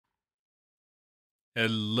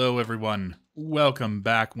Hello, everyone. Welcome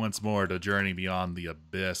back once more to Journey Beyond the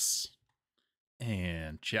Abyss.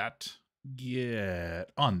 And chat, get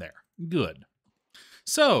on there. Good.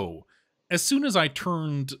 So, as soon as I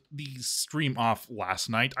turned the stream off last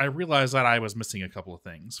night, I realized that I was missing a couple of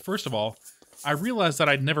things. First of all, I realized that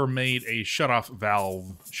I'd never made a shutoff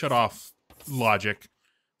valve, shutoff logic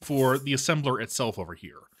for the assembler itself over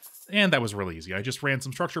here. And that was really easy. I just ran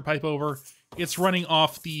some structure pipe over. It's running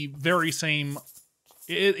off the very same...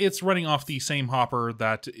 It's running off the same hopper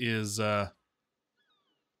that is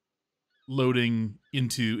loading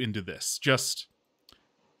into this. Just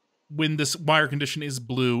when this wire condition is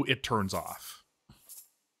blue, it turns off.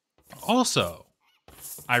 Also,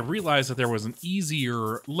 I realized that there was an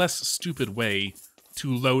easier, less stupid way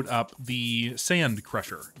to load up the sand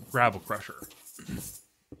crusher, gravel crusher.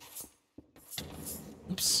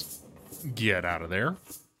 Oops. Get out of there.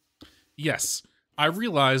 Yes. I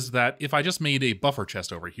realized that if I just made a buffer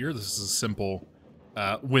chest over here, this is a simple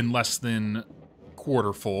when less than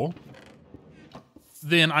quarter full,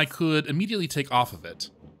 then I could immediately take off of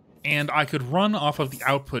it, and I could run off of the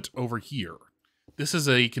output over here. This is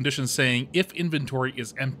a condition saying if inventory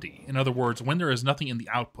is empty. In other words, when there is nothing in the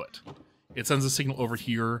output, it sends a signal over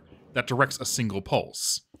here that directs a single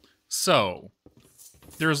pulse. So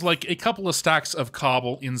there's like a couple of stacks of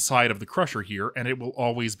cobble inside of the crusher here, and it will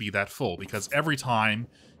always be that full, because every time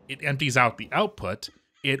it empties out the output,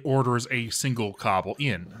 it orders a single cobble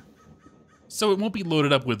in. So it won't be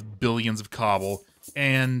loaded up with billions of cobble,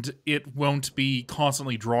 and it won't be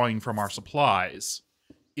constantly drawing from our supplies.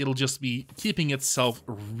 It'll just be keeping itself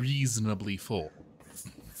reasonably full.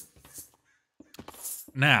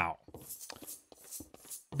 Now,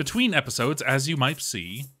 between episodes, as you might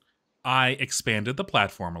see, I expanded the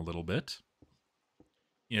platform a little bit.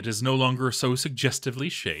 It is no longer so suggestively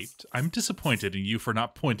shaped. I'm disappointed in you for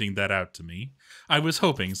not pointing that out to me. I was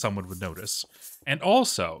hoping someone would notice. And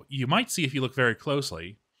also, you might see if you look very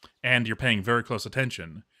closely, and you're paying very close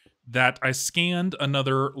attention, that I scanned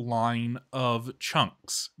another line of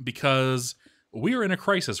chunks, because we're in a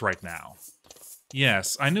crisis right now.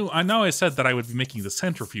 Yes, I know I said that I would be making the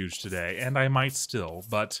centrifuge today, and I might still,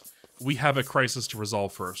 but we have a crisis to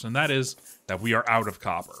resolve first, and that is that we are out of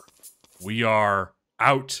copper. We are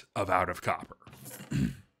out of copper.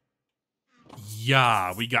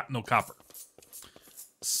 Yeah, we got no copper.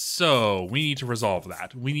 So, we need to resolve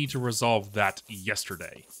that. We need to resolve that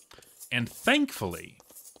yesterday. And thankfully,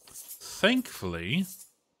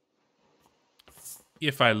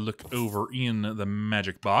 if I look over in the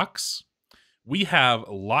magic box, we have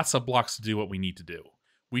lots of blocks to do what we need to do.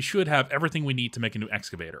 We should have everything we need to make a new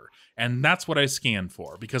excavator. And that's what I scanned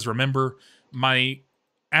for. Because remember, my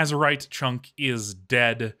azurite chunk is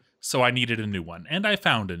dead, so I needed a new one. And I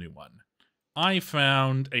found a new one. I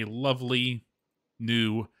found a lovely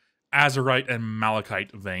new azurite and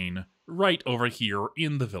malachite vein right over here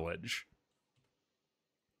in the village.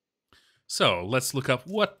 So, let's look up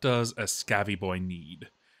what does a scavvy boy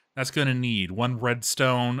need. That's going to need 1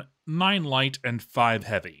 redstone, 9 light, and 5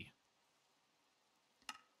 heavy.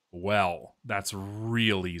 Well, that's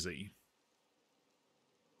real easy.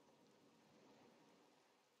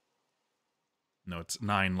 No, it's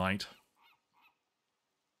 9 light.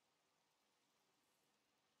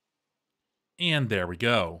 And there we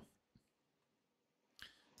go.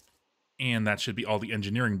 And that should be all the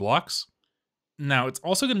engineering blocks. Now, it's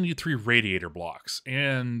also going to need 3 radiator blocks.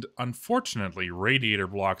 And unfortunately, radiator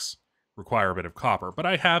blocks require a bit of copper, but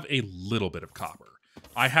I have a little bit of copper.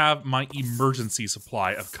 I have my emergency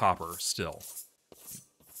supply of copper still.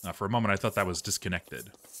 Now, for a moment, I thought that was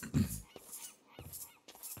disconnected.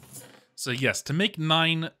 So yes, to make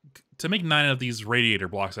 9 of these radiator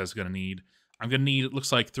blocks I was going to need, I'm going to need, it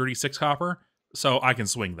looks like 36 copper, so I can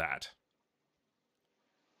swing that.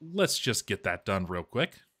 Let's just get that done real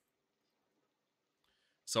quick.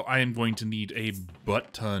 So I am going to need a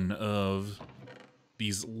butt-ton of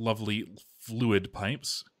these lovely fluid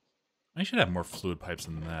pipes. I should have more fluid pipes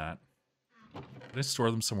than that. Did I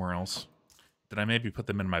store them somewhere else? Did I maybe put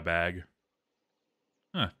them in my bag?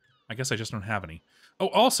 Huh. I guess I just don't have any. Oh,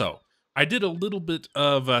 also, I did a little bit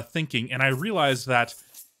of thinking, and I realized that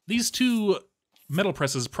these 2 metal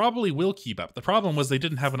presses probably will keep up. The problem was they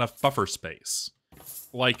didn't have enough buffer space.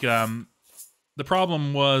 Like, the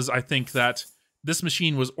problem was, I think, that this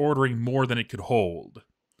machine was ordering more than it could hold.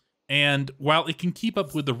 And while it can keep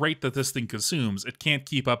up with the rate that this thing consumes, it can't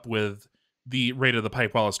keep up with the rate of the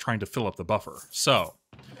pipe while it's trying to fill up the buffer. So,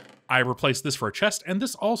 I replaced this for a chest, and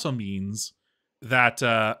this also means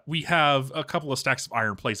that we have a couple of stacks of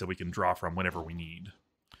iron plates that we can draw from whenever we need.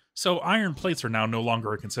 So iron plates are now no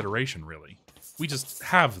longer a consideration, really. We just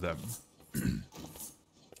have them.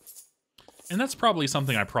 And that's probably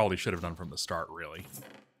something I probably should have done from the start, really.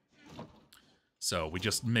 So we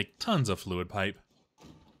just make tons of fluid pipe.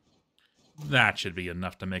 That should be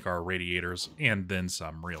enough to make our radiators, and then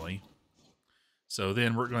some, really. So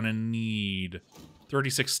then we're going to need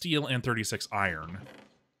 36 steel and 36 iron.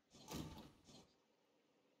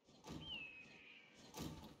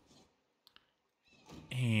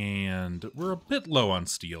 And we're a bit low on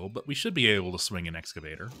steel, but we should be able to swing an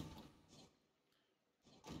excavator.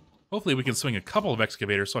 Hopefully we can swing a couple of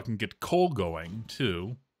excavators so I can get coal going,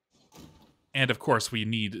 too. And, of course, we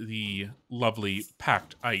need the lovely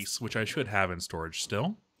packed ice, which I should have in storage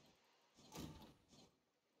still.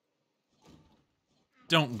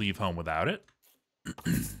 Don't leave home without it.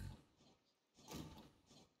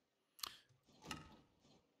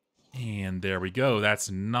 And there we go. That's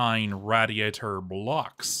 9 radiator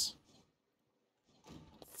blocks.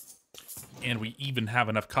 And we even have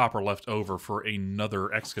enough copper left over for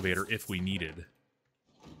another excavator if we needed.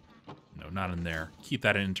 No, not in there. Keep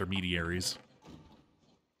that in intermediaries.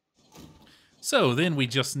 So then we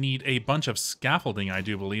just need a bunch of scaffolding, I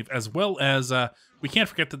do believe, as well as we can't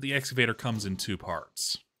forget that the excavator comes in 2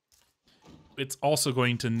 parts. It's also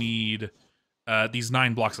going to need these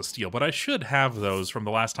 9 blocks of steel, but I should have those from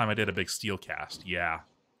the last time I did a big steel cast. Yeah.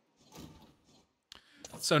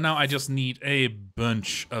 So now I just need a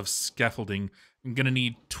bunch of scaffolding. I'm going to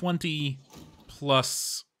need 20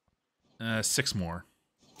 plus 6 more.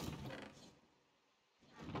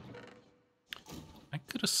 I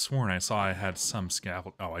could have sworn I saw I had some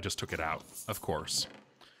scaffold. Oh, I just took it out, of course.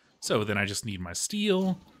 So then I just need my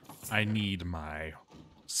steel. I need my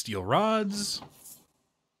steel rods.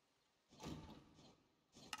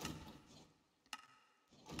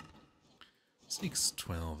 Six,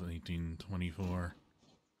 12, 18, 24.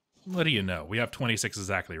 What do you know? We have 26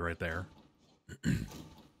 exactly right there.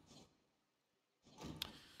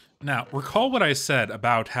 Now, recall what I said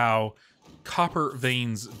about how copper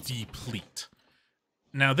veins deplete.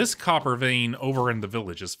 Now, this copper vein over in the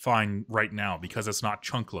village is fine right now because it's not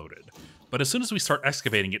chunk-loaded. But as soon as we start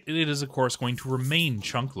excavating it, it is, of course, going to remain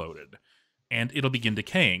chunk-loaded. And it'll begin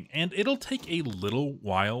decaying. And it'll take a little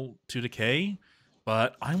while to decay,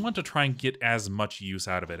 but I want to try and get as much use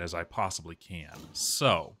out of it as I possibly can.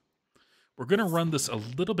 So, we're going to run this a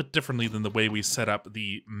little bit differently than the way we set up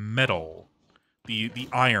the metal, the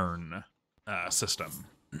iron system.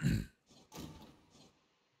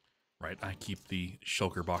 Right, I keep the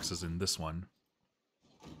shulker boxes in this one.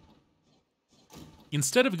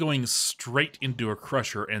 Instead of going straight into a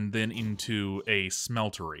crusher and then into a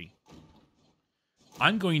smeltery,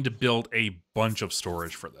 I'm going to build a bunch of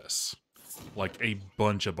storage for this. Like a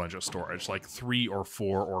bunch of storage, like 3 or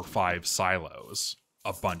 4 or 5 silos.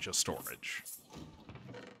 A bunch of storage.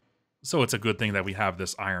 So it's a good thing that we have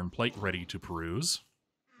this iron plate ready to peruse.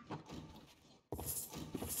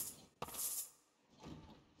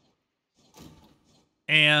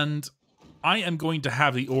 And I am going to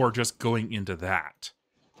have the ore just going into that.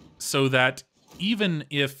 So that even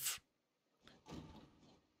if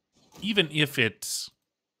it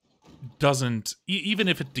doesn't, even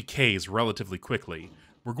if it decays relatively quickly,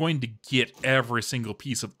 we're going to get every single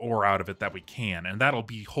piece of ore out of it that we can, and that'll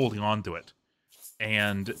be holding on to it.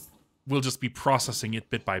 And we'll just be processing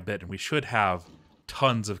it bit by bit, and we should have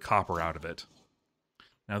tons of copper out of it.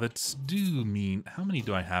 Now that's do mean, how many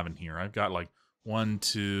do I have in here? I've got like 1,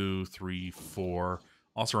 2, 3, 4.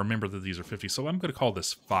 Also remember that these are 50, so I'm going to call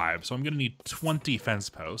this 5. So I'm going to need 20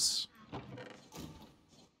 fence posts,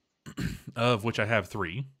 of which I have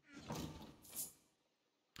 3.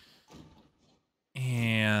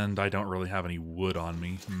 And I don't really have any wood on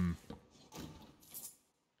me.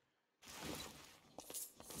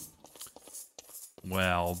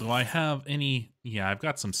 Well, do I have any? Yeah, I've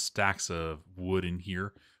got some stacks of wood in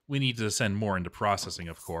here. We need to send more into processing,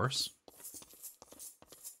 of course.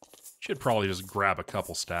 Should probably just grab a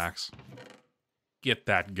couple stacks. Get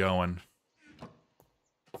that going.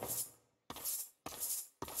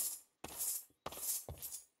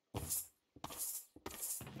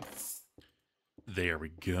 There we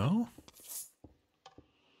go.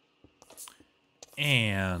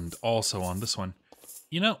 And also on this one,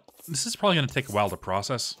 you know, this is probably going to take a while to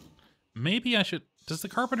process. Maybe I should... Does the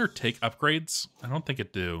carpenter take upgrades? I don't think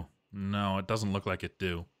it do. No, it doesn't look like it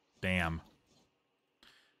do. Damn.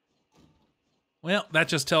 Well, that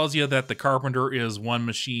just tells you that the carpenter is one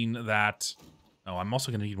machine that... Oh, I'm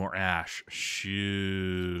also going to need more ash.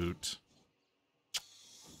 Shoot.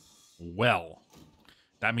 Well,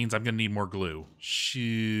 that means I'm going to need more glue.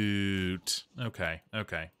 Shoot. Okay,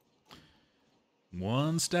 okay.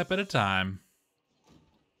 One step at a time.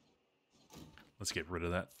 Let's get rid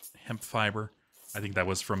of that hemp fiber. I think that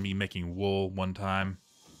was from me making wool one time.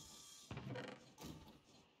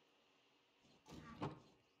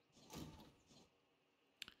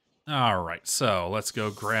 Alright, so let's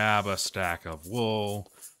go grab a stack of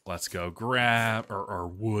wool. Let's go grab, or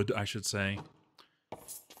wood, I should say.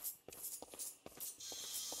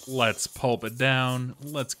 Let's pulp it down.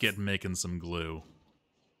 Let's get making some glue.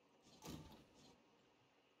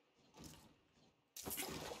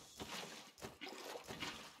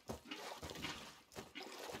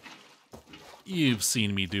 You've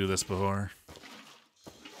seen me do this before.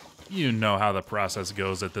 You know how the process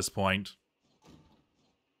goes at this point.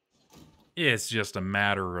 It's just a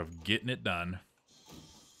matter of getting it done.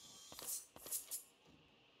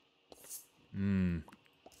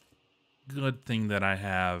 Good thing that I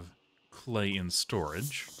have clay in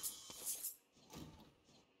storage.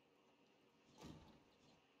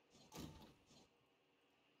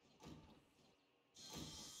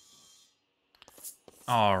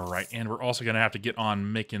 Alright, and we're also going to have to get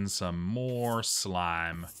on making some more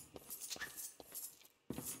slime.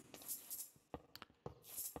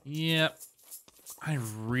 Yep. I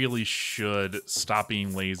really should stop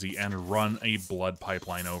being lazy and run a blood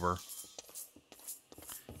pipeline over.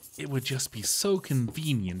 It would just be so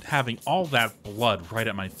convenient having all that blood right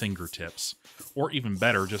at my fingertips. Or even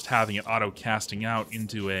better, just having it auto-casting out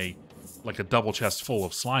into a double chest full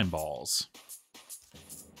of slime balls.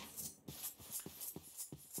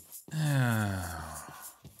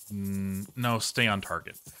 No, stay on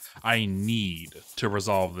target. I need to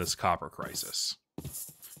resolve this copper crisis.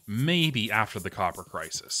 Maybe after the copper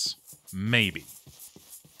crisis. Maybe.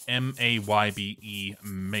 M-A-Y-B-E,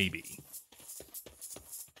 maybe.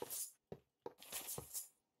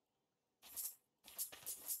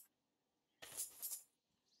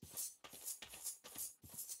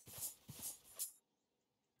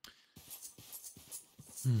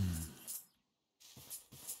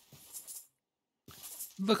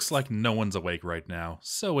 Looks like no one's awake right now,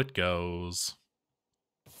 so it goes.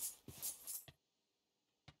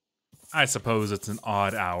 I suppose it's an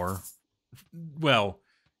odd hour. Well,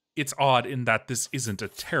 it's odd in that this isn't a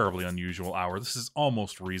terribly unusual hour. This is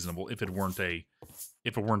almost reasonable if it weren't a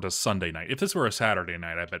Sunday night. If this were a Saturday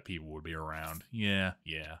night, I bet people would be around. Yeah.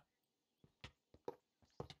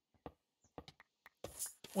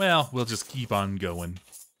 Well, we'll just keep on going.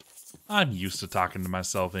 I'm used to talking to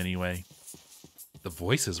myself anyway. The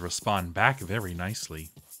voices respond back very nicely.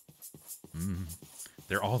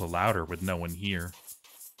 They're all the louder with no one here.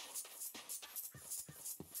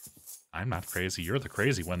 I'm not crazy, you're the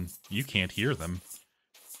crazy one. You can't hear them.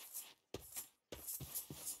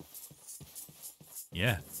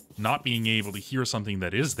 Yeah, not being able to hear something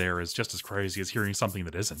that is there is just as crazy as hearing something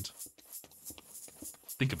that isn't.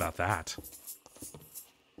 Think about that.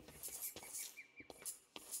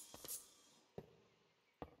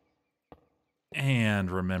 And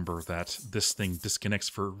remember that this thing disconnects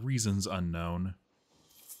for reasons unknown.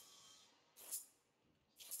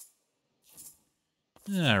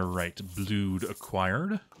 Alright, blood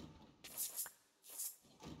acquired.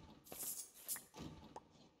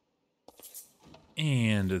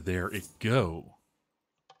 And there it go.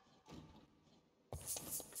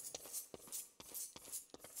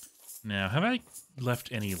 Now, have I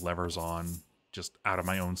left any levers on just out of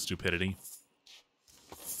my own stupidity?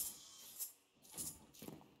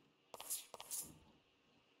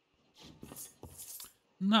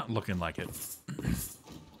 Not looking like it.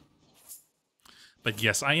 But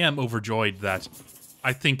yes, I am overjoyed that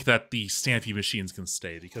I think that the Stampy machines can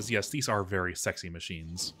stay, because yes, these are very sexy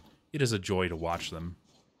machines. It is a joy to watch them.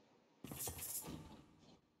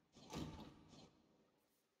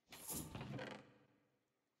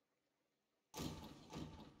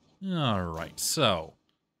 Alright, so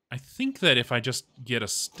I think that if I just get a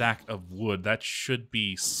stack of wood, that should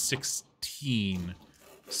be 16.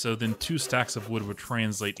 So then 2 stacks of wood would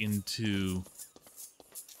translate into...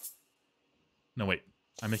 No, wait.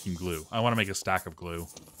 I'm making glue. I want to make a stack of glue.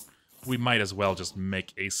 We might as well just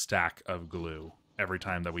make a stack of glue every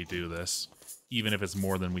time that we do this, even if it's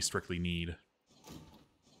more than we strictly need.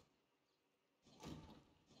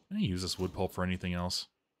 Can I use this wood pulp for anything else?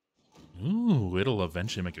 Ooh, it'll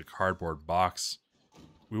eventually make a cardboard box.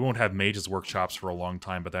 We won't have mages' workshops for a long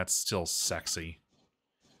time, but that's still sexy.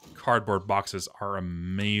 Cardboard boxes are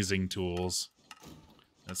amazing tools.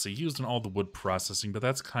 Let's see, used in all the wood processing, but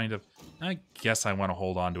that's kind of... I guess I want to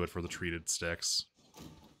hold on to it for the treated sticks.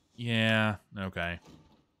 Yeah, okay.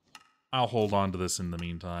 I'll hold on to this in the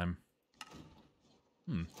meantime.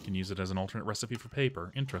 Can use it as an alternate recipe for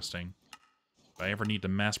paper. Interesting. If I ever need to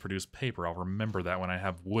mass-produce paper, I'll remember that when I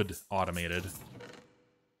have wood automated.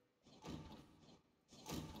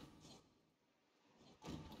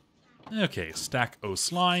 Okay, stack O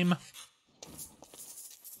slime.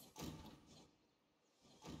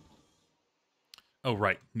 Oh,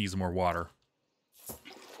 right. Needs more water.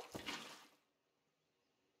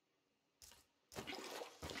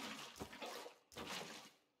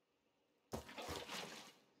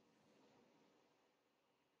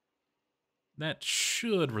 That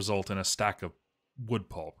should result in a stack of wood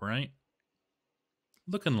pulp, right?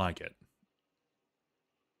 Looking like it.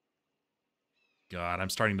 God, I'm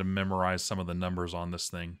starting to memorize some of the numbers on this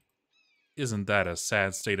thing. Isn't that a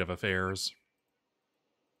sad state of affairs?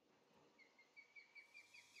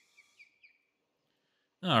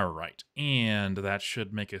 Alright, and that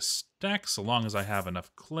should make a stack so long as I have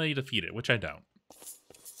enough clay to feed it, which I don't.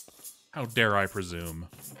 How dare I presume.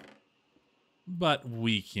 But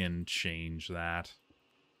we can change that.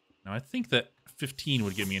 Now, I think that 15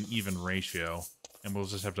 would give me an even ratio, and we'll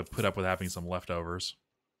just have to put up with having some leftovers.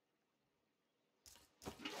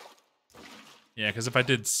 Yeah, because if I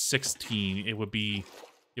did 16, it would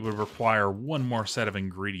require one more set of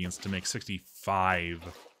ingredients to make 65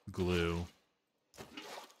 glue.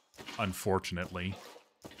 Unfortunately.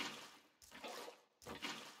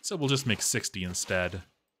 So we'll just make 60 instead.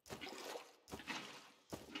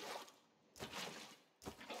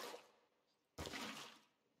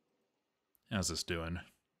 How's this doing?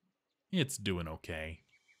 It's doing okay.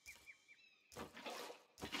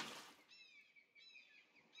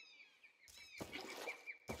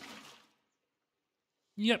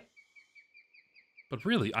 Yep. But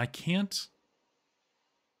really, I can't...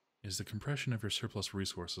 Is the compression of your surplus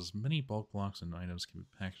resources. Many bulk blocks and items can be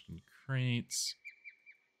packaged in crates.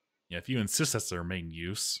 Yeah, if you insist that's their main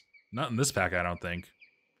use. Not in this pack, I don't think.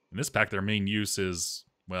 In this pack, their main use is,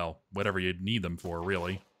 well, whatever you'd need them for,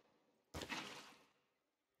 really.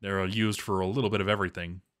 They're used for a little bit of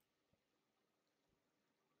everything.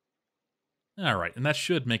 Alright, and that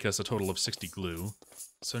should make us a total of 60 glue.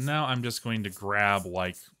 So now I'm just going to grab,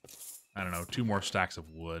 like, I don't know, 2 more stacks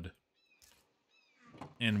of wood.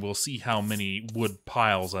 And we'll see how many wood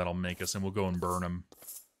piles that'll make us, and we'll go and burn them.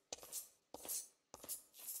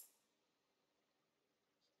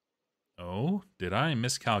 Oh, did I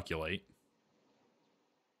miscalculate?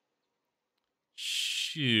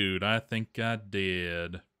 Shoot, I think I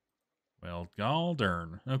did. Well, gall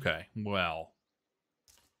darn. Okay, well.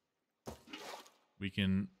 We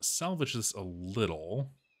can salvage this a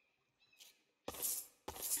little.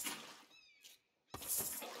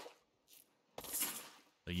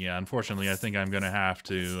 But yeah, unfortunately, I think I'm going to have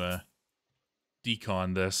to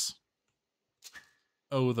decon this.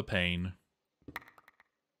 Oh, the pain.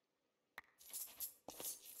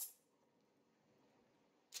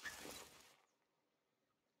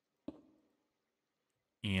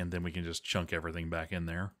 And then we can just chunk everything back in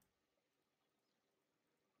there.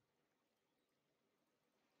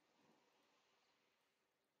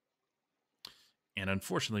 And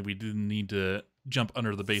unfortunately, we didn't need to jump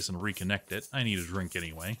under the base and reconnect it. I need a drink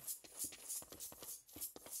anyway.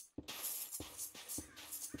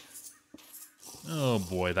 Oh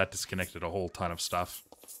boy, that disconnected a whole ton of stuff.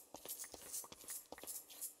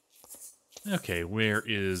 Okay, where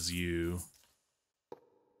is you?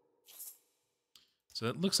 So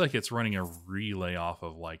it looks like it's running a relay off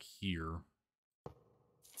of, like, here.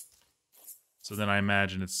 So then I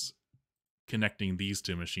imagine it's connecting these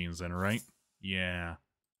two machines then, right? Yeah.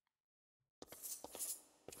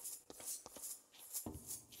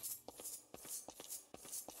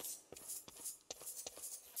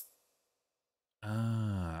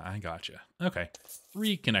 Ah, I gotcha. Okay.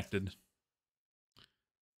 Reconnected.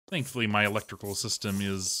 Thankfully, my electrical system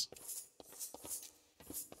is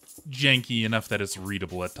janky enough that it's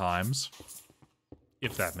readable at times.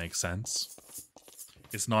 If that makes sense.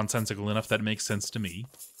 It's nonsensical enough that it makes sense to me.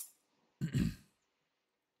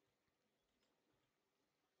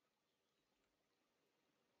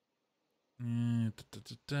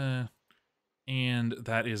 And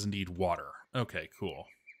that is indeed water. Okay, cool.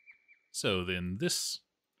 So then this,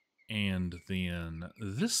 and then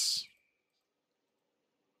this,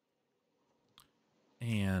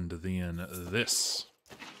 and then this.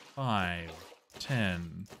 5,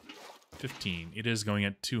 10, 15. It is going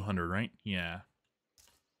at 200, right? Yeah.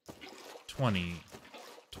 20,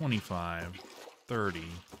 25, 30,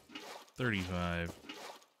 35,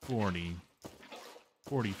 40,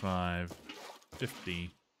 45,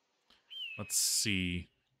 50. Let's see.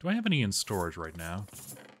 Do I have any in storage right now?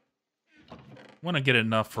 I want to get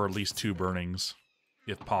enough for at least 2 burnings,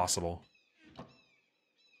 if possible.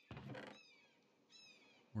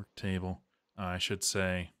 Work table. I should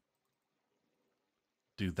say...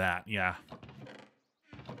 do that, yeah.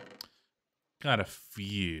 Got a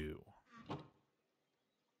few.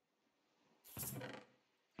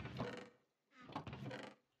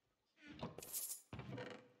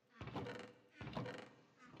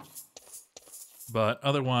 But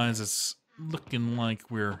otherwise, it's looking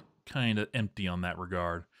like we're kind of empty on that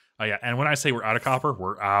regard. Oh yeah, and when I say we're out of copper,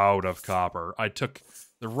 we're out of copper. I took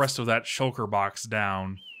the rest of that shulker box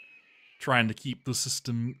down, trying to keep the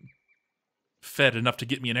system fed enough to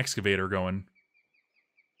get me an excavator going.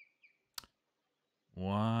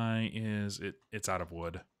 Why is it? It's out of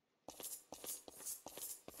wood.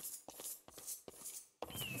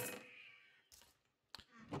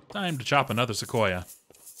 Time to chop another sequoia.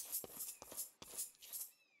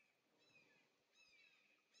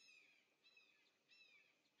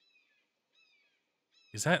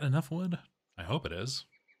 Is that enough wood? I hope it is.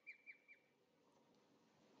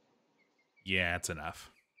 Yeah, it's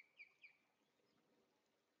enough.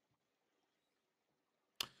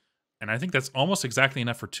 And I think that's almost exactly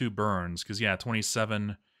enough for 2 burns, because, yeah,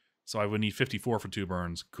 27, so I would need 54 for 2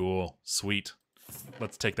 burns. Cool. Sweet.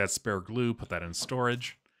 Let's take that spare glue, put that in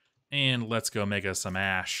storage, and let's go make us some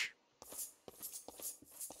ash.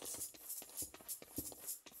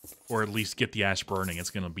 Or at least get the ash burning.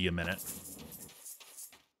 It's going to be a minute.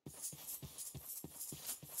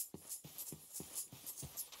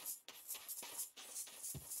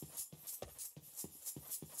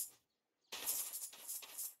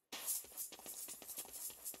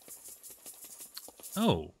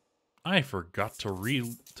 Oh, I forgot to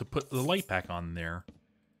put the light back on there.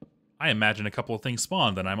 I imagine a couple of things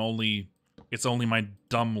spawned, and it's only my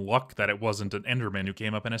dumb luck that it wasn't an Enderman who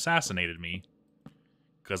came up and assassinated me.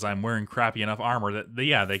 Because I'm wearing crappy enough armor that,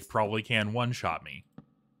 yeah, they probably can one-shot me.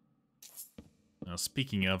 Now,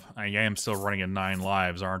 speaking of, I am still running at 9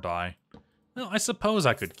 lives, aren't I? Well, I suppose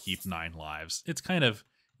I could keep 9 lives. It's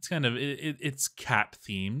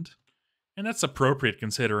cat-themed. And that's appropriate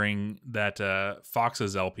considering that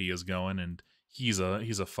Fox's LP is going, and he's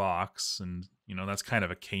a fox, and you know that's kind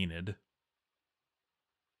of a canid.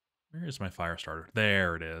 Where is my fire starter?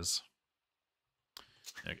 There it is.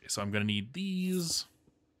 Okay, so I'm gonna need these.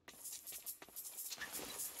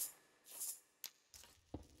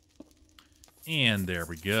 And there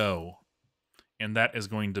we go. And that is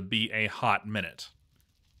going to be a hot minute.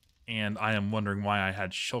 And I am wondering why I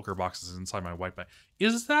had shulker boxes inside my white bag.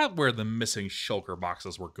 Is that where the missing shulker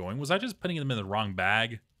boxes were going? Was I just putting them in the wrong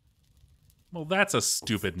bag? Well, that's a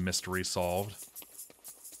stupid mystery solved.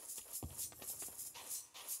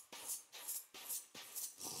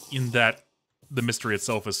 In that the mystery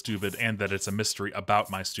itself is stupid and that it's a mystery about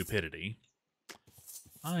my stupidity.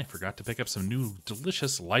 I forgot to pick up some new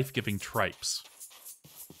delicious life-giving tripes.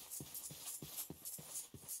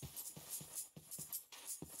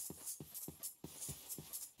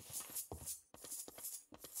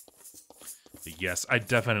 But yes, I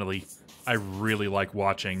really like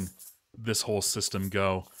watching this whole system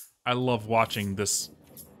go. I love watching this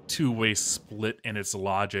two-way split and its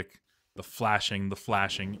logic. The flashing.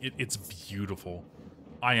 It's beautiful.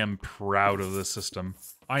 I am proud of this system.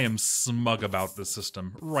 I am smug about this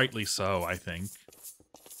system. Rightly so, I think.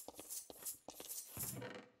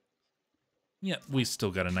 Yeah, we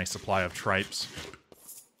still got a nice supply of tripes.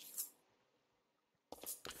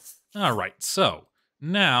 Alright, so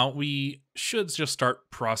now we should just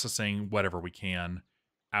start processing whatever we can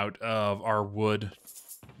out of our wood.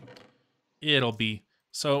 It'll be...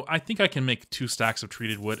 So I think I can make 2 stacks of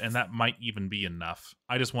treated wood, and that might even be enough.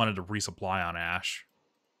 I just wanted to resupply on ash.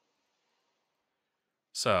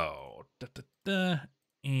 So,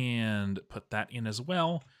 and put that in as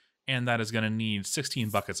well. And that is going to need 16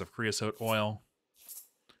 buckets of creosote oil,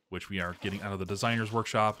 which we are getting out of the designer's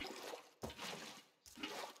workshop.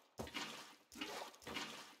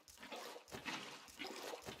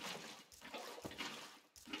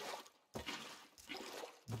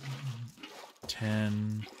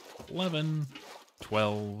 $10, $11,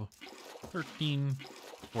 $12, $13,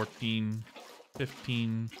 $14,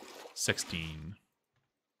 $15, $16.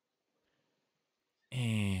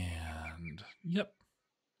 And, yep.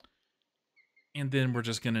 And then we're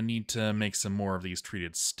just going to need to make some more of these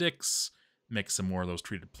treated sticks, make some more of those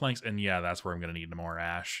treated planks, and yeah, that's where I'm going to need more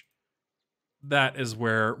ash. That is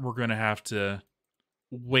where we're going to have to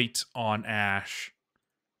wait on ash,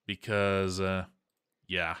 because,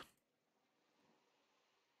 yeah.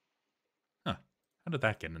 Huh. How did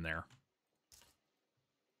that get in there?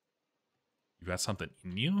 You got something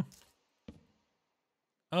in you?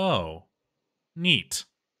 Oh. Neat.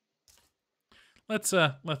 Let's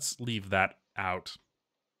leave that out.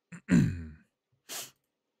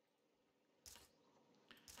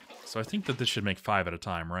 So I think that this should make 5 at a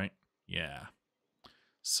time, right? Yeah.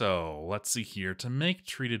 So let's see here. To make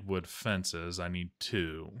treated wood fences, I need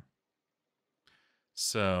 2.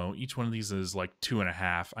 So each one of these is like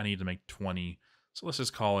 2.5. I need to make 20. So let's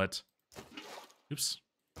just call it, oops.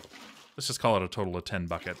 Let's just call it a total of 10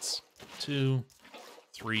 buckets. 2,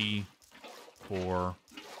 3, 4,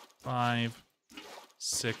 5,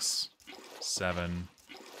 6, 7,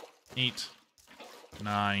 8,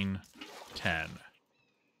 9, 10.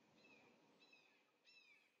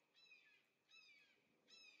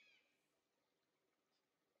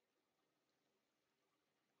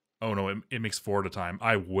 Oh no, it makes 4 at a time.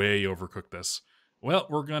 I way overcooked this. Well,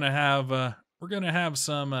 we're gonna have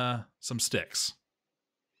some sticks.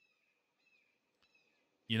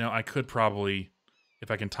 You know, I could probably,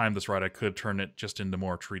 if I can time this right, I could turn it just into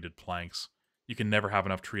more treated planks. You can never have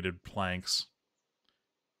enough treated planks.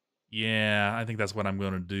 Yeah, I think that's what I'm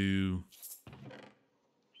going to do.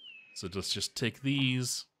 So let's just take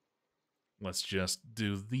these. Let's just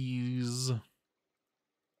do these.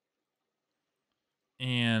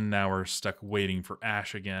 And now we're stuck waiting for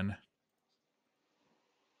ash again.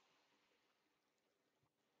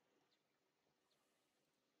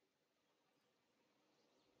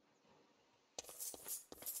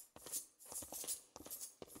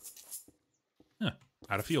 Huh,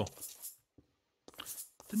 out of fuel.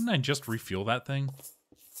 Didn't I just refuel that thing?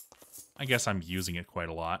 I guess I'm using it quite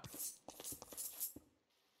a lot.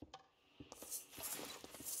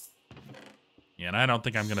 Yeah, and I don't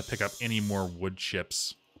think I'm going to pick up any more wood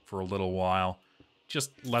chips for a little while. Just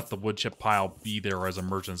let the wood chip pile be there as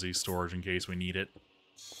emergency storage in case we need it.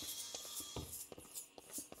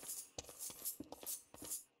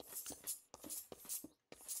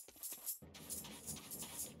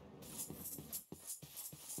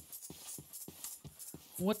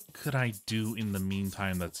 What could I do in the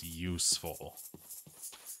meantime that's useful?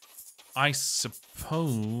 I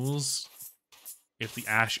suppose if the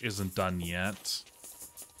ash isn't done yet,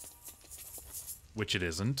 which it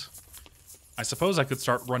isn't, I suppose I could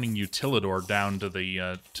start running Utilidor down to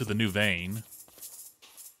the new vein.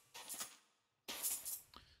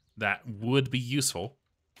 That would be useful.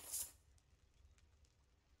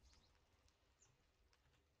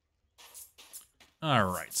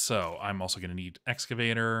 Alright, so I'm also going to need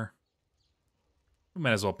excavator. We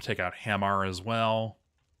might as well take out hammer as well.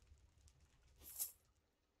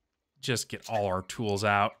 Just get all our tools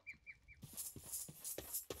out.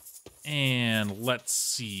 And let's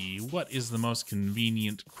see, what is the most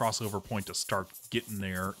convenient crossover point to start getting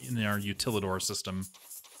there in our Utilidor system?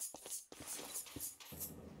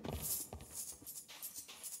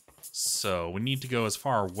 So we need to go as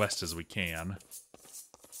far west as we can.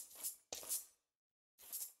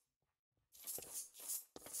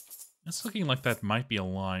 It's looking like that might be a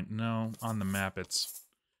line. No, on the map it's...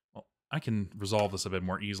 Well, I can resolve this a bit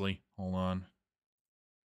more easily. Hold on.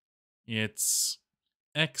 It's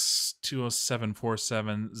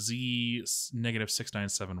X20747, Z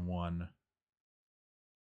 -6971.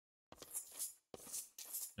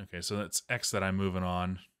 Okay, so that's X that I'm moving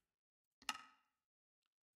on.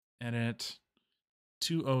 Edit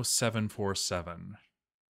 20747.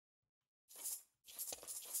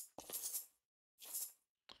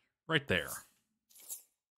 Right there.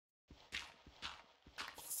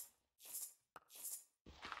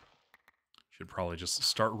 Should probably just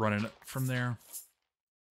start running it from there.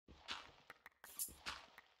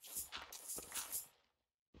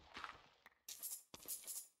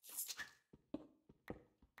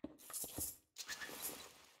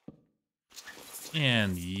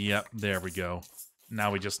 And yep, there we go.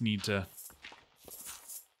 Now we just need to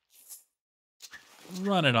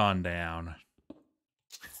run it on down.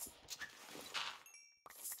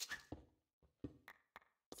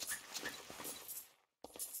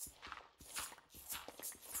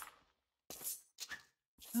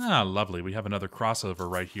 Ah, lovely. We have another crossover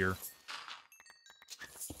right here.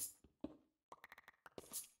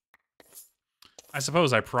 I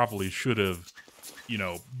suppose I probably should have, you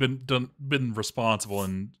know, been responsible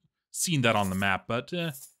and seen that on the map, but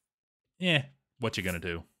what you gonna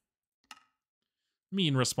do? Me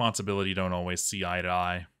and responsibility don't always see eye to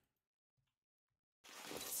eye.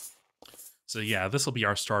 So yeah, this will be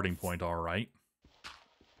our starting point, all right.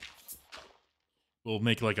 We'll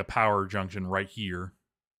make like a power junction right here.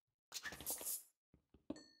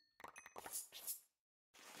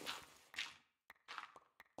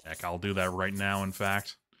 Heck, I'll do that right now, in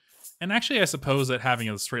fact. And actually, I suppose that having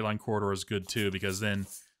a straight line corridor is good, too, because then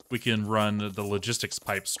we can run the logistics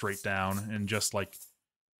pipe straight down and just, like...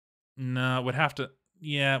 No, it would have to...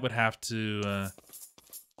 Yeah, it would have to...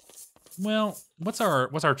 Well, what's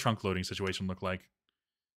our trunk loading situation look like?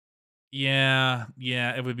 Yeah,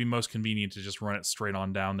 it would be most convenient to just run it straight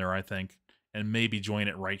on down there, I think. And maybe join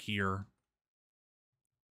it right here.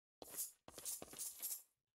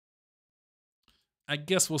 I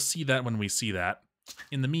guess we'll see that when we see that.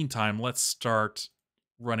 In the meantime, let's start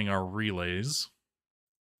running our relays.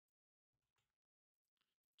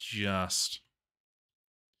 Just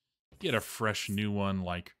get a fresh new one,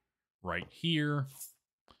 like right here.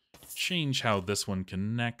 Change how this one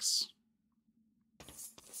connects.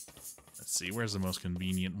 Let's see, where's the most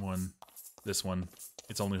convenient one? This one.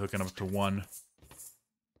 It's only hooking up to one.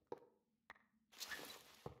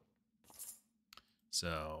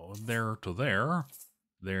 So, there to there.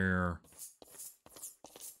 There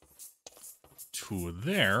to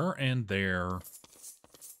there. And there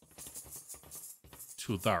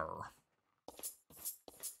to there.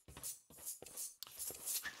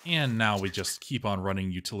 And now we just keep on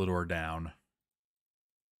running Utilidor down.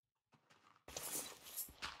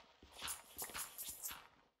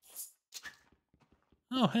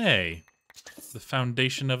 Oh, hey. The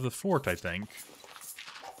foundation of the fort, I think.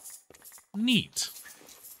 Neat.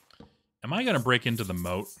 Am I going to break into the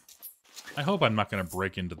moat? I hope I'm not going to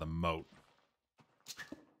break into the moat.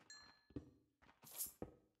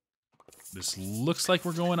 This looks like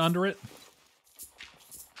we're going under it.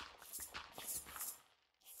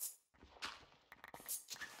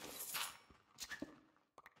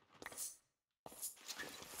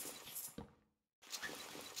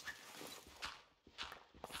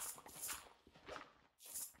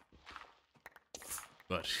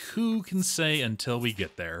 But who can say until we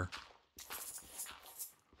get there?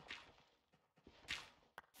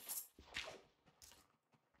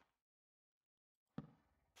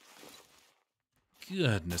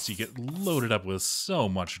 Goodness, you get loaded up with so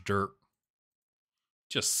much dirt.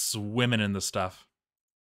 Just swimming in the stuff.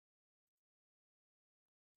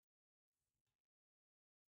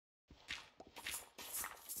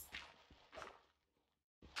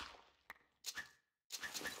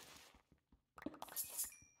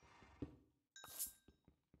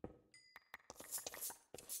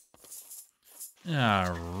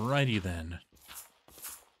 Alrighty then.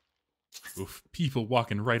 Oof, people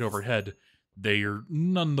walking right overhead. They are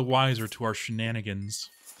none the wiser to our shenanigans.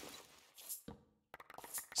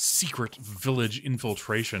 Secret village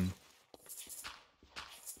infiltration.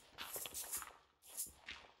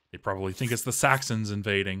 They probably think it's the Saxons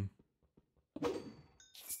invading.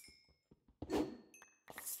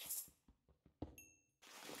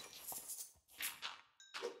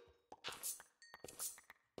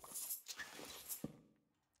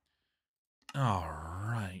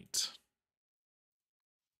 Alright.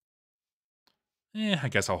 I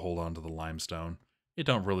guess I'll hold on to the limestone. It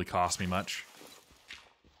don't really cost me much.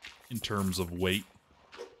 In terms of weight.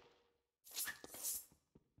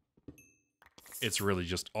 It's really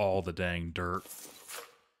just all the dang dirt.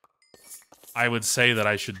 I would say that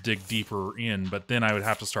I should dig deeper in, but then I would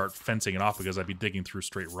have to start fencing it off because I'd be digging through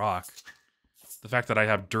straight rock. The fact that I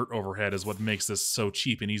have dirt overhead is what makes this so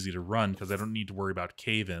cheap and easy to run, because I don't need to worry about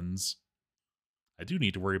cave-ins. I do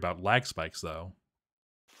need to worry about lag spikes, though.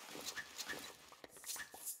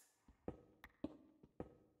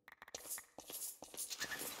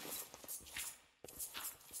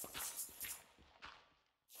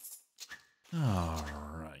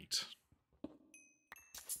 Alright.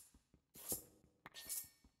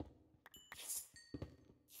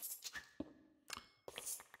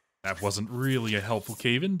 That wasn't really a helpful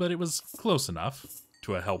cave-in, but it was close enough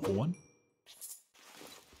to a helpful one.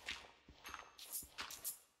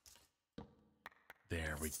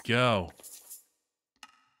 There we go.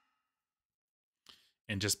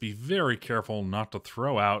 And just be very careful not to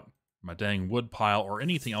throw out my dang wood pile or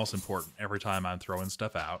anything else important every time I'm throwing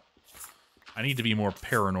stuff out. I need to be more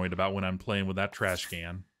paranoid about when I'm playing with that trash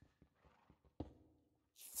can.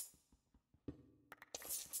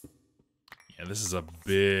 Yeah, this is a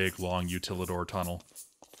big, long Utilidor tunnel.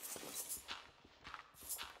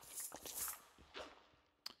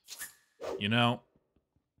 You know,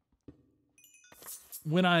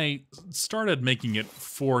 when I started making it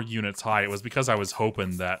 4 units high, it was because I was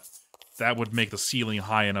hoping that that would make the ceiling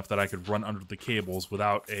high enough that I could run under the cables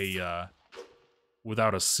without a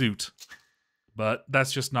suit. But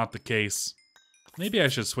that's just not the case. Maybe I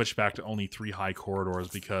should switch back to only 3 high corridors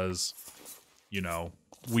because, you know,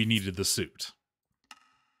 we needed the suit.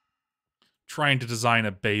 Trying to design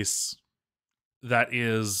a base that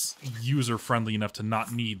is user-friendly enough to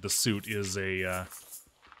not need the suit is a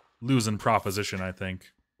losing proposition, I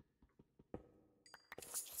think.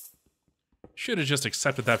 Should have just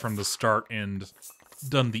accepted that from the start and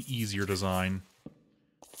done the easier design.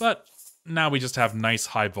 But now we just have nice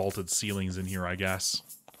high vaulted ceilings in here, I guess.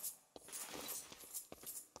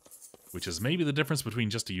 Which is maybe the difference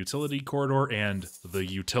between just a utility corridor and the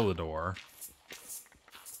Utilidor.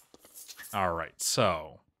 Alright,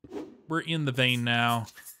 so We're in the vein now.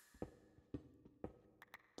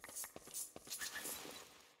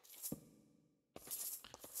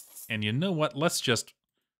 And you know what? Let's just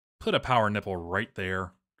put a power nipple right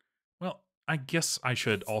there. Well, I guess I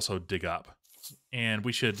should also dig up. And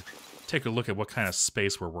we should take a look at what kind of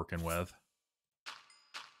space we're working with.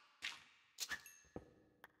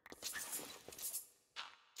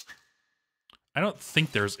 I don't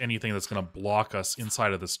think there's anything that's going to block us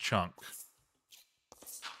inside of this chunk.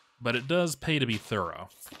 But it does pay to be thorough.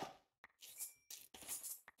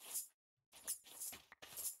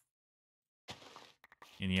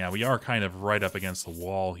 And yeah, we are kind of right up against the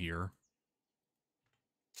wall here.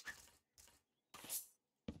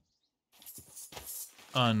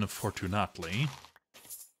 Unfortunately.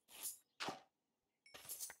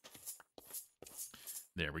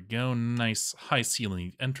 There we go. Nice high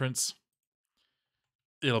ceiling entrance.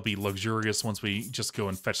 It'll be luxurious once we just go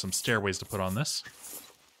and fetch some stairways to put on this.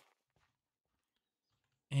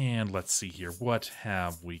 And let's see here. What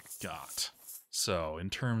have we got? So,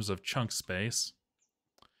 in terms of chunk space,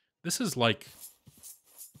 this is like...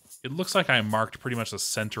 It looks like I marked pretty much the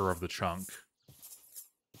center of the chunk.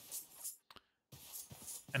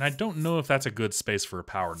 And I don't know if that's a good space for a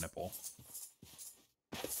power nipple.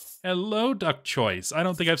 Hello, Duck Choice. I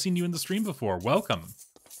don't think I've seen you in the stream before. Welcome.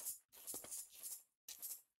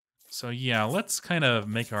 So yeah, let's kind of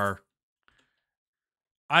make our...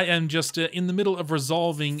 I am just in the middle of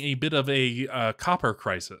resolving a bit of a copper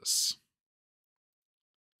crisis.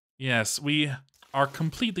 Yes, we are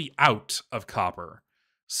completely out of copper.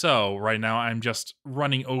 So right now I'm just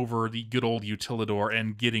running over the good old utilidor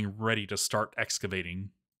and getting ready to start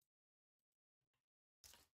excavating.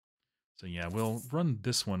 So yeah, we'll run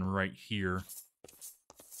this one right here.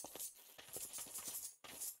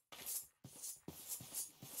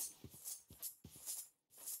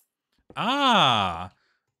 Ah,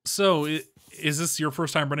 so is this your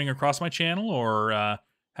first time running across my channel, or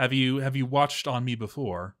have you watched on me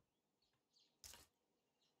before?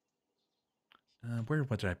 Where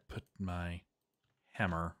did I put my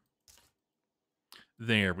hammer?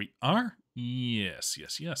 There we are. Yes,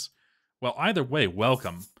 yes, yes. Well, either way,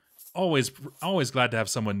 welcome. Always glad to have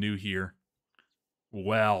someone new here.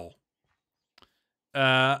 Well,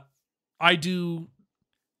 I do.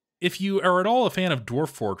 If you are at all a fan of Dwarf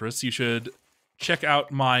Fortress, you should check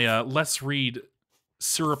out my Let's Read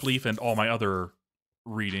Syrup Leaf and all my other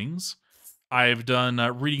readings. I've done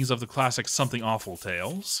readings of the classic Something Awful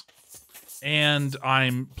Tales. And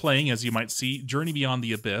I'm playing, as you might see, Journey Beyond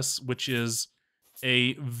the Abyss, which is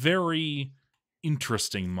a very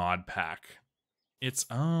interesting mod pack. It's...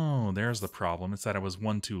 Oh, there's the problem. It's that it was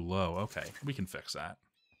one too low. Okay, we can fix that.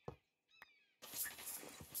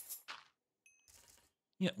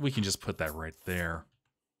 Yeah, we can just put that right there.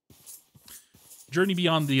 Journey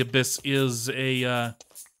Beyond the Abyss is a...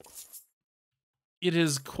 it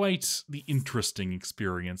is quite the interesting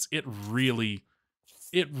experience. It really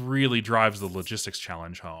drives the logistics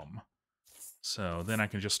challenge home. So then I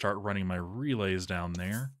can just start running my relays down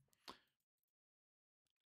there.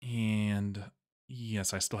 And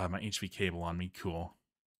yes, I still have my HV cable on me. Cool.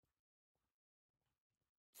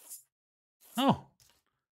 Oh.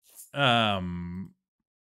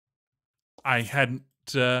 I hadn't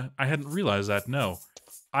realized that. No,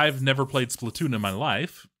 I've never played Splatoon in my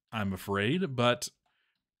life, I'm afraid, but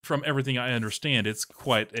from everything I understand, it's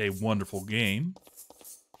quite a wonderful game.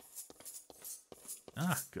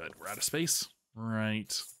 Ah, good. We're out of space.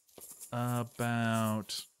 Right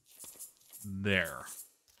about there.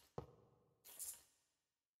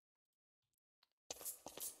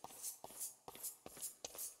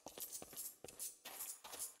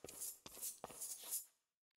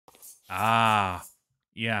 Ah,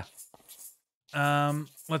 yeah.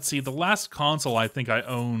 Let's see. The last console I think I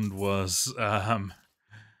owned was,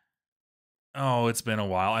 oh, it's been a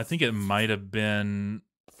while. I think it might have been...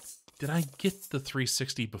 Did I get the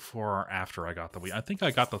 360 before or after I got the Wii? I think I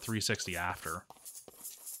got the 360 after.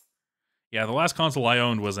 Yeah, the last console I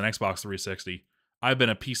owned was an Xbox 360. I've been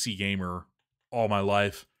a PC gamer all my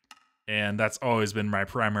life, and that's always been my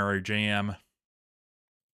primary jam.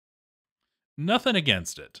 Nothing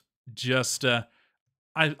against it. Just,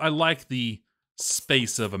 I like the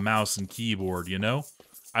space of a mouse and keyboard, you know?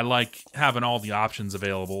 I like having all the options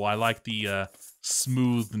available. I like the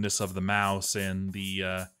smoothness of the mouse and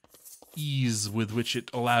the ease with which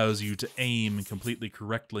it allows you to aim completely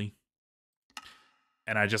correctly.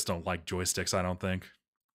 And I just don't like joysticks, I don't think.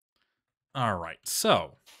 Alright,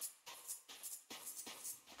 so...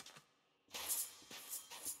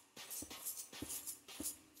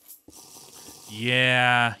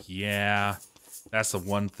 Yeah, that's the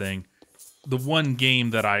one thing. the one game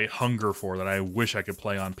that I hunger for, that I wish I could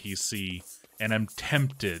play on PC, and I'm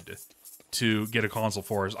tempted to get a console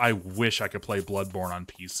for, is I wish I could play Bloodborne on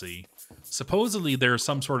PC. Supposedly there's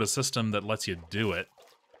some sort of system that lets you do it,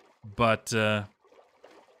 but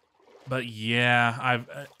yeah,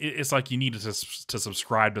 it's like you needed to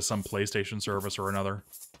subscribe to some PlayStation service or another.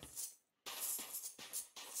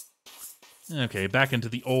 Okay, back into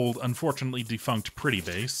the old, unfortunately defunct Pretty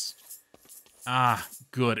Base. Ah,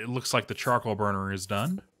 good. It looks like the charcoal burner is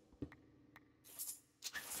done.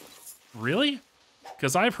 Really?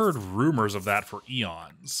 Because I've heard rumors of that for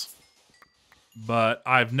eons, but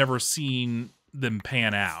I've never seen them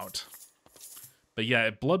pan out. But yeah,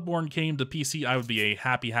 if Bloodborne came to PC, I would be a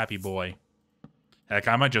happy, happy boy. Heck,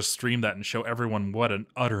 I might just stream that and show everyone what an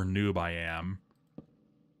utter noob I am.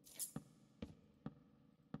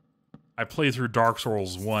 I played through Dark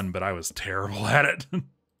Souls 1, but I was terrible at it.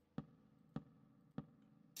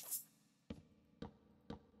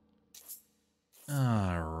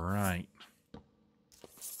 Alright.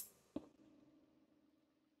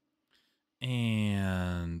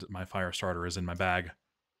 And my fire starter is in my bag.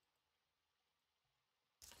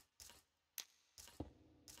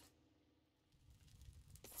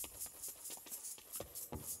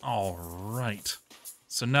 Alright.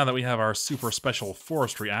 So now that we have our super special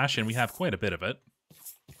forestry ash, and we have quite a bit of it,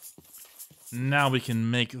 now we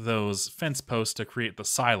can make those fence posts to create the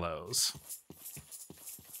silos.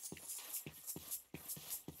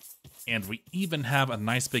 And we even have a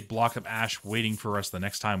nice big block of ash waiting for us the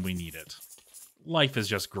next time we need it. Life is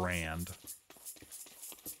just grand.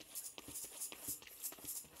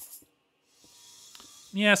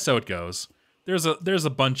 Yeah, so it goes. There's a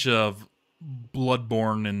bunch of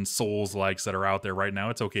Bloodborne and Souls-likes that are out there right now.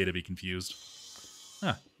 It's okay to be confused.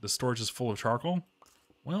 Huh, the storage is full of charcoal?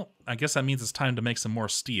 Well, I guess that means it's time to make some more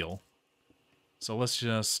steel. So let's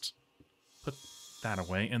just put that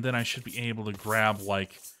away, and then I should be able to grab,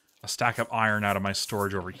 like, a stack of iron out of my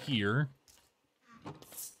storage over here.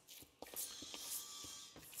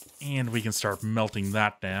 And we can start melting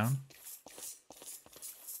that down.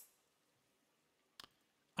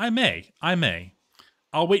 I may.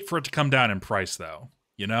 I'll wait for it to come down in price, though.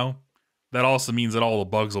 You know? That also means that all the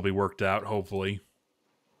bugs will be worked out, hopefully.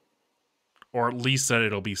 Or at least that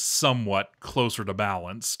it'll be somewhat closer to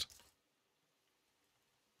balanced.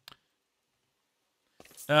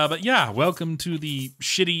 But yeah, welcome to the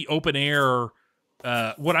shitty open air,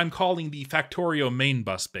 what I'm calling the Factorio main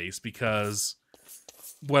bus base, because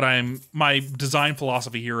my design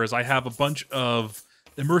philosophy here is I have a bunch of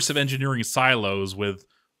immersive engineering silos with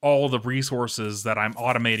all the resources that I'm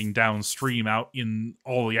automating downstream out in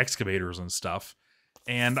all the excavators and stuff.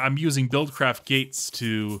 And I'm using Buildcraft gates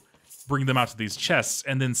to bring them out to these chests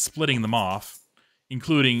and then splitting them off,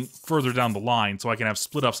 including further down the line, so I can have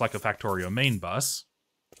split-ups like a Factorio main bus.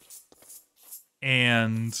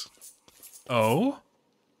 And... oh?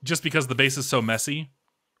 Just because the base is so messy?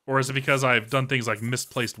 Or is it because I've done things like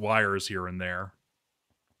misplaced wires here and there?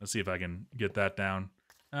 Let's see if I can get that down.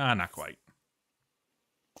 Not quite.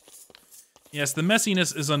 Yes, the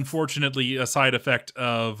messiness is unfortunately a side effect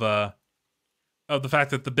of the fact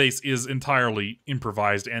that the base is entirely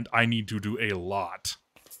improvised and I need to do a lot.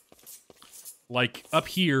 Like, up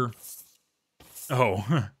here...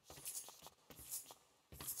 oh.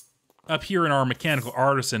 Up here in our mechanical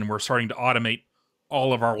artisan, we're starting to automate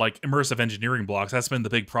all of our, like, immersive engineering blocks. That's been the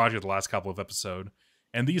big project the last couple of episodes.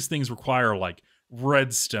 And these things require, like,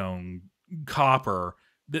 redstone, copper.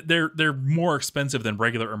 They're more expensive than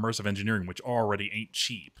regular immersive engineering, which already ain't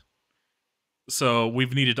cheap. So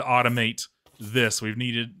we've needed to automate this. We've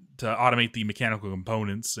needed to automate the mechanical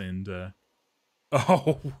components and,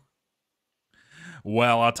 oh.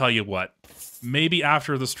 Well, I'll tell you what. Maybe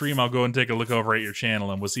after the stream, I'll go and take a look over at your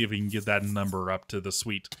channel, and we'll see if we can get that number up to the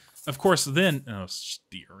sweet. Of course, then... oh,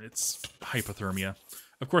 dear, it's hypothermia.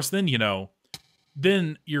 Of course, then, you know,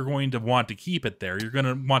 then you're going to want to keep it there. You're going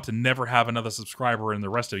to want to never have another subscriber in the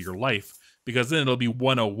rest of your life, because then it'll be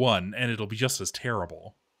 101, and it'll be just as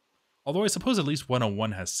terrible. Although I suppose at least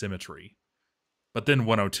 101 has symmetry. But then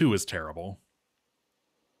 102 is terrible.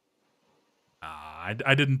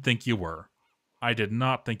 I didn't think you were. I did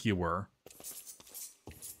not think you were.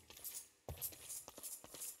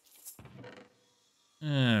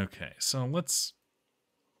 Okay, so let's...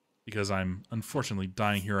 because I'm unfortunately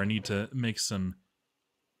dying here, I need to make some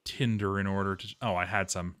tinder in order to... oh, I had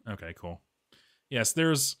some. Okay, cool. Yes,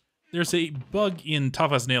 there's a bug in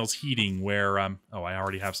Tough as Nails heating where... oh, I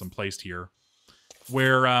already have some placed here.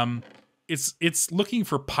 Where it's looking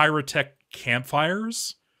for pyrotech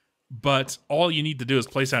campfires, but all you need to do is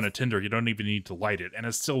place down a tinder. You don't even need to light it, and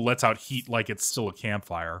it still lets out heat like it's still a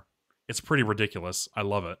campfire. It's pretty ridiculous. I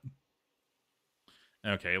love it.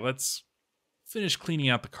 Okay, let's finish cleaning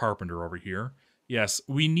out the carpenter over here. Yes,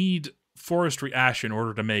 we need forestry ash in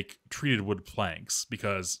order to make treated wood planks,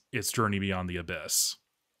 because it's Journey Beyond the Abyss.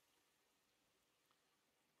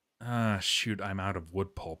 Shoot, I'm out of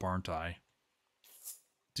wood pulp, aren't I?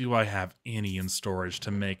 Do I have any in storage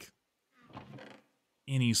to make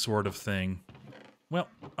any sort of thing? Well,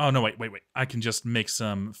 oh no, wait. I can just make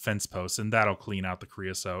some fence posts, and that'll clean out the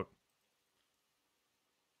creosote.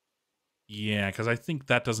 Yeah, because I think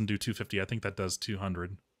that doesn't do 250. I think that does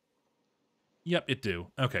 200. Yep, it do.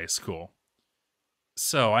 Okay, it's cool.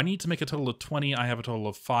 So I need to make a total of 20. I have a total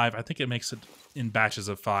of 5. I think it makes it in batches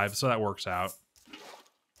of 5, so that works out.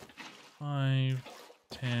 5,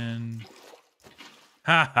 10.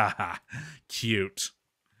 Ha ha ha. Cute.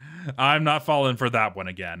 I'm not falling for that one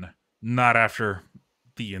again. Not after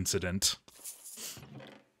the incident.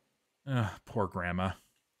 Poor grandma.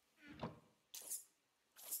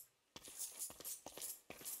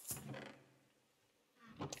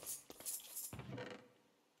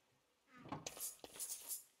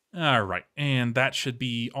 Alright, and that should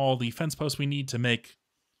be all the fence posts we need to make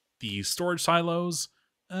the storage silos.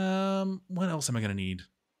 What else am I going to need?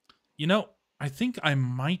 You know, I think I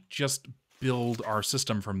might just build our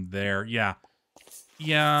system from there. Yeah,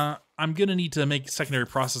 I'm going to need to make secondary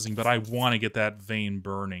processing, but I want to get that vein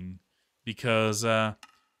burning. Because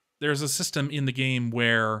there's a system in the game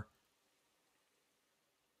where...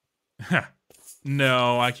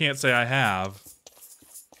 No, I can't say I have.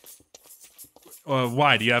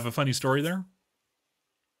 Why? Do you have a funny story there?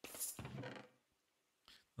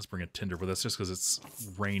 Let's bring a tinder with us just because it's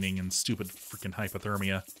raining and stupid freaking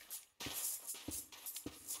hypothermia.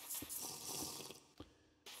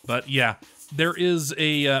 But yeah, there is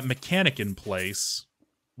a mechanic in place,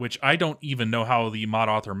 which I don't even know how the mod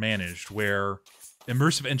author managed, where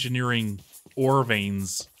immersive engineering ore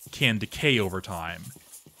veins can decay over time.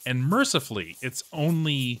 And mercifully, it's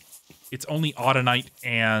only Audenite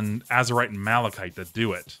and Azurite and Malachite that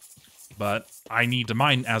do it. But I need to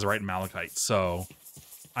mine Azurite and Malachite, so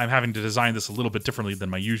I'm having to design this a little bit differently than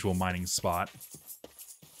my usual mining spot.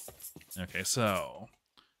 Okay, so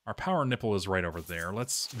our power nipple is right over there.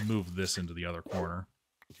 Let's move this into the other corner.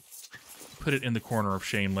 Put it in the corner of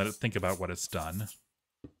shame, let it think about what it's done.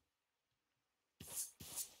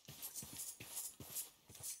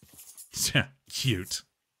 Cute.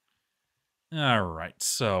 Alright,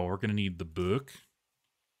 so we're going to need the book.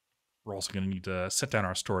 We're also going to need to set down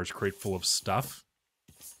our storage crate full of stuff.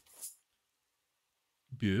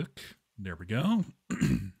 Book. There we go.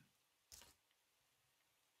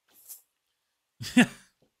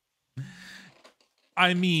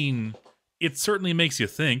 I mean, it certainly makes you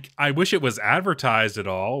think. I wish it was advertised at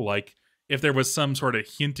all. Like, if there was some sort of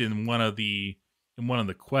hint in one of the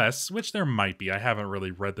quests, which there might be. I haven't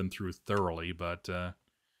really read them through thoroughly, but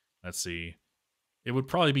let's see. It would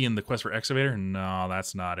probably be in the quest for excavator. No,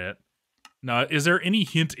 that's not it. No, is there any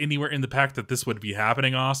hint anywhere in the pack that this would be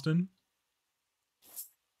happening, Austin?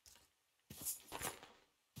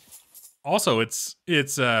 Also, it's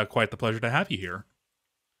quite the pleasure to have you here.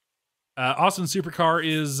 Austin Supercar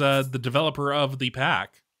is the developer of the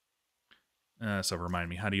pack. So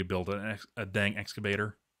remind me, how do you build a dang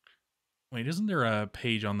excavator? Wait, isn't there a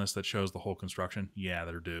page on this that shows the whole construction? Yeah,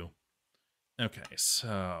 there do. Okay,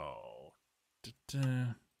 so...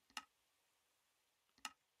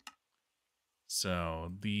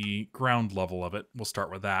 So the ground level of it, we'll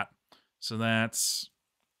start with that. So that's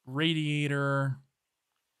radiator,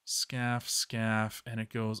 scaff, and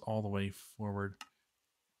it goes all the way forward.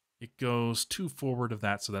 It goes 2 forward of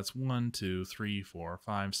that, so that's 1, 2, 3, 4,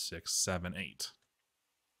 5, 6, 7, 8.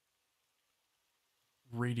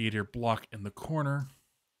 Radiator block in the corner.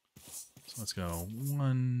 So let's go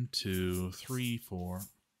 1, 2, 3, 4.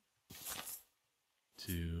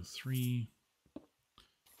 2, 3,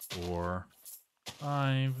 4,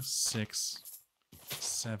 5, 6,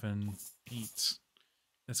 7, 8.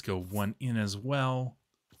 Let's go 1 in as well.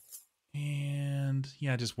 And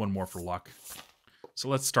yeah, just 1 more for luck. So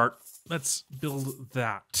let's build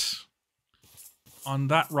that. On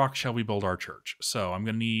that rock shall we build our church. So I'm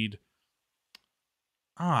gonna need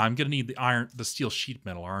the steel sheet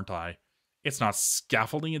metal, aren't I? It's not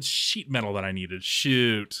scaffolding, it's sheet metal that I needed.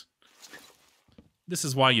 Shoot. This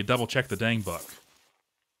is why you double check the dang book.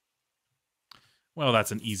 Well,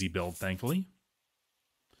 that's an easy build, thankfully.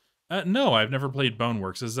 No, I've never played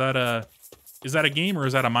Boneworks. Is that a game or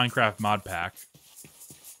is that a Minecraft mod pack?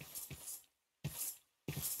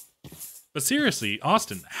 But seriously,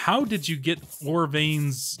 Austin, how did you get ore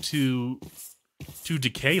veins to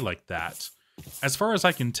decay like that? As far as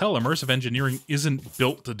I can tell, immersive engineering isn't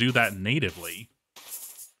built to do that natively.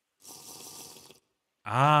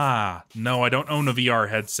 Ah, no, I don't own a VR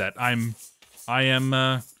headset. I'm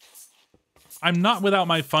not without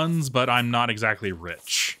my funds, but I'm not exactly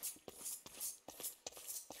rich.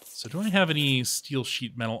 So do I have any steel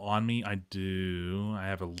sheet metal on me? I do. I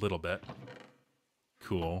have a little bit.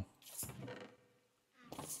 Cool.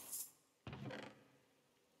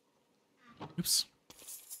 Oops.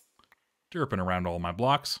 Derping around all my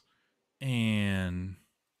blocks. And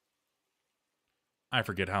I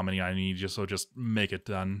forget how many I need, so just make it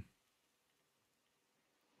done.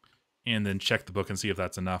 And then check the book and see if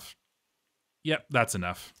that's enough. Yep, that's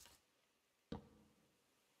enough.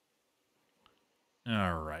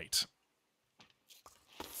 All right.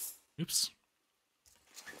 Oops.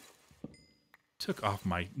 Took off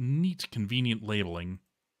my neat, convenient labeling.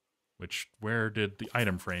 Which, where did the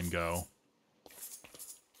item frame go?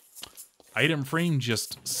 Item frame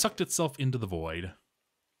just sucked itself into the void.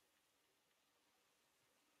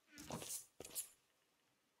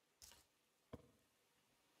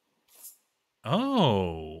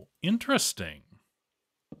 Oh, interesting.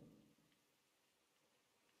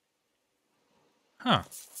 Huh.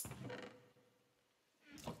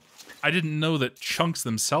 I didn't know that chunks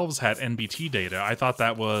themselves had NBT data. I thought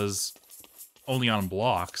that was only on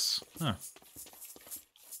blocks. Huh.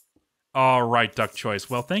 All right, Duck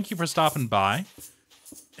Choice. Well, thank you for stopping by.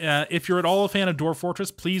 If you're at all a fan of Dwarf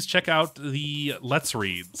Fortress, please check out the Let's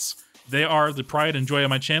Reads. They are the pride and joy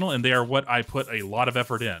of my channel, and they are what I put a lot of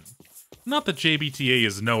effort in. Not that JBTA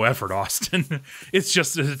is no effort, Austin. It's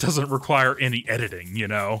just that it doesn't require any editing, you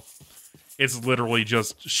know? It's literally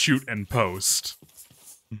just shoot and post.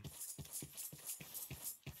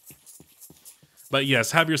 But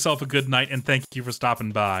yes, have yourself a good night, and thank you for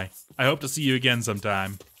stopping by. I hope to see you again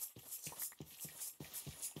sometime.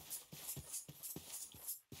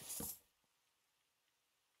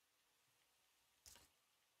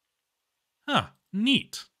 Huh,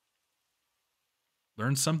 neat.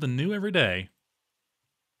 Learn something new every day.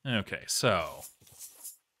 Okay, so.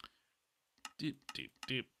 Doop, doop,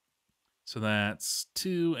 doop. So that's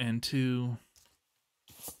 2 and 2.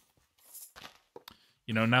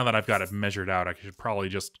 You know, now that I've got it measured out, I should probably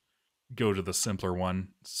just go to the simpler one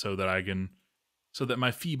so that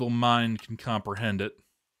my feeble mind can comprehend it.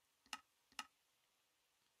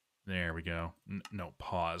 There we go. No,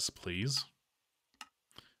 pause, please.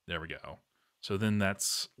 There we go. So then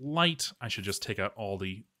that's light. I should just take out all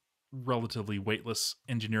the relatively weightless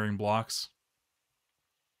engineering blocks.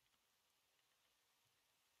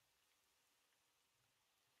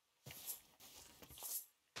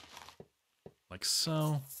 Like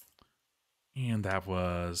so. And that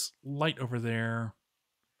was light over there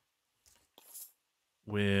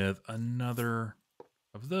with another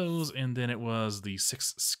of those. And then it was the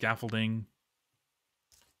 6 scaffolding.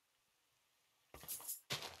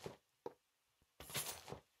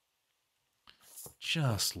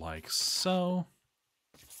 Just like so.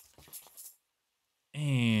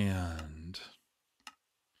 And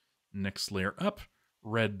next layer up,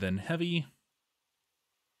 red then heavy.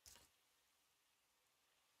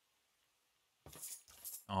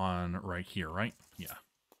 On right here, right? Yeah.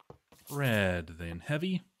 Red then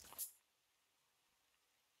heavy.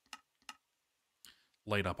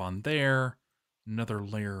 Light up on there. Another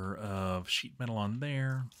layer of sheet metal on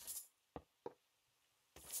there.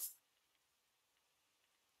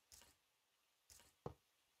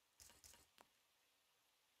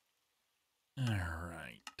 All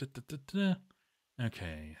right.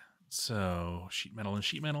 Okay. So sheet metal and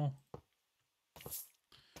sheet metal.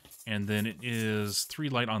 And then it is 3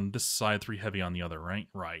 light on this side, 3 heavy on the other, right?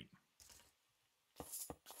 Right.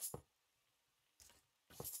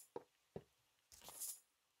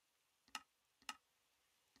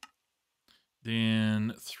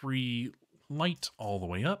 Then 3 light all the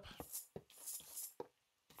way up.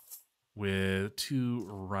 With 2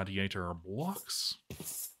 radiator blocks.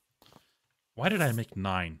 Why did I make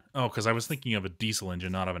 9? Oh, because I was thinking of a diesel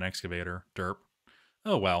engine, not of an excavator. Derp.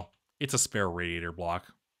 Oh well, it's a spare radiator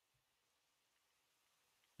block.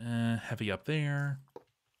 Heavy up there.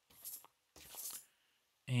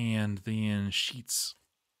 And then sheets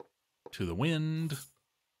to the wind.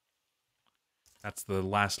 That's the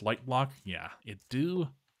last light block. Yeah, it do.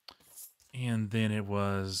 And then it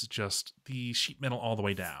was just the sheet metal all the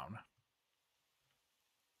way down.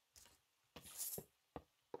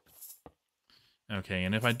 Okay,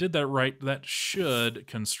 and if I did that right, that should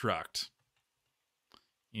construct.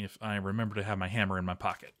 If I remember to have my hammer in my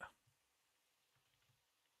pocket.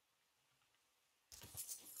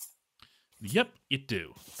 Yep, it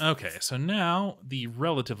do. Okay, so now the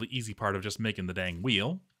relatively easy part of just making the dang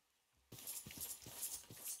wheel.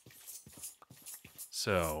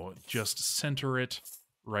 So just center it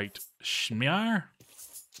right schmear.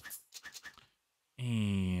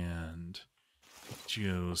 And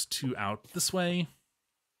goes 2 out this way.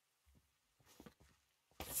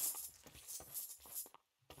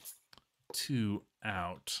 Two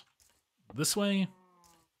out this way.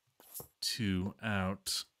 2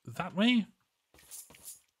 out that way.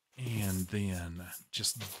 And then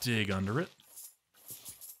just dig under it.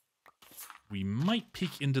 We might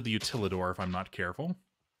peek into the utilidor if I'm not careful.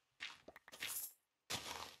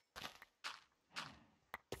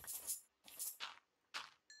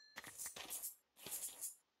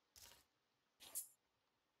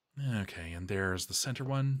 Okay, and there's the center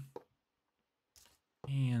one.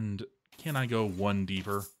 And can I go one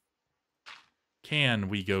deeper? Can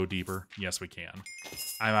we go deeper? Yes, we can.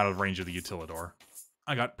 I'm out of range of the utilidor.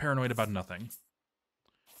 I got paranoid about nothing.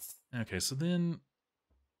 Okay, so then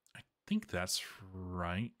I think that's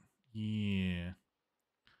right. Yeah.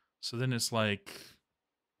 So then it's like...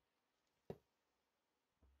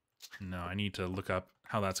 No, I need to look up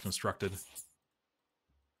how that's constructed.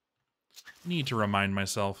 Need to remind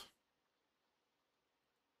myself.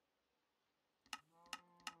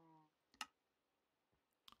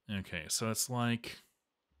 Okay, so it's like...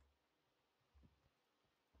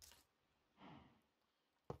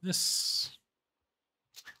 This...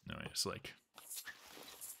 No, it's like...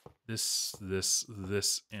 This,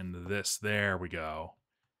 and this. There we go.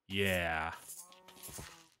 Yeah.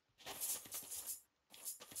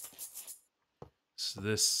 So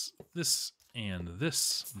this, and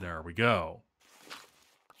this. There we go.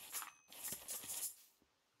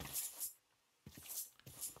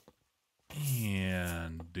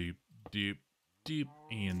 And doop, doop, doop,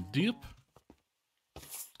 and doop.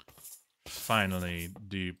 Finally,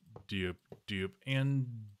 doop, doop, doop, and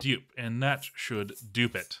doop. And that should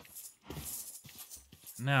dupe it.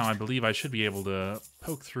 Now I believe I should be able to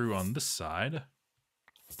poke through on this side.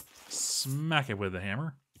 Smack it with the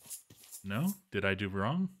hammer. No? Did I do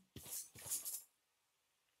wrong?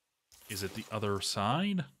 Is it the other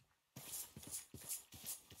side?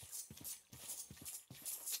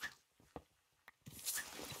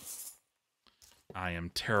 I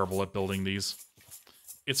am terrible at building these.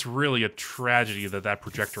 It's really a tragedy that that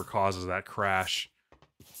projector causes that crash.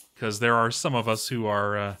 Because there are some of us who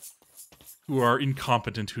are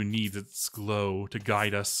incompetent, who need its glow to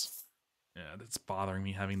guide us. Yeah, that's bothering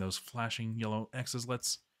me, having those flashing yellow X's.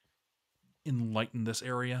 Let's enlighten this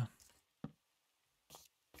area.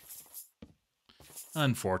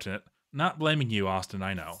 Unfortunate. Not blaming you, Austin,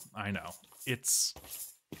 I know. I know.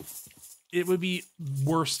 It would be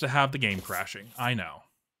worse to have the game crashing. I know.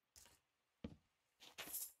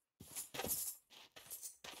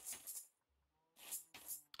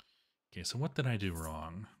 Okay, so what did I do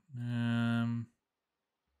wrong?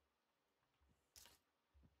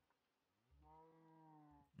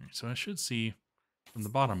 So I should see from the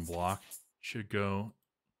bottom block, should go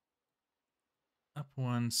up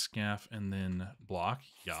one, scaff, and then block.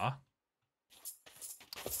 Yeah.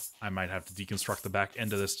 I might have to deconstruct the back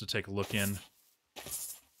end of this to take a look in.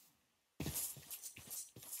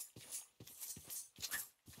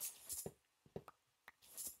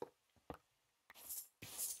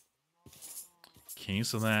 Okay,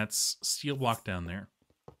 so that's steel block down there.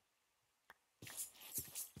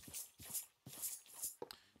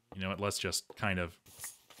 You know what, let's just kind of...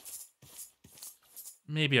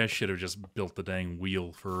 Maybe I should have just built the dang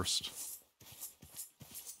wheel first.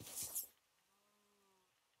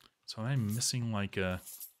 So I'm missing like a...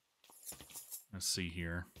 Let's see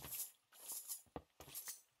here.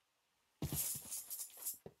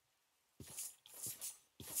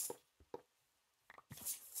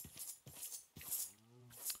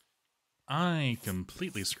 I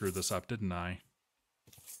completely screwed this up, didn't I?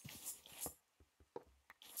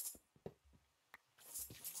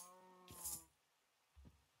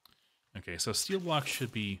 Okay, so steel block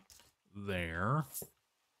should be there.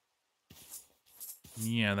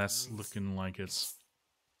 Yeah, that's looking like it's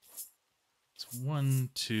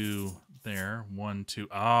 1, 2 there. 1, 2.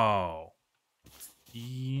 Oh.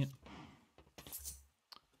 Yeah.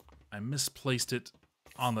 I misplaced it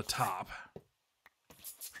on the top.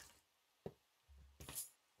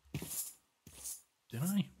 Did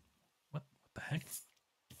I? What the heck?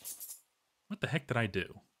 What the heck did I do?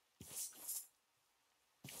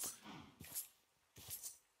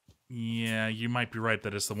 Yeah, you might be right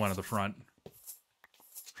that it's the one at the front.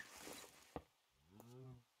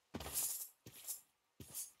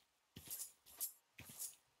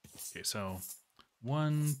 Okay, so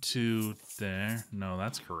 1, 2, there. No,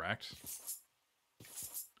 that's correct.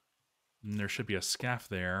 And there should be a scaff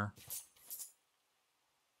there.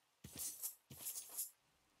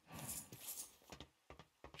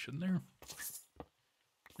 Shouldn't there?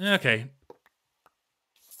 Okay.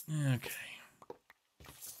 Okay.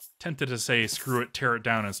 Tempted to say screw it, tear it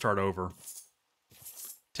down, and start over.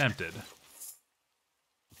 Tempted.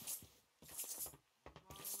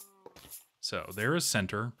 So there is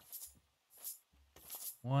center.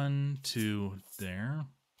 1, 2, there.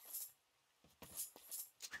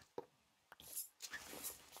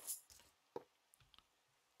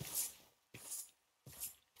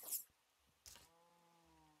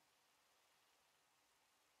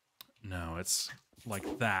 No, it's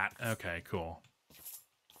like that. Okay, cool.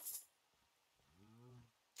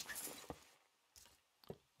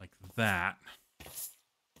 Like that.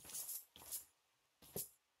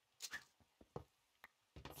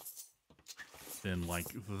 Then like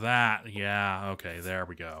that. Yeah, okay, there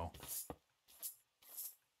we go.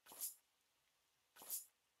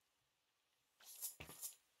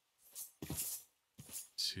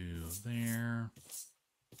 Two there.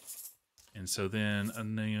 And so then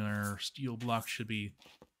another steel block should be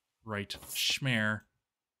right schmear.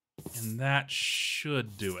 And that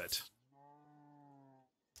should do it.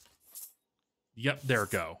 Yep, there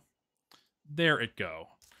it go. There it go.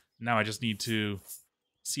 Now I just need to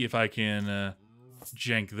see if I can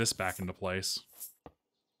jank this back into place.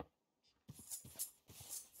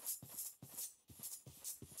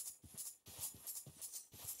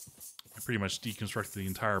 I pretty much deconstructed the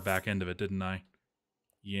entire back end of it, didn't I?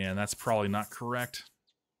 Yeah, and that's probably not correct.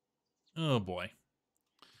 Oh boy.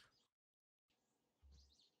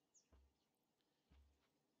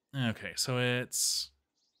 Okay, so it's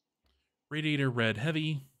radiator red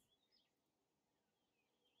heavy.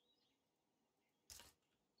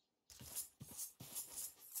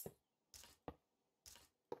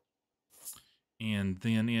 And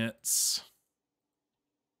then it's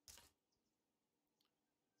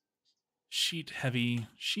sheet heavy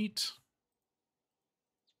sheet.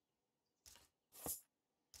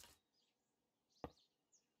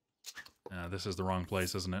 This is the wrong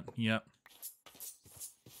place, isn't it? Yep.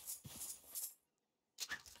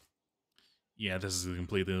 Yeah, this is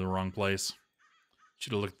completely the wrong place.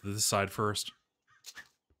 Should have looked at this side first.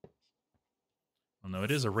 Well, no,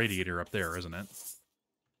 it is a radiator up there, isn't it?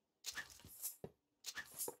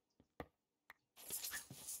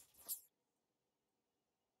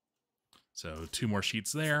 So 2 more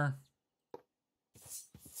sheets there.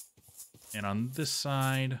 And on this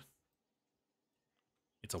side,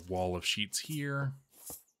 it's a wall of sheets here.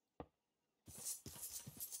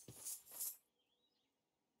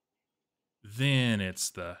 Then it's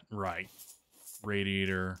the right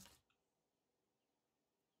radiator.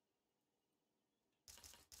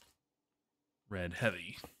 Red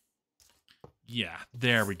heavy. Yeah,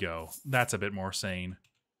 there we go. That's a bit more sane.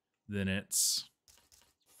 Then it's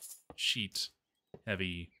sheet,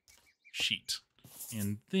 heavy, sheet.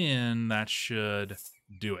 And then that should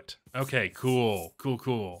do it. Okay, cool, cool,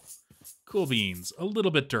 cool. Cool beans. A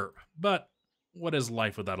little bit derp, but what is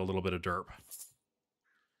life without a little bit of derp?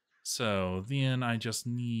 So then I just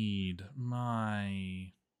need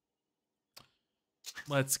my...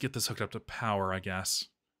 Let's get this hooked up to power, I guess.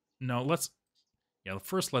 No, let's... Yeah,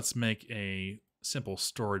 first let's make a simple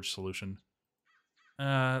storage solution.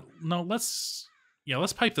 No, let's... Yeah,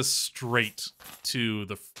 let's pipe this straight to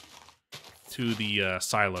the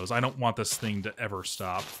silos. I don't want this thing to ever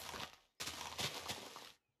stop.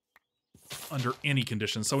 Under any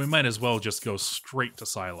conditions, so we might as well just go straight to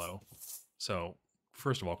silo. So,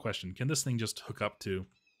 first of all, question, can this thing just hook up to...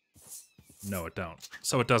 No, it don't.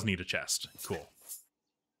 So it does need a chest. Cool.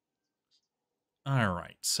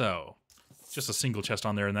 Alright, so just a single chest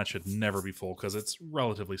on there, and that should never be full because it's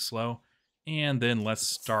relatively slow. And then let's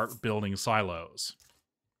start building silos.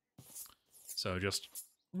 So just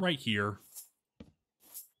right here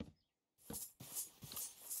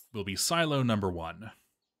will be silo number 1.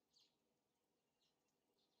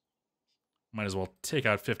 Might as well take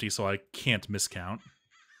out 50 so I can't miscount.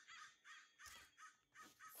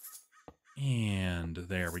 And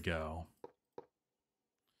there we go.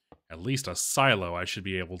 At least a silo I should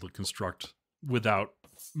be able to construct without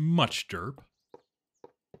much derp.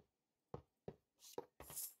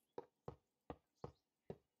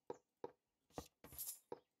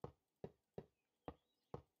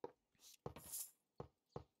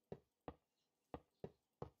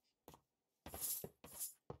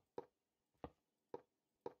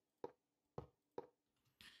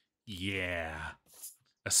 Yeah.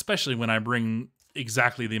 Especially when I bring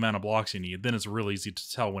exactly the amount of blocks you need, then it's real easy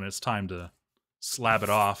to tell when it's time to slab it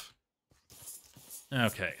off.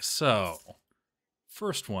 Okay, so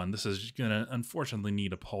first one, this is gonna unfortunately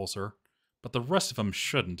need a pulsar, but the rest of them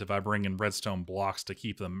shouldn't if I bring in redstone blocks to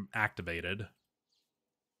keep them activated.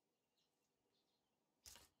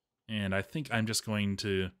 And I think I'm just going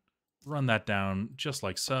to run that down just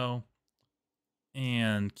like so,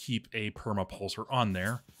 and keep a permapulsar on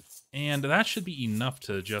there. And that should be enough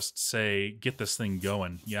to just say, get this thing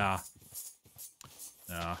going. Yeah.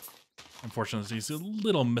 Unfortunately, it's a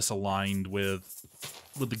little misaligned with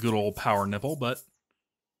the good old power nipple, but,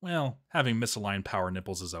 well, having misaligned power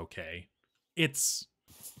nipples is okay. It's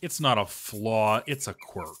not a flaw, it's a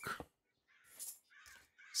quirk.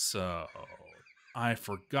 So, I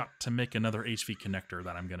forgot to make another HV connector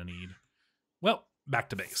that I'm going to need. Well, back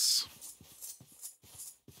to base.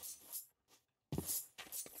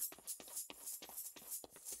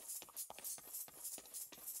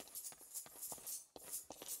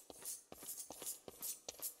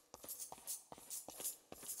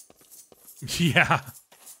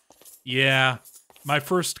 Yeah. My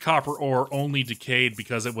first copper ore only decayed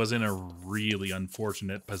because it was in a really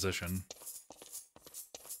unfortunate position.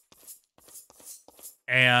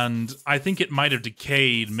 And I think it might have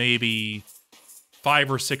decayed maybe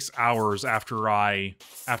 5 or 6 hours after I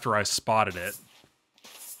spotted it.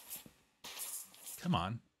 Come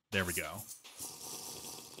on. There we go.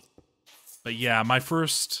 But yeah, my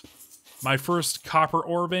first copper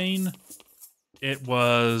ore vein, it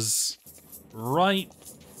was right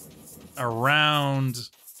around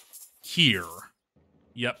here.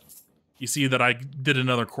 Yep. You see that I did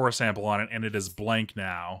another core sample on it, and it is blank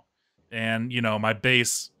now. And, you know, my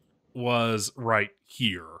base was right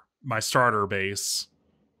here. My starter base.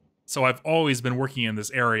 So I've always been working in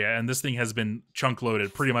this area, and this thing has been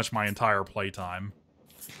chunk-loaded pretty much my entire playtime.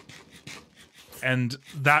 And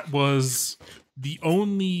that was the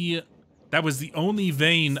only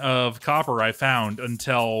vein of copper I found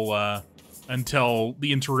until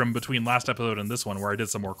the interim between last episode and this one, where I did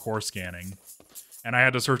some more core scanning. And I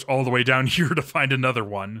had to search all the way down here to find another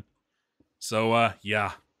one. So,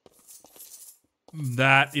 yeah.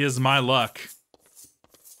 That is my luck.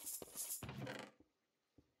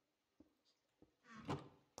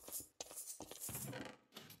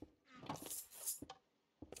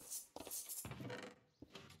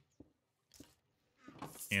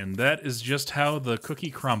 And that is just how the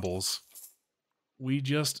cookie crumbles. We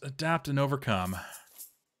just adapt and overcome.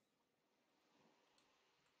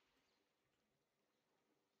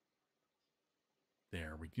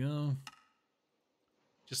 There we go.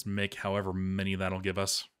 Just make however many that'll give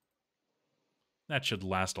us. That should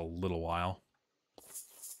last a little while.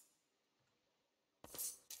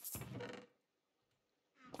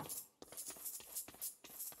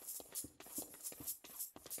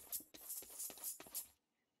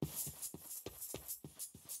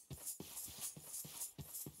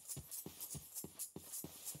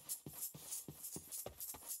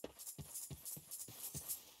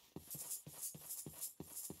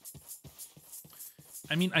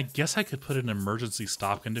 I mean, I guess I could put an emergency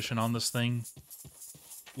stop condition on this thing.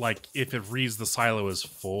 Like, if it reads the silo is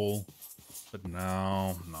full. But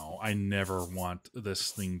no, I never want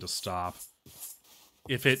this thing to stop.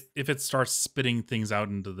 If it starts spitting things out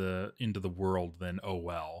into the world, then oh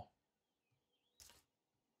well.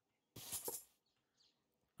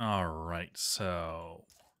 Alright, so...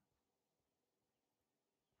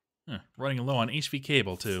 running low on HV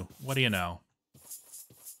cable, too. What do you know?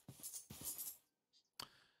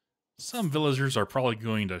 Some villagers are probably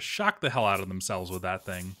going to shock the hell out of themselves with that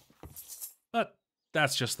thing. But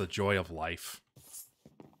that's just the joy of life.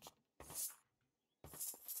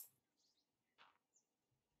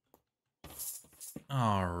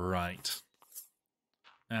 Alright.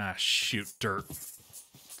 Ah, shoot, dirt.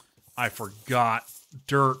 I forgot.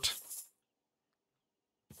 Dirt.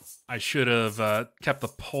 I should have kept the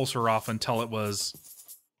pulsar off until it was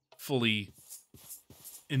fully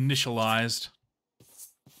initialized.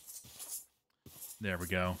 There we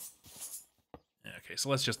go. Okay,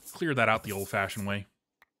 so let's just clear that out the old-fashioned way.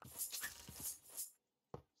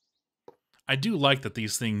 I do like that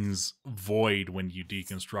these things void when you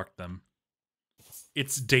deconstruct them.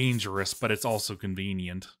 It's dangerous, but it's also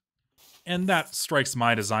convenient. And that strikes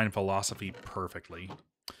my design philosophy perfectly.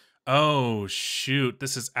 Oh, shoot.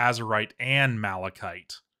 This is azurite and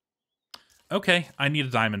malachite. Okay, I need a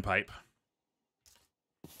diamond pipe.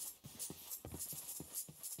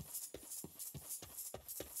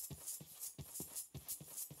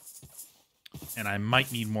 And I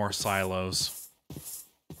might need more silos.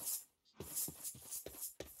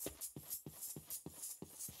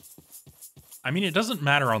 I mean, it doesn't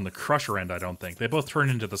matter on the crusher end, I don't think. They both turn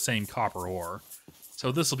into the same copper ore.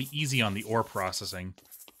 So this will be easy on the ore processing.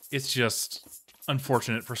 It's just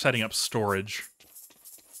unfortunate for setting up storage.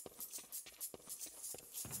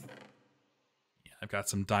 Yeah, I've got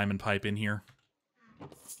some diamond pipe in here.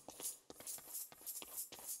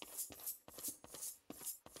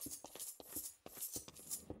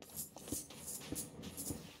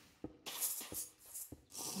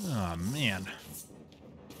 Oh, man.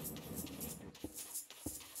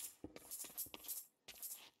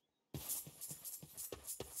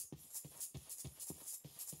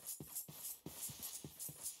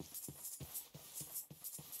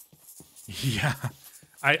 Yeah.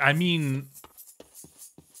 I mean,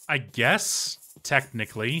 I guess,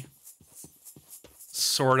 technically.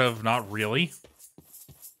 Sort of, not really.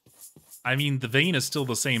 I mean, the vein is still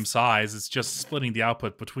the same size. It's just splitting the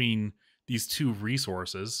output between these two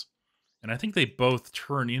resources. And I think they both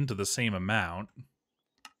turn into the same amount.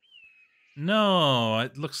 No,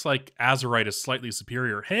 it looks like azurite is slightly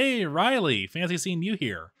superior. Hey, Riley! Fancy seeing you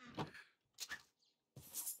here.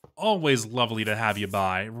 Always lovely to have you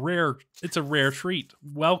by. It's a rare treat.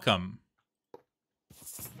 Welcome.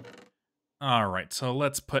 Alright, so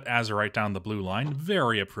let's put azurite down the blue line.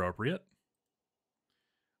 Very appropriate.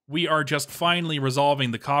 We are just finally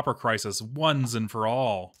resolving the copper crisis once and for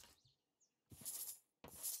all.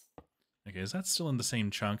 Okay, is that still in the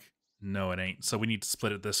same chunk? No, it ain't. So we need to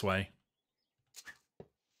split it this way.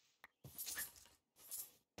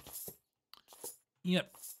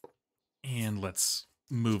 Yep. And let's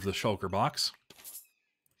move the shulker box.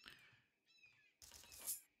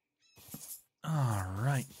 All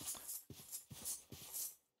right.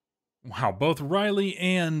 Wow, both Riley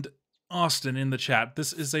and Austin in the chat.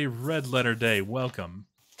 This is a red letter day. Welcome.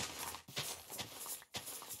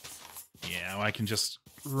 Yeah, I can just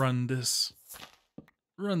run this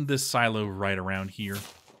silo right around here.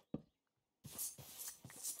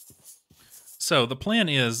 So the plan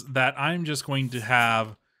is that I'm just going to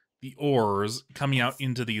have the ores coming out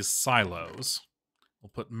into these silos.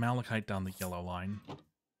 We'll put malachite down the yellow line.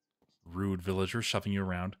 Rude villager shoving you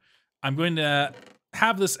around. I'm going to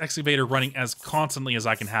have this excavator running as constantly as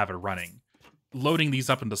I can have it running, loading these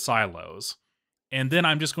up into silos. And then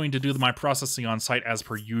I'm just going to do my processing on site as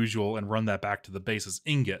per usual and run that back to the base as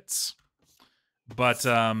ingots. But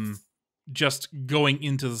just going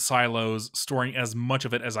into the silos, storing as much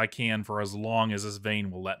of it as I can for as long as this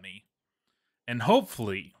vein will let me. And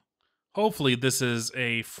hopefully this is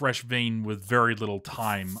a fresh vein with very little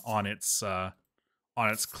time on its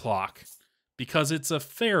clock, because it's a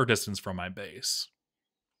fair distance from my base.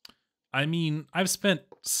 I mean, I've spent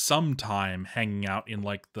some time hanging out in,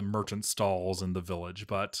 like, the merchant stalls in the village,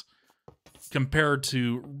 but compared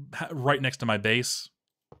to right next to my base,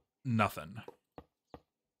 nothing.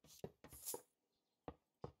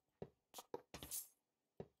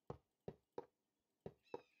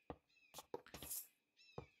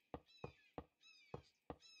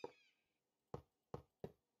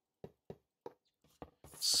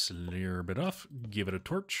 Slurp it off, give it a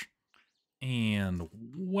torch, and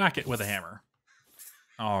whack it with a hammer.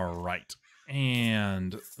 All right.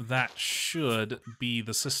 And that should be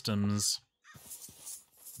the systems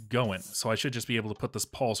going. So I should just be able to put this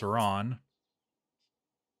pulsar on,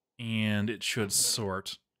 and it should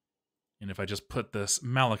sort. And if I just put this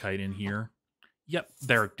malachite in here, yep,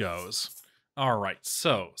 there it goes. All right,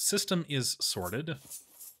 so system is sorted.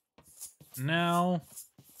 Now,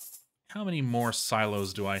 how many more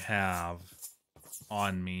silos do I have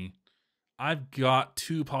on me? I've got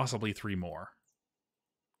 2, possibly 3 more.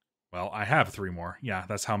 Well, I have 3 more. Yeah,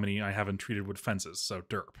 that's how many I haven't treated with fences, so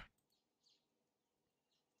derp.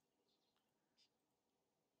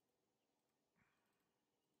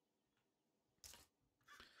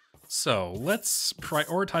 So, let's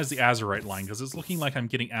prioritize the azurite line, because it's looking like I'm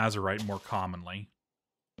getting azurite more commonly.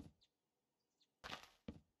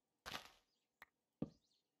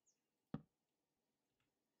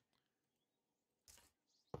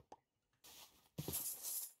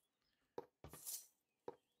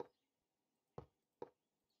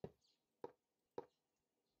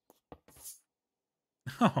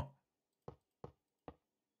 Oh.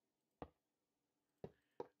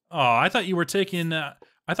 Oh, I thought you were taking... I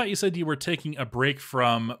thought you said you were taking a break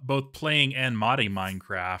from both playing and modding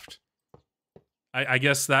Minecraft. I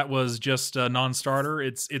guess that was just a non-starter.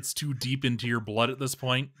 It's too deep into your blood at this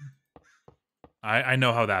point. I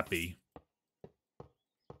know how that be.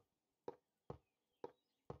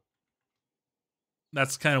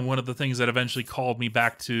 That's kind of one of the things that eventually called me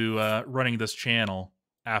back to running this channel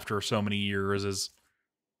after so many years. Is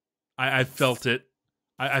I felt it.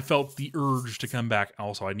 I felt the urge to come back.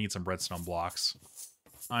 Also, I need some redstone blocks.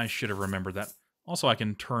 I should have remembered that. Also, I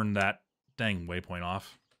can turn that Dang, waypoint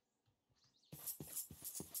off.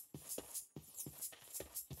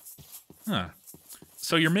 Huh.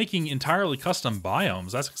 So you're making entirely custom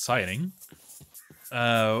biomes. That's exciting.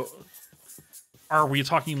 Are we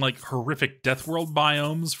talking like horrific Death World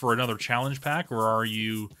biomes for another challenge pack, or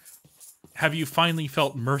have you finally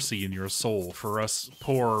felt mercy in your soul for us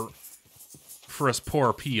poor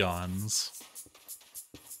peons?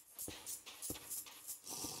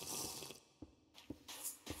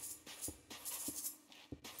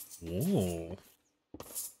 Oh.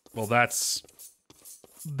 Well, that's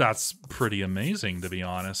pretty amazing, to be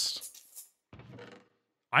honest.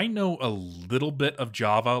 I know a little bit of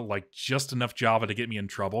Java, like just enough Java to get me in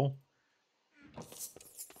trouble.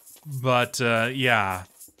 But, yeah.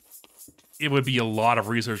 It would be a lot of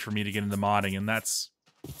research for me to get into modding, and that's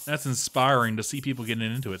inspiring to see people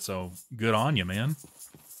getting into it, so good on you, man.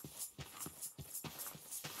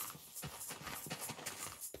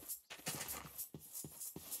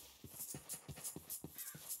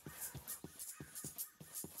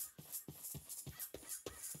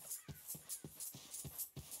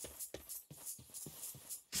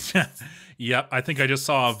 Yep, I think I just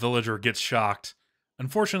saw a villager get shocked.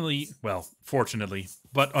 Unfortunately, well, fortunately,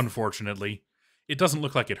 but unfortunately, it doesn't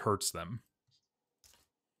look like it hurts them.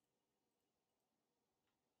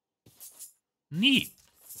 Neat.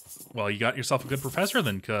 Well, you got yourself a good professor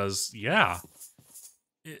then, because, yeah.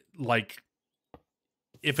 Like,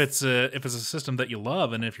 if it's a system that you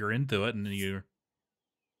love, and if you're into it, and you...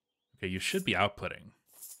 Okay, you should be outputting.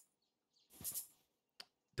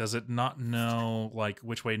 Does it not know, like,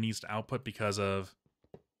 which way it needs to output because of...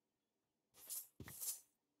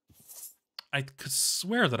 I could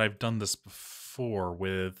swear that I've done this before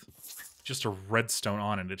with just a redstone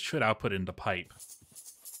on it. It should output into pipe.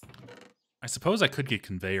 I suppose I could get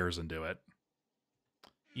conveyors into it.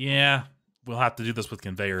 Yeah, we'll have to do this with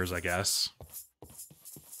conveyors, I guess.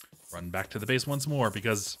 Run back to the base once more,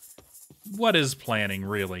 because what is planning,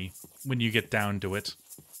 really, when you get down to it?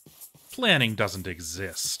 Planning doesn't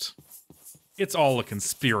exist. It's all a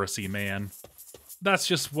conspiracy, man. That's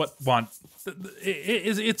just what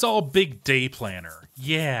it's all Big Day Planner.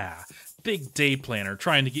 Yeah, Big Day Planner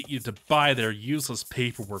trying to get you to buy their useless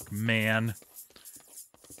paperwork, man.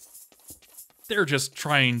 They're just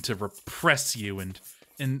trying to repress you and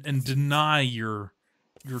deny your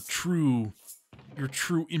true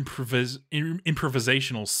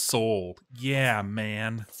improvisational soul. Yeah,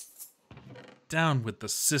 man. Down with the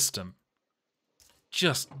system.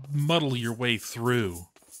 Just muddle your way through.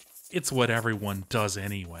 It's what everyone does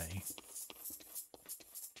anyway.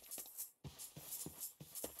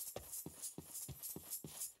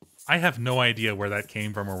 I have no idea where that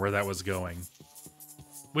came from or where that was going.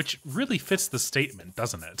 Which really fits the statement,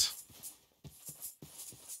 doesn't it?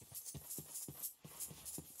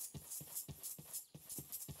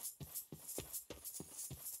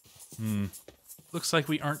 Looks like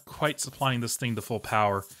we aren't quite supplying this thing to full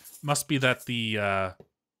power. Must be that the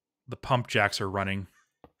pump jacks are running.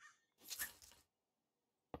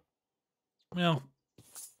 Well,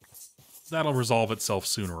 that'll resolve itself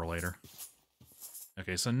sooner or later.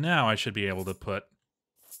 Okay, so now I should be able to put...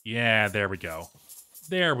 Yeah, there we go.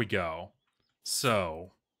 There we go.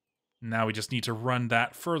 So, now we just need to run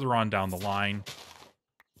that further on down the line.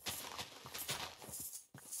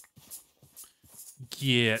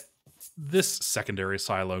 Get this secondary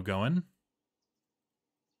silo going.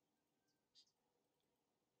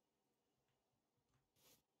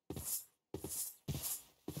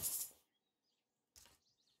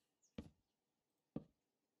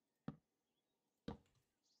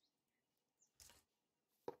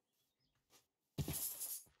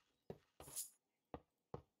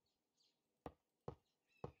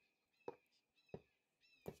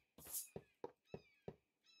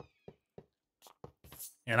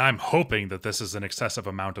 And I'm hoping that this is an excessive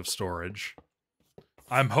amount of storage.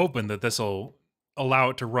 I'm hoping that this will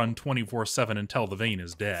allow it to run 24/7 until the vein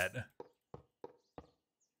is dead.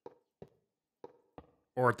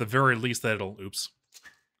 Or at the very least that it'll... Oops.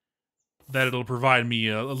 That it'll provide me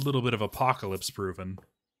a little bit of apocalypse proofing.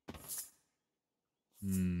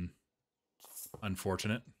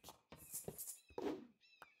 Unfortunate.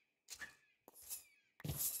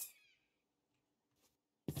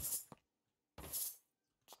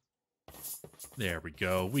 There we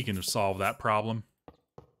go. We can solve that problem.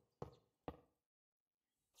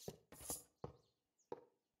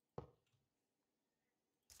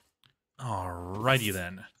 Alrighty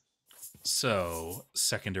then. So,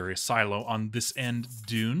 secondary silo on this end,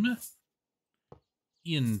 Dune.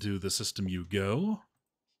 Into the system you go.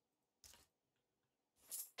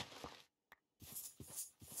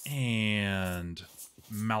 And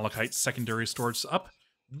Malachite secondary storage up.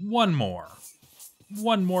 One more.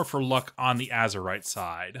 One more for luck on the Azurite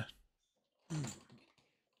side.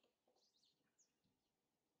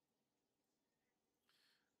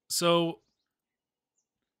 So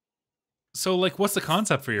like, what's the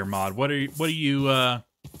concept for your mod? What's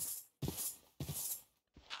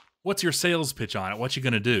your sales pitch on it? What you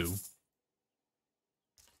gonna do?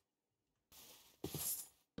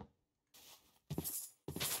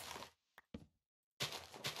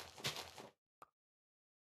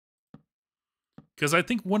 Because I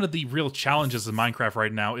think one of the real challenges in Minecraft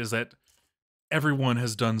right now is that everyone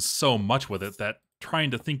has done so much with it that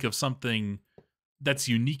trying to think of something that's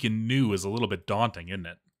unique and new is a little bit daunting, isn't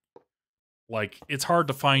it? Like, it's hard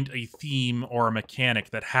to find a theme or a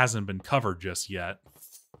mechanic that hasn't been covered just yet.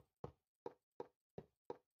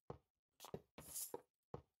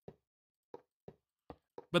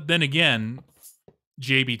 But then again,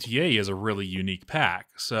 JBTA is a really unique pack,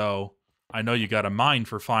 so I know you got a mind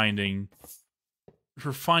for finding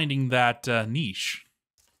that niche.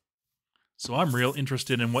 So I'm real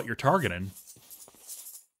interested in what you're targeting.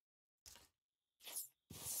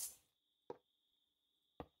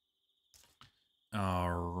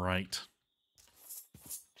 All right.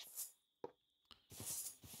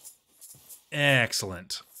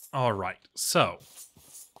 Excellent. All right. So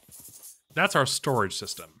that's our storage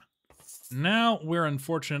system. Now we're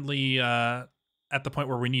unfortunately at the point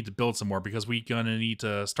where we need to build some more because we're going to need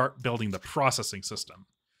to start building the processing system.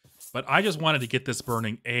 But I just wanted to get this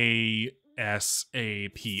burning ASAP.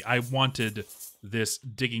 I wanted this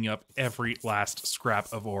digging up every last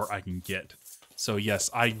scrap of ore I can get. So yes,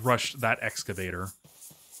 I rushed that excavator.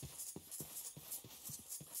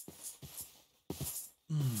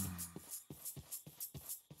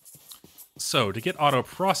 So to get auto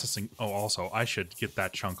processing, oh, also I should get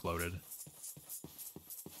that chunk loaded.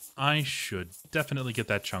 I should definitely get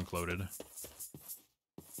that chunk loaded.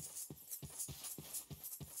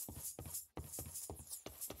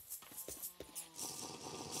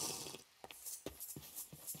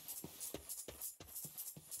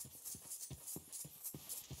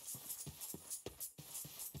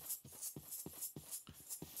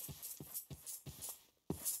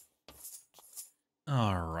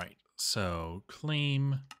 All right, so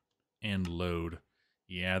claim and load.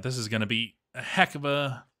 Yeah, this is going to be a heck of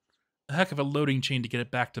a loading chain to get it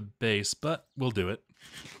back to base, but we'll do it.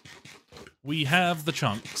 We have the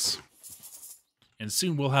chunks, and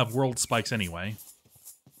soon we'll have world spikes anyway.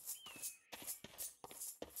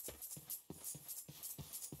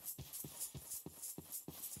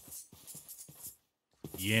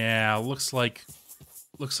 Yeah, looks like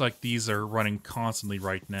these are running constantly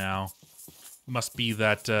right now. Must be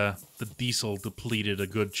that the diesel depleted a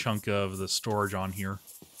good chunk of the storage on here.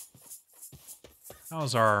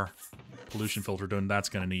 How's our pollution filter doing? That's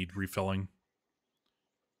going to need refilling.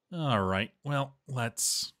 All right, well,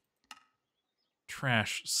 let's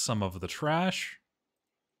trash some of the trash.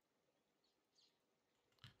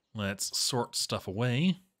 Let's sort stuff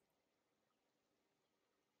away.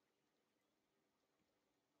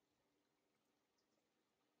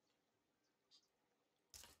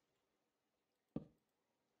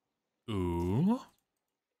 Ooh.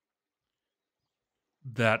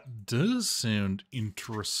 That does sound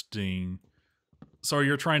interesting. So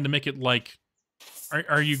you're trying to make it like...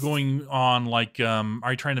 Are you going on like...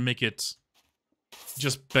 are you trying to make it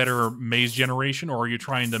just better maze generation? Or are you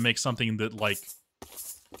trying to make something that like...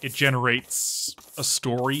 it generates a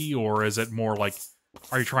story? Or is it more like...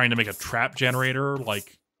 are you trying to make a trap generator?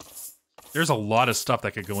 Like... there's a lot of stuff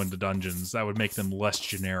that could go into dungeons that would make them less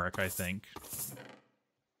generic, I think.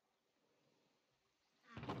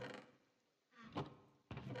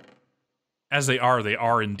 As they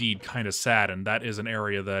are indeed kind of sad, and that is an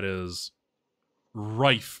area that is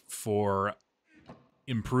rife for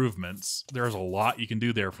improvements. There's a lot you can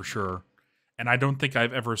do there for sure. And I don't think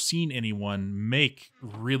I've ever seen anyone make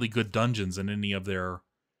really good dungeons in any of their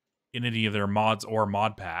mods or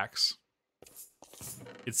mod packs.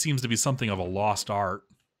 It seems to be something of a lost art.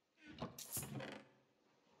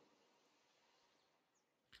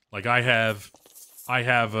 Like I have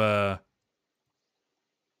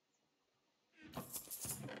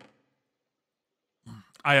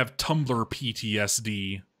Tumblr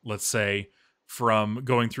PTSD, let's say, from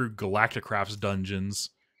going through Galacticraft's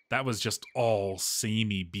dungeons. That was just all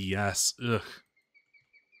samey BS. Ugh.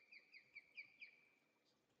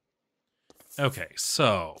 Okay,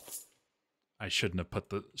 so... I shouldn't have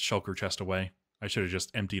put the shulker chest away. I should have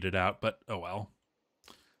just emptied it out, but oh well.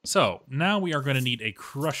 So, now we are going to need a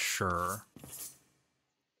crusher.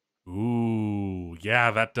 Ooh,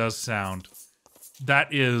 yeah, that does sound...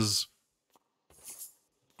 that is...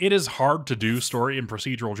 It is hard to do story and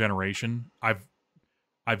procedural generation. I've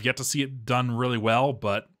yet to see it done really well,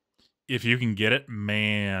 but if you can get it,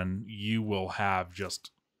 man, you will have just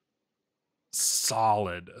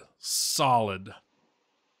solid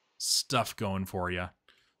stuff going for you.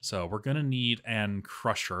 So we're going to need an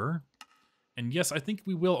crusher. And yes, I think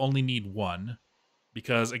we will only need one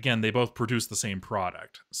because, again, they both produce the same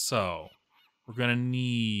product. So we're going to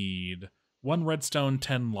need 1 redstone,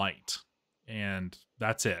 10 light. And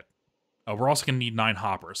that's it. We're also going to need 9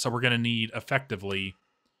 hoppers. So we're going to need, effectively,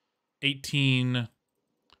 18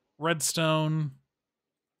 redstone,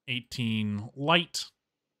 18 light,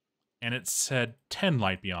 and it said 10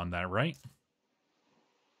 light beyond that, right?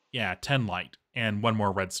 Yeah, 10 light, and 1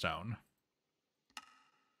 more redstone.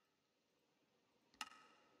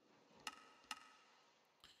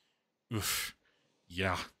 Oof.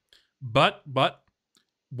 Yeah. But,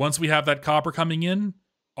 once we have that copper coming in,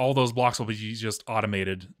 all those blocks will be just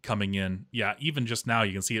automated coming in. Yeah, even just now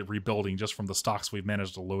you can see it rebuilding just from the stocks we've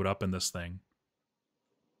managed to load up in this thing.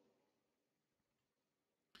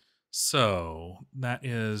 So, that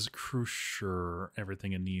is crucial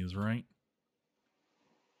everything it needs, right?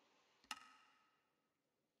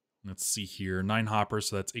 Let's see here. 9 hoppers,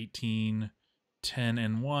 so that's 18, 10,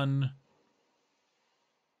 and 1.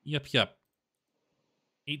 Yep.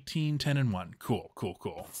 18, 10, and 1. Cool.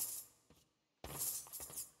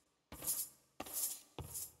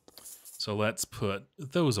 So let's put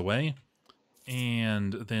those away.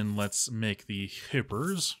 And then let's make the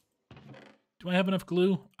hippers. Do I have enough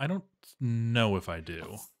glue? I don't know if I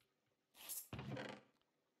do.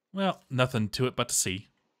 Well, nothing to it but to see.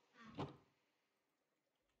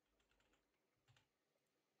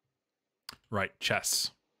 Right,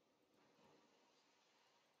 chests.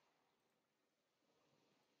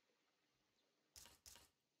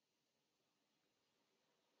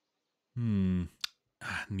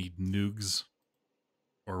 I need noogs.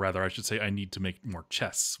 Or rather, I should say I need to make more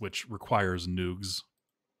chests, which requires noogs.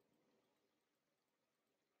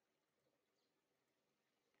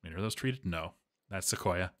 I mean, are those treated? No. That's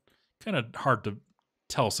sequoia. Kind of hard to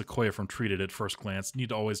tell sequoia from treated at first glance. Need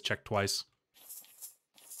to always check twice.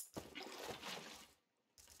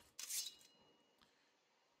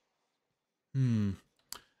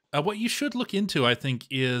 What you should look into, I think,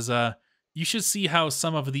 is you should see how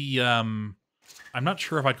some of the I'm not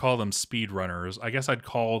sure if I'd call them speedrunners. I guess I'd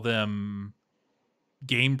call them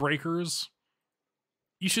game breakers.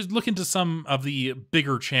 You should look into some of the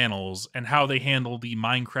bigger channels and how they handle the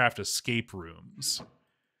Minecraft escape rooms.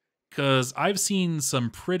 Because I've seen some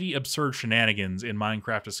pretty absurd shenanigans in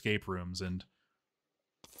Minecraft escape rooms, and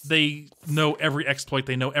they know every exploit,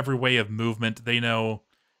 they know every way of movement, they know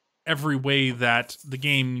every way that the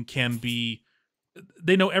game can be...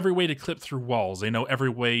 They know every way to clip through walls. They know every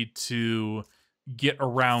way to get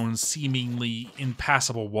around seemingly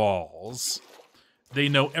impassable walls. They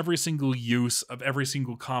know every single use of every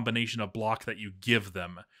single combination of block that you give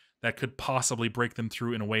them that could possibly break them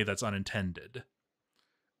through in a way that's unintended.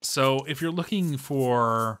 So if you're looking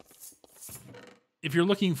for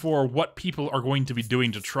what people are going to be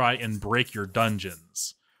doing to try and break your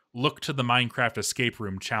dungeons, look to the Minecraft escape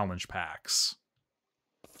room challenge packs.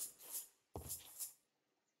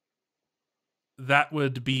 That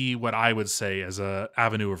would be what I would say as an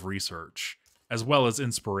avenue of research, as well as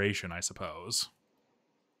inspiration, I suppose.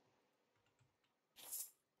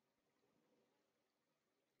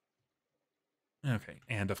 Okay,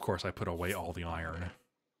 and of course I put away all the iron.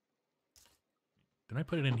 Did I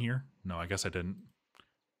put it in here? No, I guess I didn't.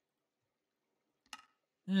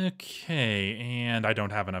 Okay, and I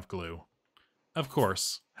don't have enough glue. Of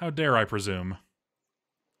course. How dare I presume?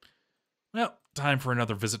 Well, time for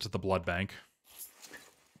another visit to the blood bank.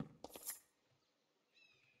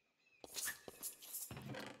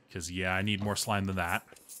 Because, yeah, I need more slime than that.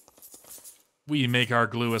 We make our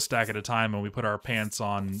glue a stack at a time, and we put our pants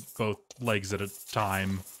on both legs at a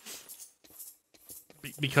time.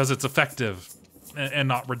 Because it's effective, and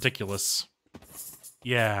not ridiculous.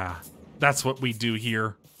 Yeah, that's what we do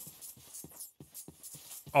here.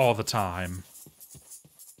 All the time.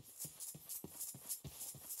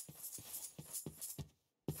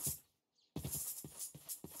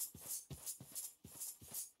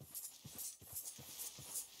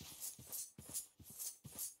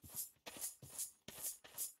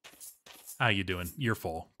 How you doing? You're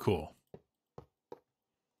full. Cool.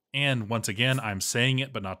 And once again, I'm saying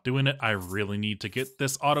it but not doing it. I really need to get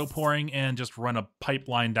this auto pouring and just run a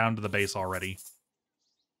pipeline down to the base already.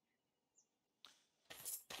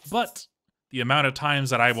 But the amount of times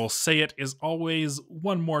that I will say it is always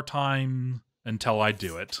one more time until I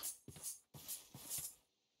do it.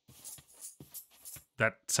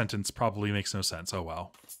 that sentence probably makes no sense. Oh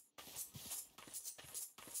well.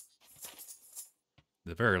 At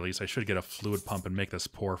the very least, I should get a fluid pump and make this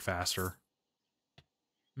pour faster.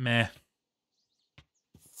 Meh.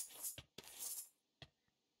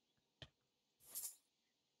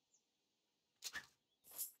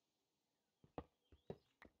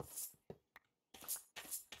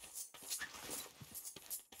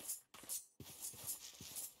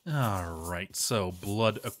 Alright, so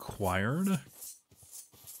blood acquired.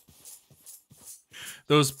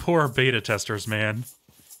 Those poor beta testers, man.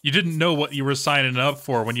 You didn't know what you were signing up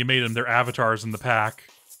for when you made them their avatars in the pack.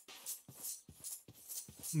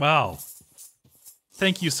 Wow.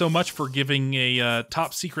 Thank you so much for giving a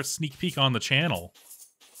top secret sneak peek on the channel.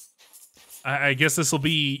 I guess this will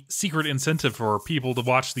be secret incentive for people to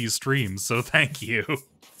watch these streams, so thank you.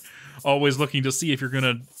 Always looking to see if you're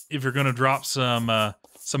gonna drop some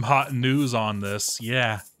hot news on this.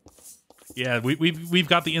 Yeah, we've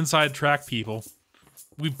got the inside track, people.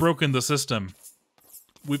 We've broken the system.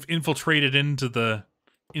 We've infiltrated into the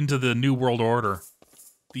New World Order,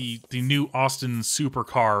 the new Austin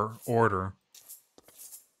supercar order.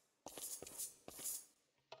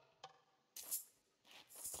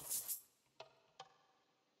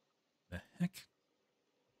 The heck?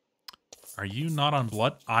 Are you not on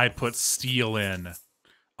blood? I put steel in.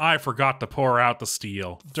 I forgot to pour out the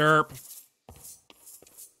steel. Derp.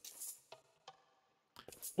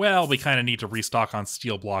 Well, we kind of need to restock on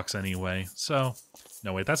steel blocks anyway, so...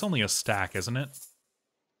 No, wait, that's only a stack, isn't it?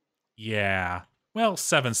 Yeah. Well,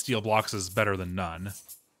 7 steel blocks is better than none.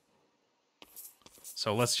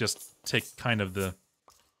 So let's just take kind of the...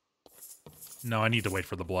 No, I need to wait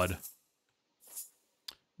for the blood.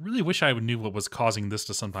 Really wish I knew what was causing this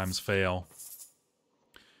to sometimes fail.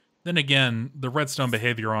 Then again, the redstone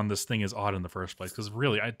behavior on this thing is odd in the first place, because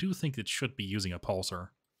really, I do think it should be using a pulsar.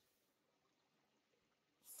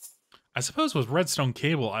 I suppose with redstone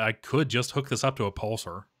cable, I could just hook this up to a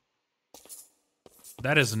pulsar.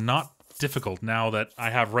 That is not difficult now that I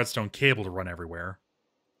have redstone cable to run everywhere.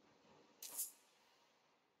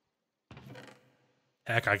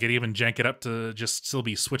 Heck, I could even jank it up to just still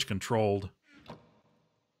be switch controlled.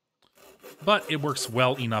 But it works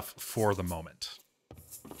well enough for the moment.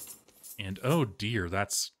 And oh dear,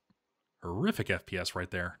 that's horrific FPS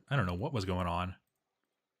right there. I don't know what was going on.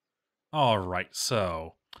 Alright,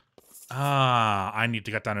 so... I need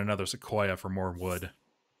to cut down another sequoia for more wood.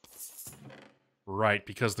 Right,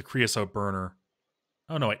 because the creosote burner...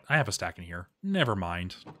 Oh, no, wait, I have a stack in here. Never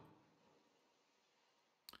mind.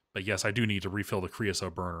 But yes, I do need to refill the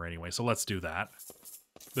creosote burner anyway, so let's do that.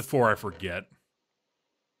 Before I forget.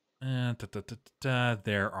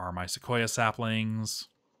 There are my sequoia saplings.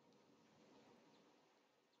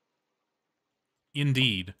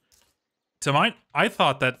 Indeed. I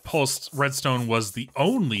thought that pulsed redstone was the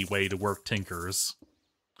only way to work tinkers.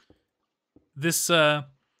 This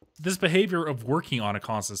behavior of working on a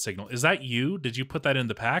constant signal, is that you? Did you put that in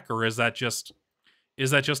the pack, or is that just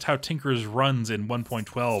how tinkers runs in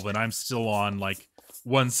 1.12 and I'm still on like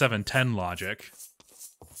 1.7.10 logic?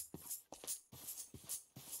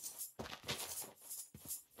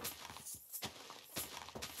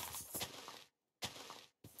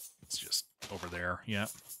 It's just over there, yeah.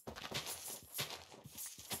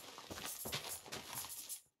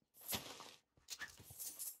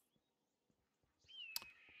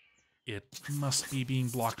 It must be being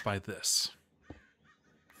blocked by this.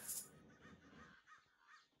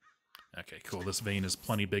 Okay, cool. This vein is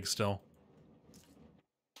plenty big still.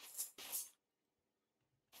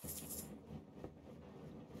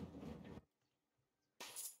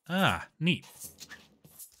 Ah, neat.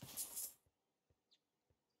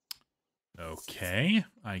 Okay,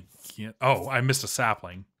 I can't... Oh, I missed a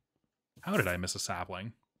sapling. How did I miss a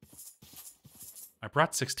sapling? I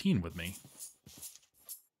brought 16 with me.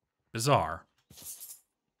 Bizarre.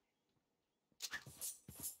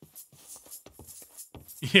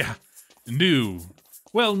 Yeah, new.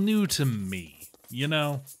 Well, new to me, you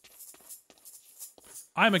know?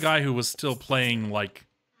 I'm a guy who was still playing, like,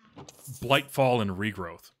 Blightfall and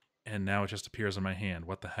Regrowth, and now it just appears in my hand.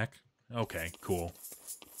 What the heck? Okay, cool.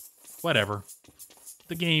 Whatever.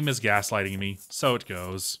 The game is gaslighting me, so it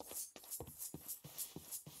goes.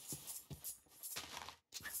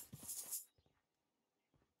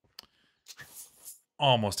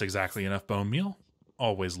 Almost exactly enough bone meal.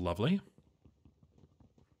 Always lovely.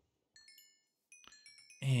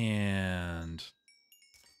 And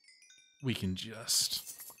we can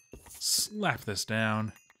just slap this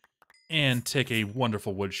down and take a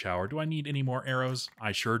wonderful wood shower. Do I need any more arrows?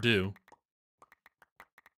 I sure do.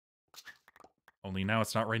 Only now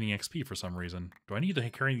it's not raining XP for some reason. Do I need to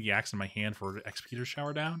carry the axe in my hand for XP to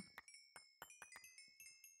shower down?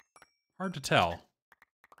 Hard to tell.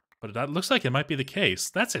 But that looks like it might be the case.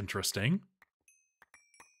 That's interesting.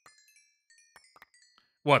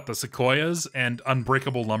 What, the sequoias and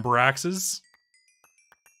unbreakable lumber axes?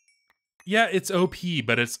 Yeah, it's OP,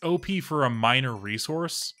 but it's OP for a minor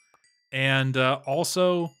resource. And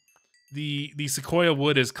also, the sequoia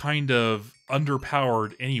wood is kind of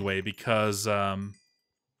underpowered anyway because the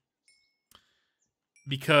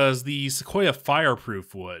sequoia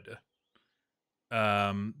fireproof wood,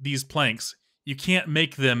 these planks, you can't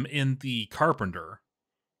make them in the carpenter.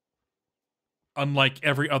 Unlike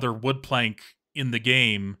every other wood plank in the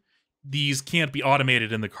game, these can't be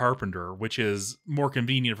automated in the carpenter, which is more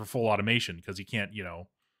convenient for full automation because you can't, you know,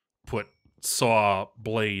 put saw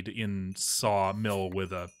blade in saw mill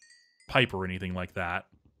with a pipe or anything like that.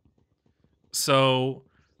 So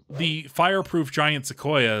the fireproof giant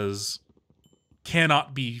sequoias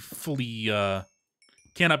cannot be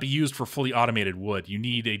used for fully automated wood. You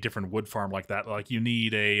need a different wood farm like that. Like you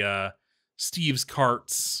need a Steve's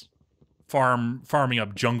Carts farming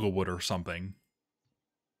up jungle wood or something.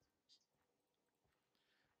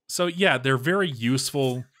 So yeah, they're very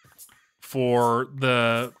useful for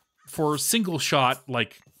single shot,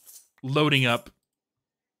 like loading up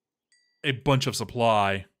a bunch of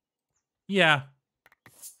supply. Yeah.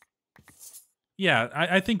 Yeah,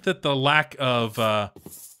 I think that the lack of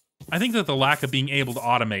being able to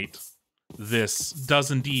automate this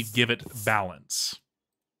does indeed give it balance.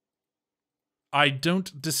 I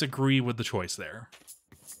don't disagree with the choice there.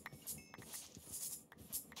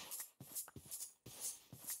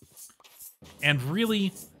 And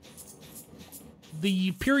really,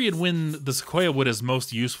 the period when the sequoia wood is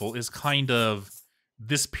most useful is kind of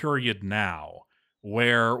this period now,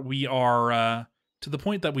 where we are to the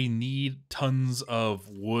point that we need tons of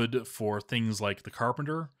wood for things like the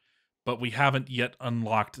carpenter, but we haven't yet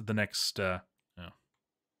unlocked the next, I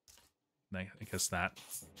guess that.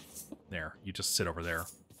 There, you just sit over there.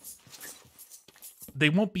 They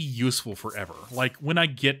won't be useful forever. Like, when I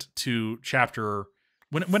get to chapter...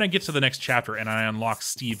 When I get to the next chapter and I unlock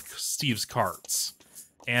Steve's Carts,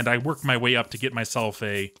 and I work my way up to get myself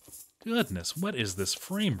a... Goodness, what is this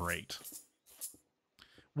frame rate?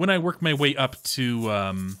 When I work my way up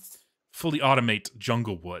to fully automate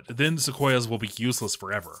jungle wood, then sequoias will be useless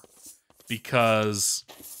forever. Because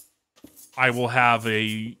I will have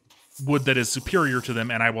a wood that is superior to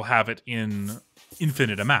them, and I will have it in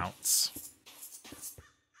infinite amounts.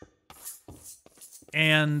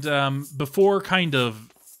 And before chapter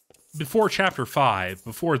 5,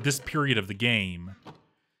 before this period of the game,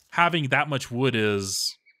 having that much wood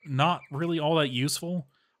is not really all that useful.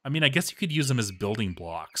 I mean, I guess you could use them as building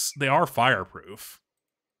blocks. They are fireproof.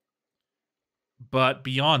 But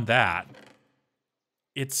beyond that,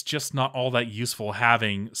 it's just not all that useful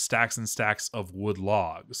having stacks and stacks of wood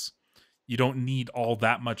logs. You don't need all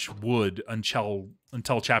that much wood until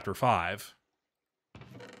chapter 5.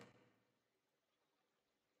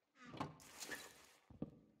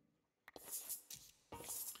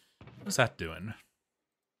 What's that doing?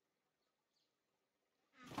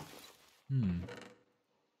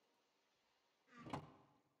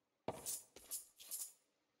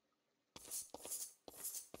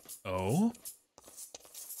 Oh?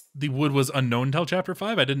 The wood was unknown until chapter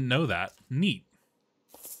 5? I didn't know that. Neat.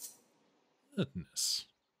 Goodness.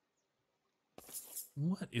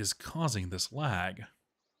 What is causing this lag?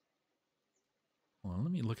 Well,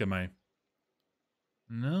 let me look at my...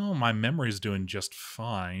 No, my memory's doing just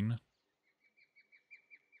fine.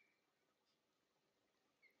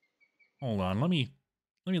 Hold on, let me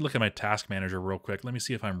look at my task manager real quick. Let me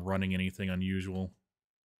see if I'm running anything unusual.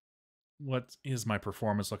 What is my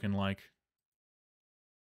performance looking like?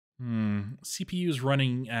 CPU's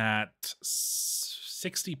running at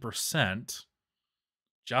 60%.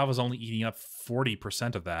 Java's only eating up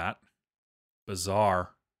 40% of that.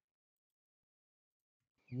 Bizarre.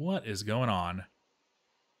 What is going on?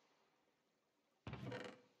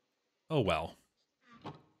 Oh well.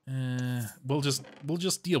 We'll just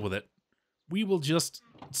deal with it. We will just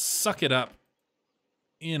suck it up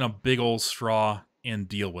in a big old straw and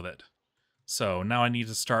deal with it. So now I need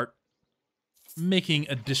to start making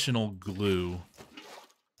additional glue.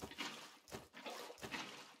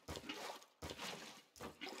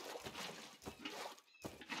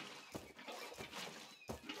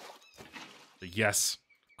 Yes,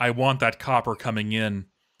 I want that copper coming in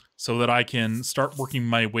so that I can start working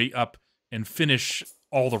my way up and finish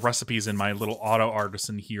all the recipes in my little auto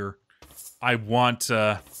artisan here. I want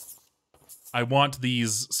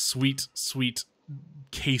these sweet, sweet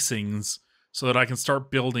casings so that I can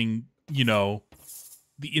start building, you know,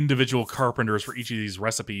 the individual carpenters for each of these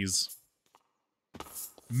recipes.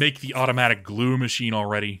 Make the automatic glue machine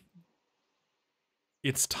already.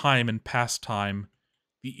 It's time and past time.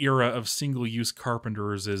 The era of single-use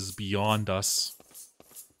carpenters is beyond us.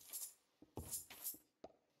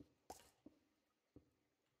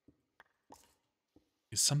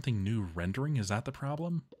 Is something new rendering? Is that the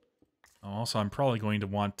problem? Also, I'm probably going to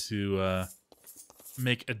want to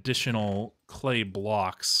make additional clay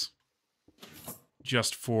blocks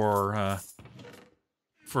just for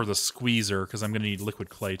the squeezer, because I'm going to need liquid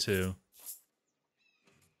clay too.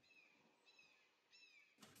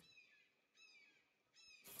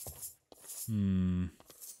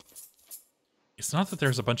 It's not that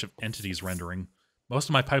there's a bunch of entities rendering. Most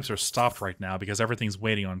of my pipes are stopped right now because everything's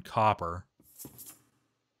waiting on copper.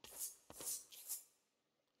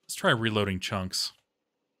 Let's try reloading chunks.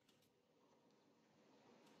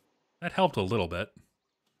 That helped a little bit.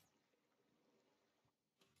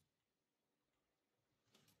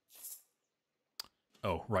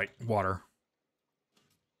 Oh, right, water.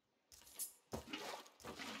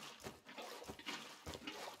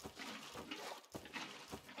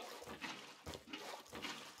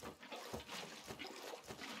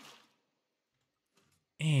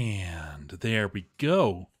 And there we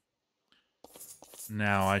go.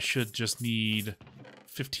 Now I should just need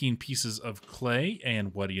 15 pieces of clay,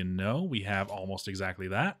 and what do you know? We have almost exactly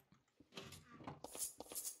that.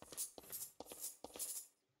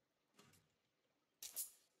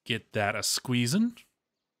 Get that a squeezing.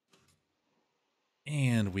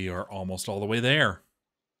 And we are almost all the way there.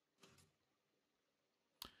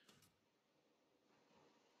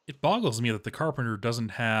 It boggles me that the carpenter doesn't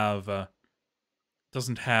have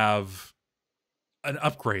an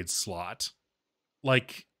upgrade slot.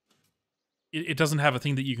 Like, it doesn't have a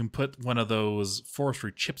thing that you can put one of those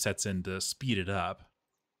forestry chipsets in to speed it up.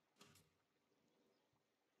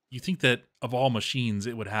 You think that of all machines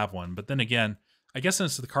it would have one, but then again, I guess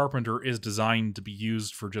since the carpenter is designed to be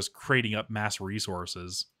used for just crating up mass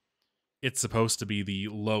resources, it's supposed to be the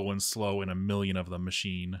low and slow in a million of them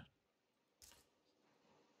machine.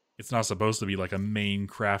 It's not supposed to be like a main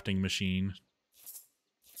crafting machine.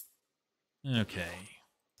 Okay.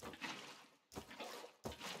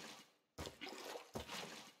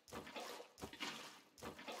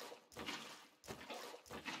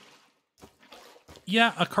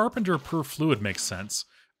 Yeah, a carpenter per fluid makes sense.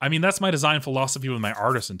 I mean, that's my design philosophy with my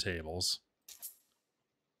artisan tables.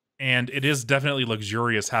 And it is definitely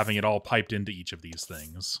luxurious having it all piped into each of these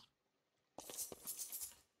things.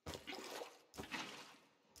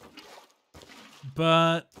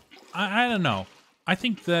 But, I don't know. I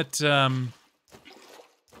think that,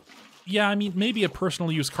 yeah, I mean, maybe a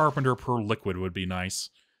personal use carpenter per liquid would be nice.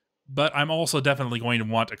 But I'm also definitely going to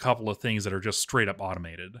want a couple of things that are just straight up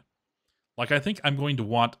automated. Like, I think I'm going to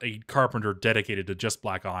want a carpenter dedicated to just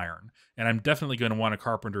black iron. And I'm definitely going to want a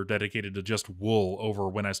carpenter dedicated to just wool over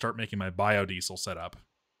when I start making my biodiesel setup.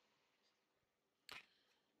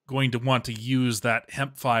 Going to want to use that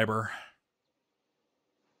hemp fiber.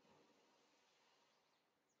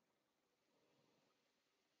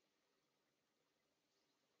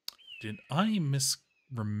 Did I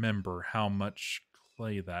misremember how much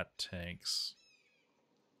clay that takes?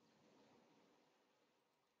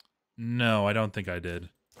 No, I don't think I did.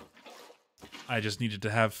 I just needed to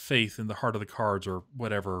have faith in the heart of the cards, or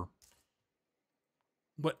whatever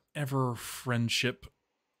friendship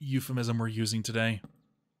euphemism we're using today.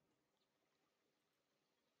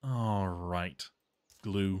 All right.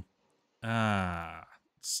 Glue. Ah,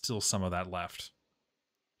 still some of that left.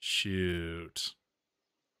 Shoot.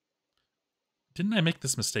 Didn't I make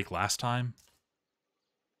this mistake last time?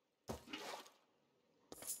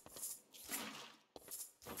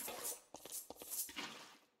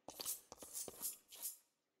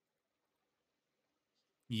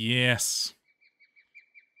 Yes.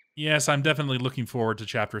 Yes, I'm definitely looking forward to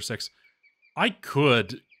Chapter 6. I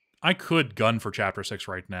could gun for Chapter 6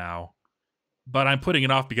 right now, but I'm putting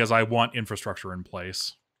it off because I want infrastructure in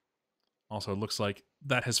place. Also, it looks like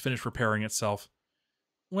that has finished repairing itself.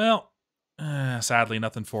 Well, sadly,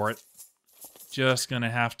 nothing for it. Just gonna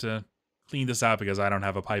have to clean this out because I don't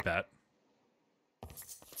have a pipette.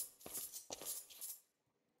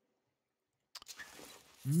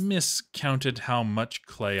 Miscounted how much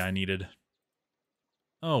clay I needed.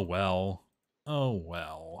 Oh well. Oh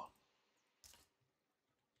well.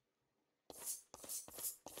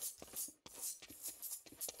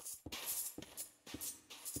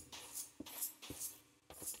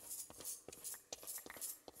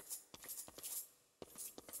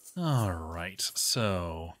 Alright,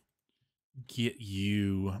 so get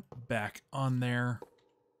you back on there.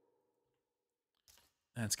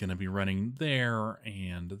 That's going to be running there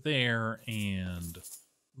and there and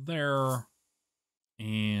there.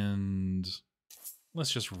 And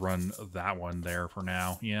let's just run that one there for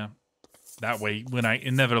now. Yeah. That way, when I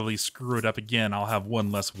inevitably screw it up again, I'll have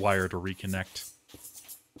one less wire to reconnect.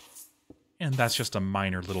 And that's just a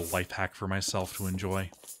minor little life hack for myself to enjoy.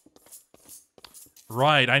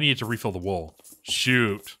 Right, I needed to refill the wool.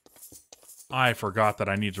 Shoot. I forgot that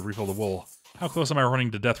I needed to refill the wool. How close am I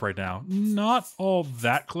running to death right now? Not all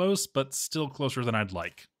that close, but still closer than I'd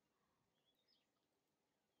like.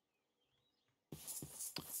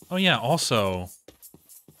 Oh yeah, also,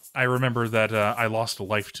 I remember that I lost a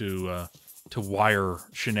life to wire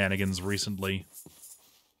shenanigans recently.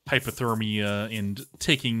 Hypothermia and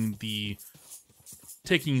taking the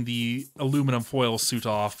aluminum foil suit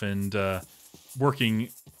off and working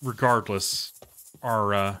regardless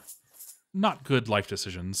are not good life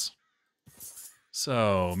decisions.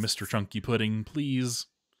 So, Mr. Chunky Pudding, please.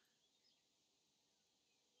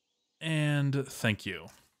 And thank you.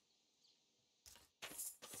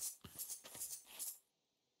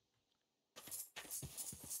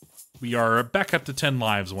 We are back up to 10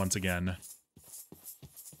 lives once again.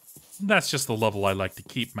 That's just the level I like to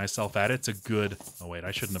keep myself at. It's a good... Oh, wait,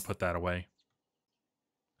 I shouldn't have put that away.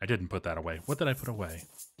 I didn't put that away. What did I put away?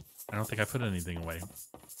 I don't think I put anything away.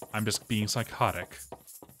 I'm just being psychotic.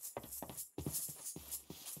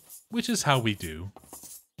 Which is how we do.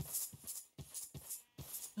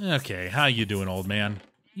 Okay, how you doing, old man?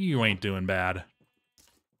 You ain't doing bad.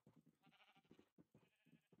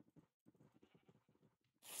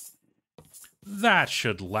 That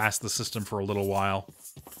should last the system for a little while.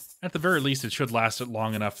 At the very least, it should last it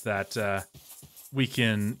long enough that we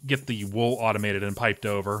can get the wool automated and piped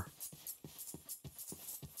over.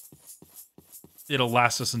 It'll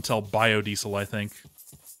last us until biodiesel, I think.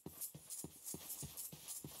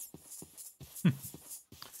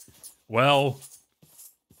 Well,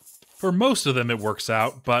 for most of them it works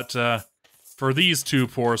out, but for these two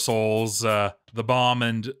poor souls, the Bomb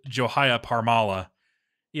and Johia Parmala,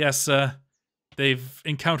 yes, they've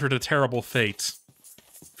encountered a terrible fate.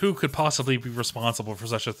 Who could possibly be responsible for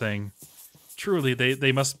such a thing? Truly,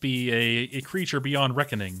 they must be a creature beyond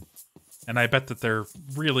reckoning. And I bet that they're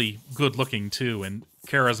really good-looking, too, and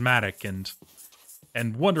charismatic,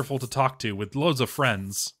 and wonderful to talk to, with loads of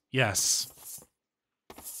friends. Yes.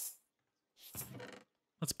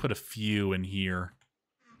 Let's put a few in here.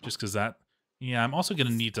 Just because that... Yeah, I'm also going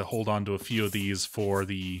to need to hold on to a few of these for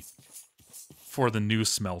the new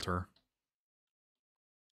smelter.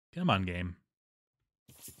 Come on, game.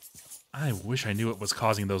 I wish I knew what was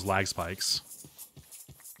causing those lag spikes.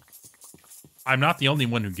 I'm not the only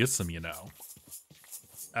one who gets them, you know.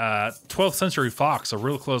 12th Century Fox, a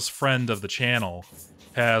real close friend of the channel,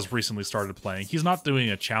 has recently started playing. He's not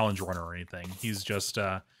doing a challenge run or anything. He's just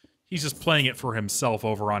playing it for himself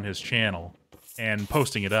over on his channel and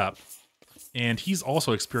posting it up. And he's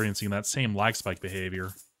also experiencing that same lag spike behavior.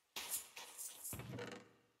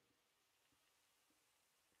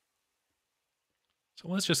 So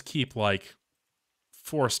let's just keep, like,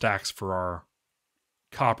 4 stacks for our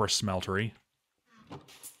copper smeltery.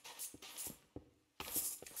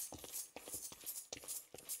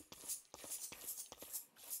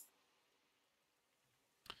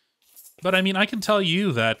 But, I mean, I can tell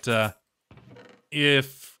you that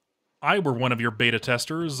if I were one of your beta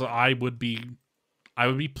testers, I would be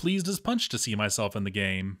pleased as punch to see myself in the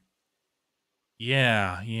game.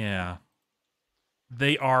 Yeah.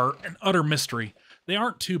 They are an utter mystery. They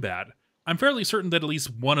aren't too bad. I'm fairly certain that at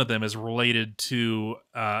least one of them is related to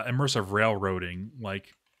immersive railroading,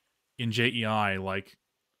 like in JEI. Like,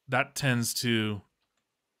 that tends to...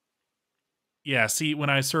 Yeah, see,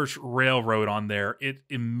 when I search railroad on there, it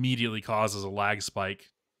immediately causes a lag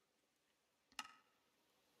spike.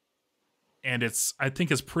 And I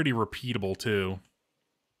think it's pretty repeatable, too.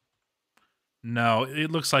 No,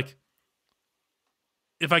 it looks like...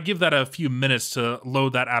 If I give that a few minutes to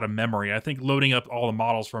load that out of memory, I think loading up all the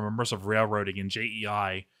models from immersive railroading in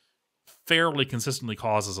JEI fairly consistently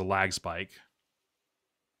causes a lag spike.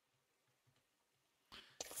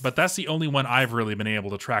 But that's the only one I've really been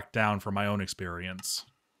able to track down from my own experience.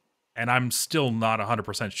 And I'm still not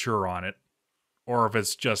 100% sure on it. Or if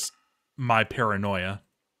it's just my paranoia.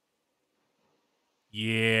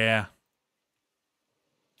 Yeah.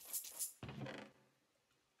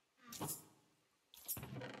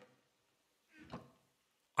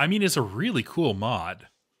 I mean, it's a really cool mod.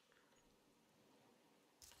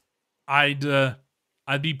 I'd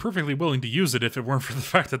be perfectly willing to use it if it weren't for the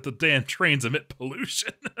fact that the damn trains emit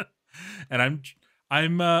pollution. And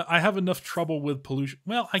I have enough trouble with pollution.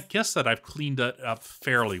 Well, I guess that I've cleaned it up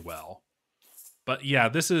fairly well. But yeah,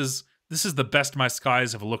 this is the best my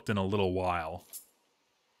skies have looked in a little while.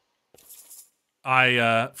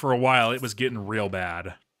 For a while it was getting real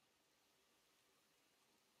bad.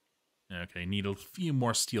 Okay, need a few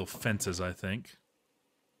more steel fences, I think.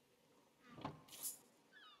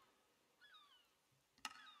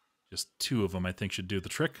 Just 2 of them, I think, should do the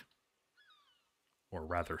trick. Or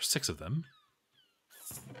rather, 6 of them.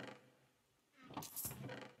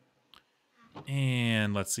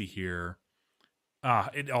 And let's see here.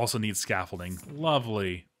 It also needs scaffolding.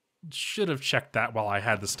 Lovely. Should have checked that while I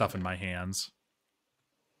had the stuff in my hands.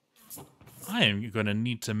 I am going to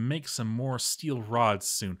need to make some more steel rods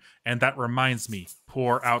soon. And that reminds me,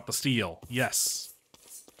 pour out the steel. Yes.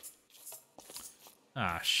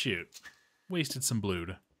 Ah, shoot. Wasted some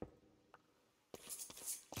blood.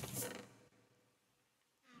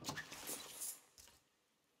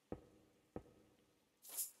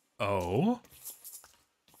 Oh?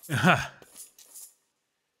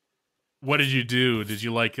 What did you do? Did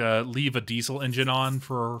you, like, leave a diesel engine on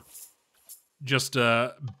for just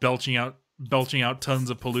belching out tons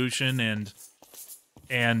of pollution, and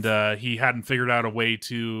he hadn't figured out a way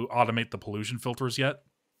to automate the pollution filters yet?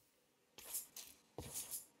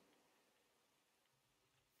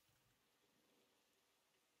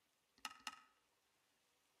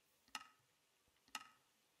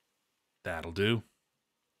 That'll do.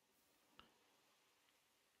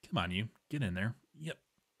 Come on, you. Get in there. Yep.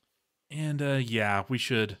 And, yeah, we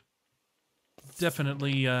should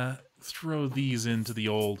definitely, throw these into the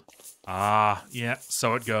old... Ah, yeah,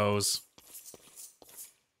 so it goes.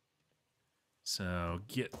 So,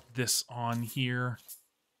 get this on here.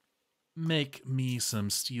 Make me some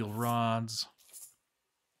steel rods.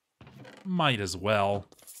 Might as well.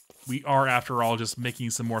 We are, after all, just making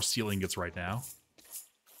some more steel ingots right now.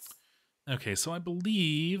 Okay, so I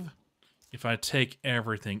believe if I take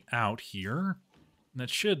everything out here, that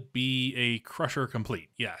should be a crusher complete,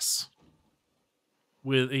 yes.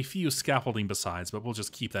 With a few scaffolding besides, but we'll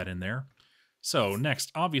just keep that in there. So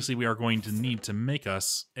next, obviously we are going to need to make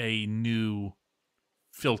us a new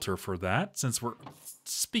filter for that, since we're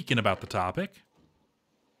speaking about the topic.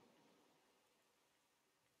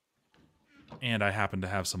 And I happen to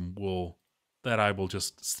have some wool that I will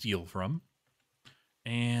just steal from.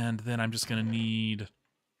 And then I'm just going to need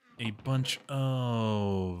a bunch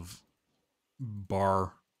of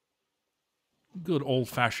bar. Good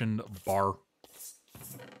old-fashioned bar.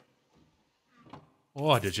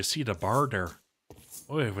 Oh, did you see the bar there?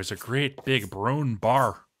 Oh, it was a great big brown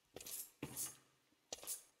bar.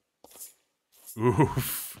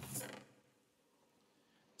 Oof.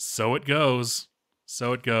 So it goes.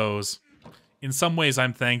 So it goes. In some ways,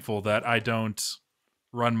 I'm thankful that I don't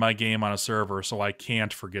run my game on a server, so I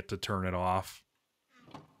can't forget to turn it off.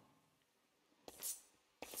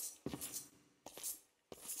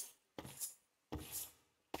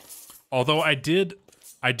 Although I did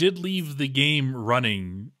leave the game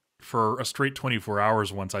running for a straight 24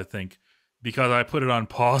 hours once, I think, because I put it on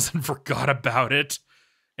pause and forgot about it.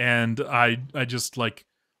 And I just, like,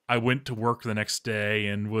 I went to work the next day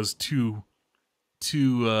and was too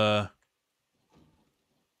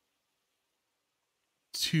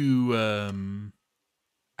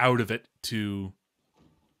out of it to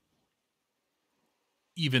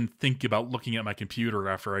even think about looking at my computer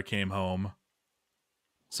after I came home.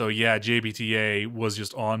 So yeah, JBTA was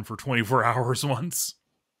just on for 24 hours once.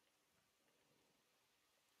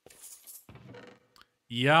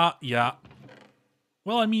 Yeah.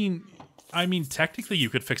 Well, I mean, technically you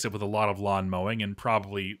could fix it with a lot of lawn mowing and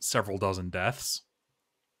probably several dozen deaths.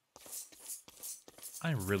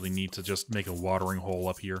 I really need to just make a watering hole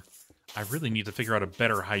up here. I really need to figure out a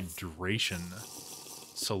better hydration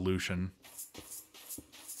solution.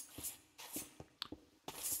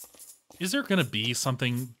 Is there going to be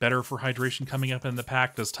something better for hydration coming up in the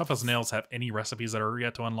pack? Does Tough as Nails have any recipes that are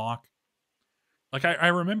yet to unlock? Like, I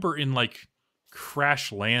remember in, like,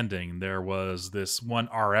 Crash Landing, there was this one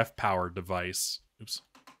RF-powered device. Oops.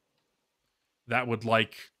 That would,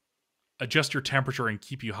 like, adjust your temperature and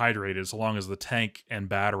keep you hydrated so long as the tank and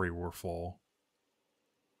battery were full.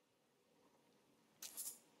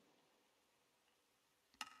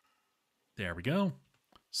 There we go.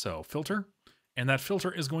 So, filter. And that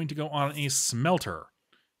filter is going to go on a smelter,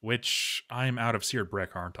 which I'm out of seared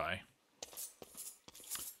brick, aren't I?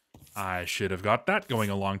 I should have got that going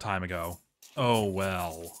a long time ago. Oh,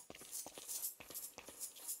 well.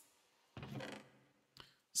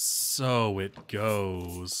 So it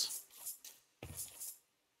goes.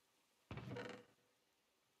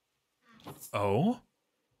 Oh?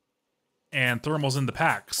 And thermal's in the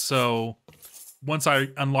pack, so once I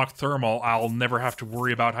unlock thermal, I'll never have to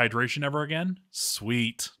worry about hydration ever again.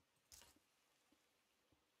 Sweet.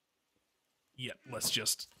 Yep, let's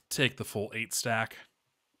just take the full 8 stack.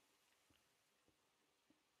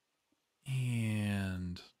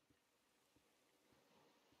 And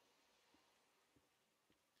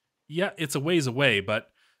yeah, it's a ways away,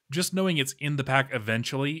 but just knowing it's in the pack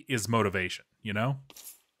eventually is motivation, you know?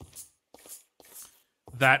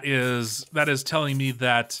 That is telling me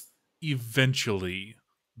that eventually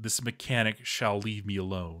this mechanic shall leave me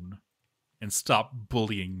alone and stop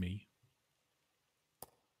bullying me.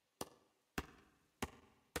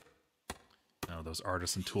 Oh, those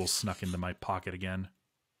artisan tools snuck into my pocket again.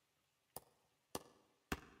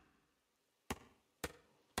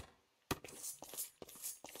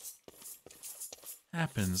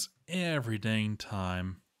 Happens every dang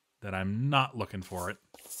time that I'm not looking for it.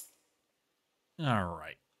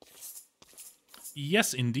 Alright.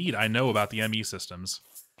 Yes, indeed, I know about the ME systems.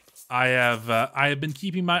 I have been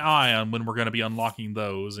keeping my eye on when we're going to be unlocking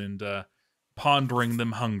those and pondering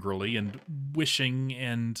them hungrily and wishing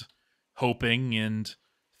and hoping and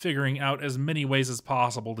figuring out as many ways as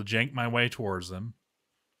possible to jank my way towards them.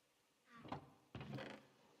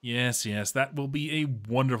 Yes, that will be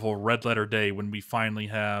a wonderful red letter day when we finally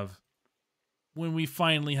have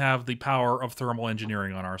the power of thermal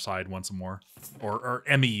engineering on our side once more, or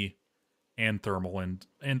ME and thermal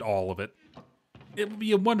and all of it. It will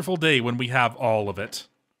be a wonderful day when we have all of it.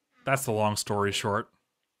 That's the long story short.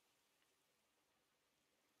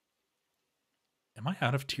 Am I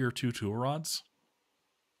out of tier 2 tool rods?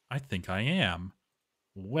 I think I am.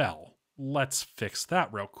 Well, let's fix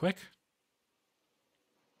that real quick.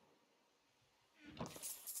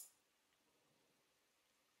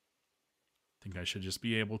 Think I should just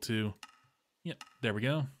be able to... Yep, there we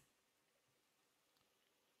go.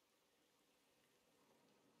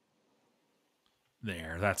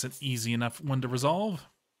 There, that's an easy enough one to resolve.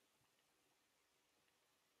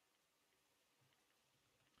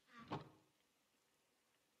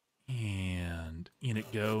 And in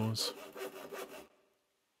it goes.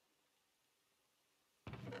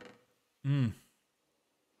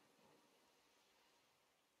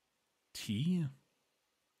 Tea?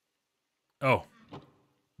 Oh,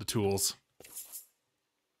 the tools.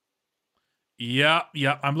 Yeah,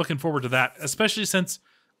 I'm looking forward to that, especially since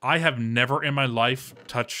I have never in my life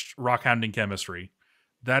touched rockhounding chemistry.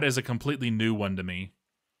 That is a completely new one to me.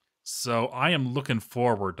 So I am looking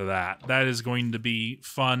forward to that. That is going to be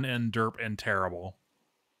fun and derp and terrible.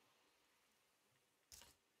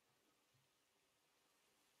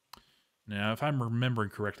 Now, if I'm remembering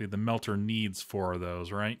correctly, the melter needs 4 of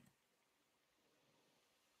those, right?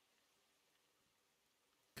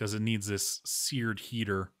 Because it needs this seared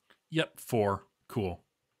heater. Yep, 4. Cool.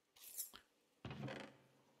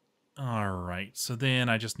 Alright, so then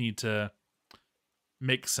I just need to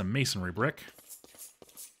make some masonry brick.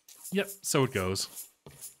 Yep, so it goes.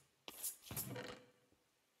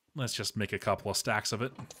 Let's just make a couple of stacks of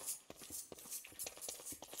it.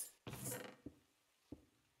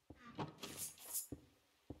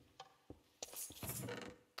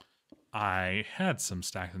 I had some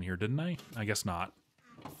stacks in here, didn't I? I guess not.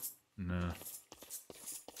 No.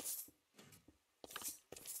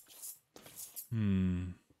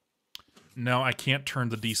 No, I can't turn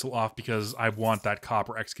the diesel off because I want that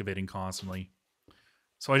copper excavating constantly.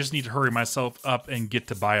 So I just need to hurry myself up and get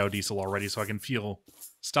to biodiesel already so I can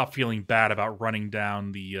stop feeling bad about running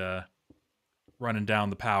down the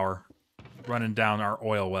power, running down our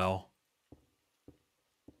oil well.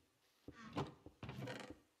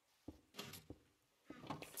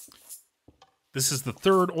 This is the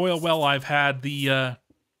 3rd oil well I've had the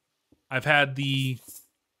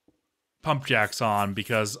pump jacks on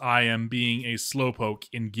because I am being a slowpoke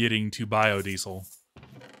in getting to biodiesel.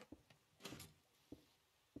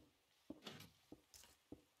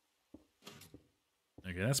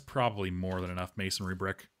 Okay, that's probably more than enough masonry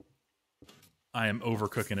brick. I am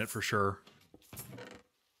overcooking it for sure.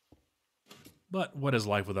 But what is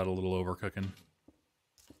life without a little overcooking?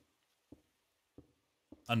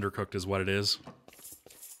 Undercooked is what it is.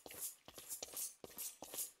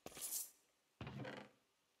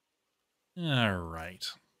 Alright.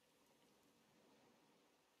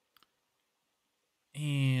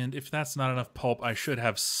 And if that's not enough pulp, I should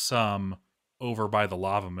have some over by the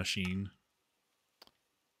lava machine.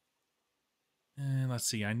 And let's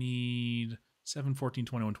see, I need 7, 14,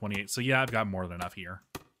 21, 28. So yeah, I've got more than enough here.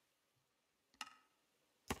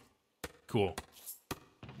 Cool.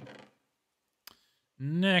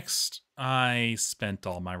 Next, I spent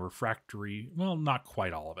all my refractory... Well, not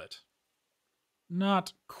quite all of it.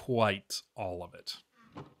 Not quite all of it.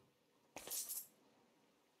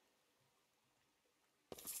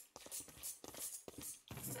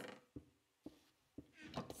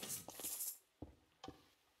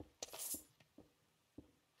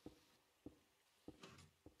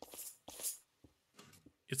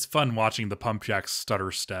 It's fun watching the pump jacks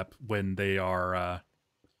stutter step when they are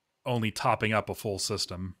only topping up a full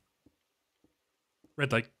system.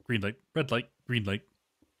 Red light, green light, red light, green light.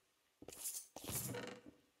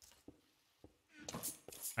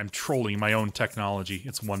 I'm trolling my own technology.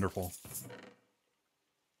 It's wonderful.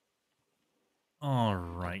 All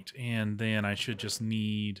right, and then I should just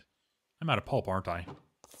need... I'm out of pulp, aren't I?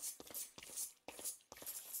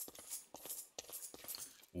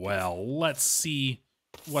 Well, let's see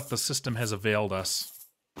what the system has availed us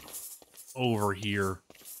over here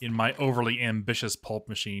in my overly ambitious pulp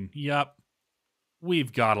machine. Yep,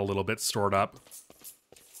 we've got a little bit stored up.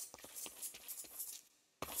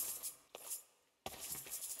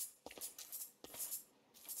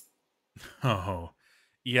 Oh,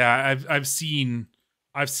 yeah, I've seen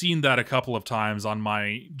that a couple of times on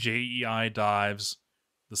my JEI dives.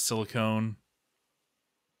 The silicone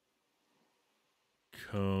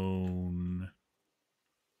cone.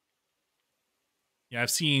 Yeah, I've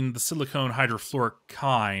seen the silicone hydrofluoric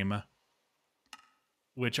chyme,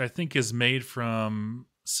 which I think is made from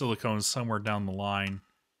silicone somewhere down the line.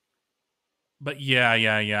 But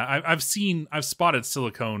yeah. I've spotted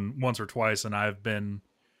silicone once or twice, and I have been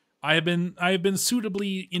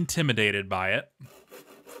suitably intimidated by it.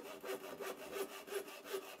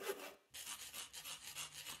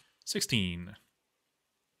 $16.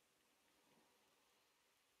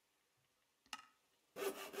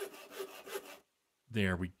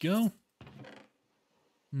 There we go.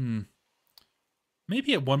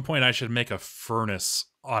 Maybe at one point I should make a furnace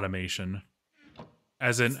automation.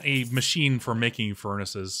 As in a machine for making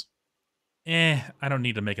furnaces. I don't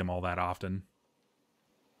need to make them all that often.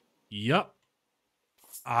 Yup.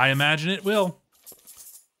 I imagine it will.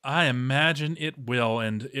 I imagine it will,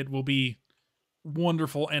 and it will be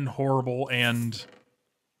wonderful and horrible and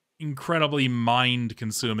incredibly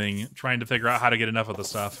mind-consuming trying to figure out how to get enough of the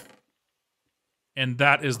stuff. And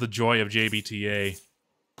that is the joy of JBTA.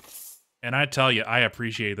 And I tell you, I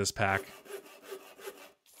appreciate this pack.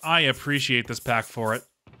 I appreciate this pack for it.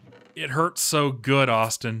 It hurts so good,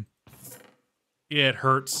 Austin. It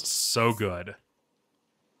hurts so good.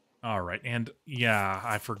 Alright, and yeah,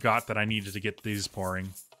 I forgot that I needed to get these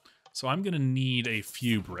pouring. So I'm going to need a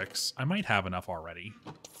few bricks. I might have enough already.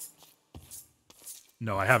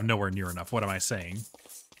 No, I have nowhere near enough. What am I saying?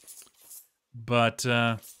 But,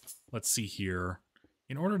 let's see here.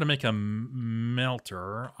 In order to make a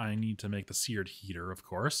melter, I need to make the seared heater, of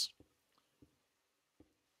course.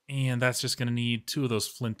 And that's just going to need 2 of those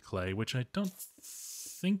flint clay, which I don't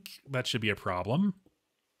think that should be a problem.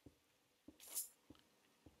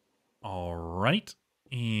 All right.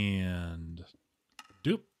 And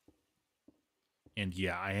doop. And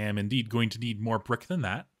yeah, I am indeed going to need more brick than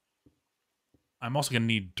that. I'm also going to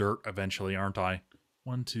need dirt eventually, aren't I?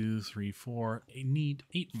 1, 2, 3, 4. I need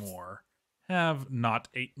 8 more. Have not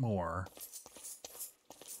 8 more.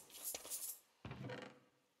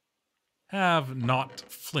 Have not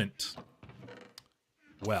flint.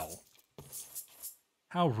 Well.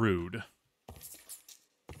 How rude.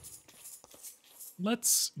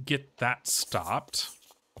 Let's get that stopped.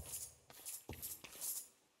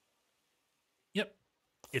 Yep.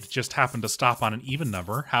 It just happened to stop on an even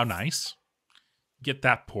number. How nice. Get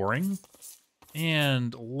that pouring.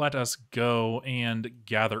 And let us go and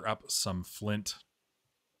gather up some flint.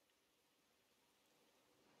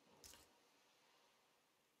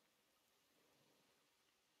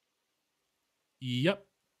 Yep.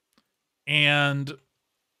 And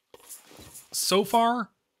so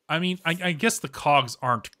far, I mean, I guess the cogs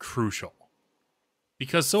aren't crucial.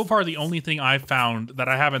 Because so far the only thing I've found that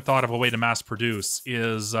I haven't thought of a way to mass produce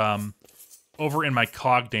is over in my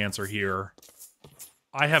cog dancer here.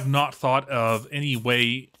 I have not thought of any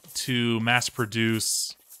way to mass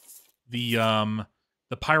produce the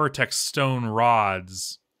Pyrotech stone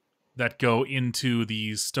rods that go into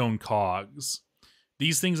these stone cogs.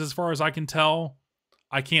 These things, as far as I can tell,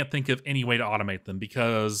 I can't think of any way to automate them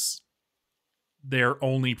because they're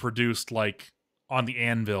only produced like on the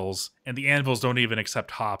anvils, and the anvils don't even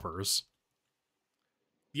accept hoppers.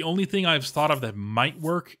 The only thing I've thought of that might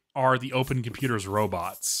work are the Open Computers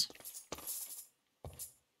robots.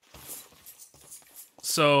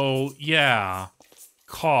 So, yeah,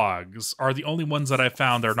 cogs are the only ones that I've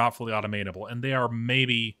found that are not fully automatable, and they are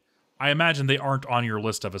maybe, I imagine they aren't on your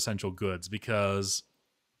list of essential goods because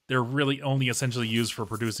they're really only essentially used for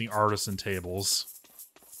producing artisan tables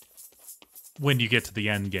when you get to the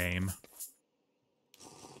end game.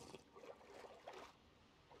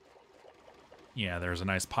 Yeah, there's a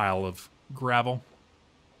nice pile of gravel.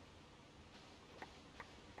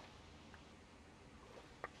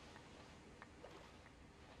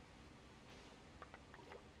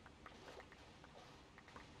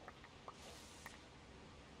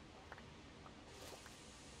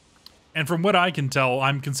 And from what I can tell,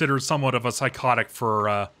 I'm considered somewhat of a psychotic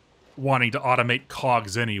for wanting to automate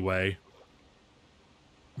cogs anyway.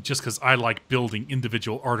 Just because I like building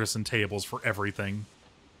individual artisan tables for everything.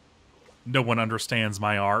 No one understands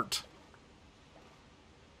my art.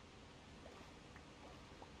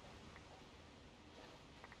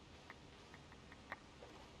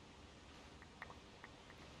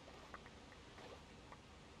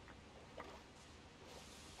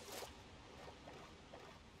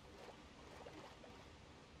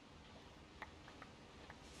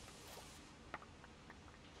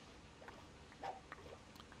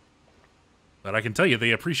 But I can tell you,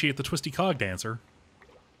 they appreciate the twisty cog dancer.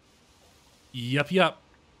 Yep, yep.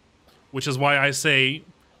 Which is why I say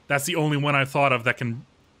that's the only one I've thought of that can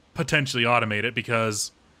potentially automate it,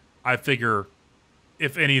 because I figure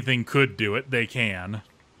if anything could do it, they can.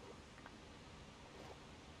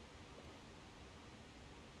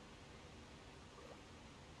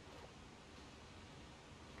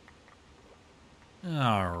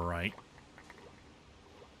 All right.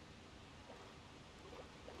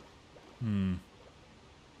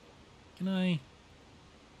 Can I...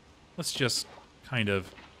 Let's just kind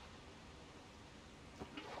of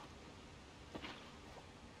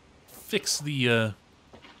fix the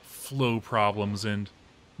flow problems and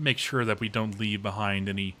make sure that we don't leave behind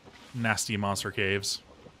any nasty monster caves.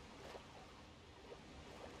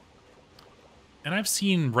 And I've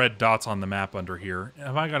seen red dots on the map under here.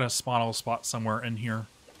 Have I got a spot somewhere in here?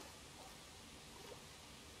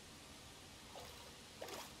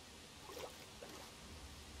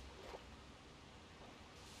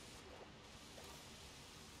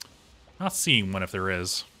 Not seeing one if there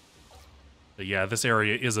is. But yeah, this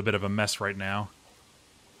area is a bit of a mess right now.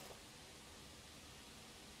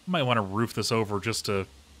 Might want to roof this over just to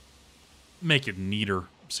make it neater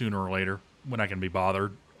sooner or later when I can be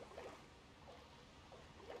bothered.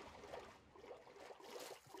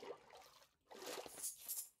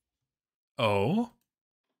 Oh?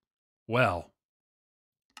 Well.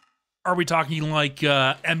 Are we talking like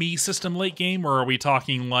ME system late game, or are we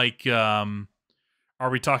talking like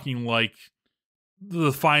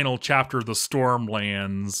the final chapter of the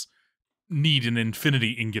Stormlands need an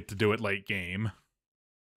infinity ingot to do it late game?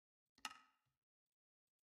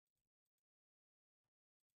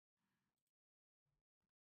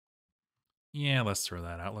 Yeah, let's throw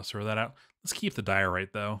that out. Let's throw that out. Let's keep the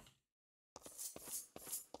diorite, though.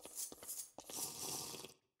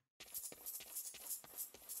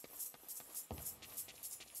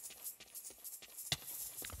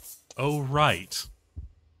 Oh, right.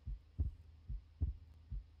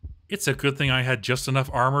 It's a good thing I had just enough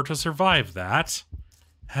armor to survive that.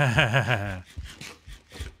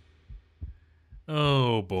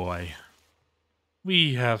 Oh, boy.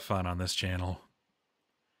 We have fun on this channel.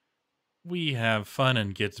 We have fun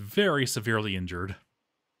and get very severely injured.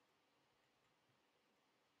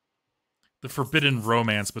 The forbidden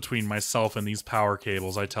romance between myself and these power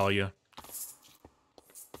cables, I tell you.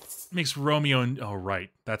 Makes Romeo and... Oh,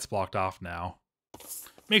 right. That's blocked off now.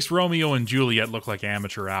 Makes Romeo and Juliet look like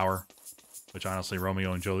amateur hour. Which, honestly,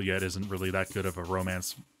 Romeo and Juliet isn't really that good of a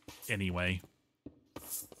romance anyway.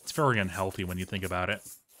 It's very unhealthy when you think about it.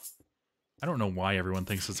 I don't know why everyone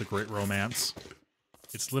thinks it's a great romance.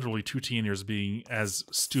 It's literally two teenagers being as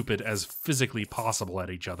stupid as physically possible at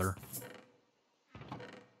each other.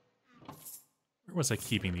 Where was I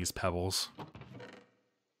keeping these pebbles?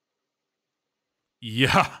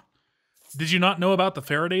 Yeah. Did you not know about the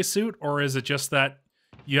Faraday suit? Or is it just that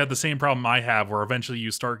you had the same problem I have, where eventually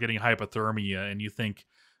you start getting hypothermia and you think,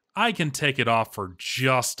 I can take it off for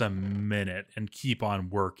just a minute and keep on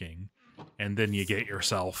working. And then you get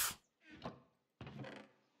yourself.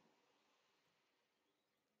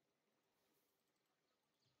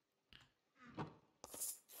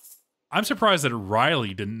 I'm surprised that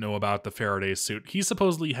Riley didn't know about the Faraday suit. He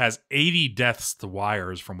supposedly has 80 deaths to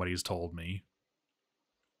wires from what he's told me.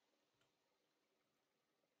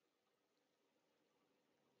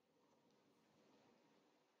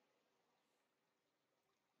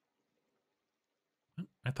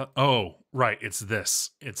 I thought, oh, right, it's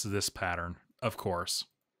this. It's this pattern, of course.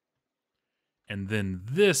 And then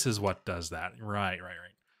this is what does that. Right.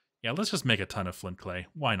 Yeah, let's just make a ton of flint clay.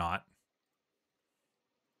 Why not?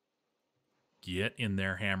 Get in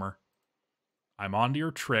there, hammer. I'm onto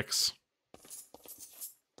your tricks.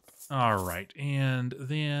 All right, and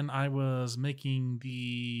then I was making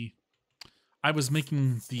the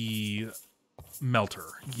melter.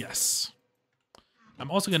 Yes. I'm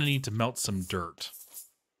also going to need to melt some dirt,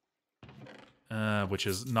 which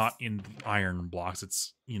is not in the iron blocks.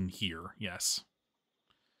 It's in here. Yes.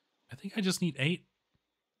 I think I just need 8.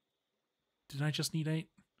 Did I just need 8?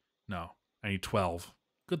 No, I need 12.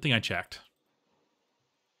 Good thing I checked.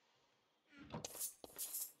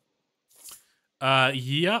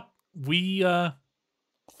 Yep. We have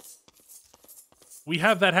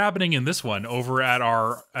that happening in this one over at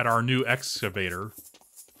our new excavator.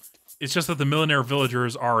 It's just that the millionaire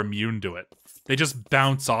villagers are immune to it. They just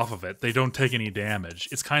bounce off of it. They don't take any damage.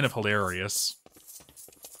 It's kind of hilarious.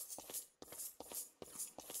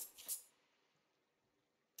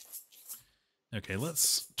 Okay,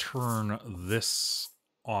 let's turn this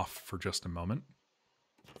off for just a moment.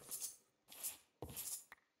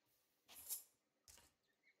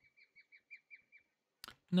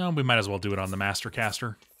 No, we might as well do it on the Master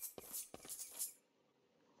Caster.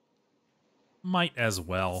 Might as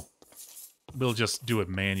well. We'll just do it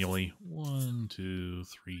manually. 1, 2,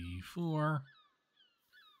 3, 4,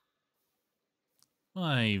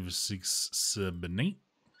 5, 6, 7, 8.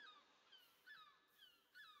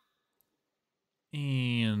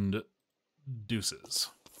 And deuces.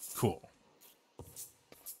 Cool.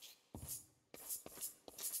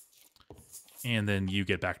 And then you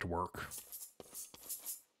get back to work.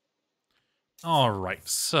 All right,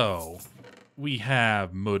 so we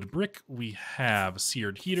have mud brick, we have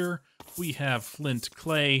seared heater, we have flint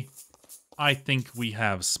clay. I think we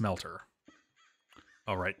have smelter.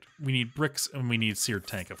 All right, we need bricks and we need seared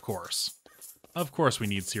tank, of course. Of course we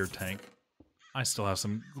need seared tank. I still have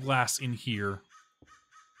some glass in here.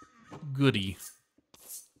 Goody.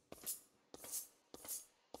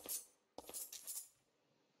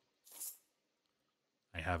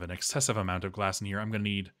 I have an excessive amount of glass in here. I'm going to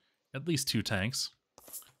need at least 2 tanks.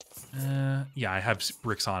 Yeah, I have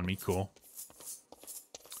bricks on me. Cool.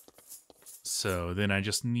 So then I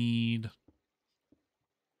just need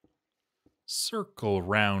circle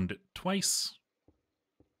round it twice.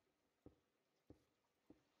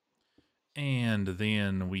 And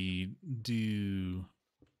then we do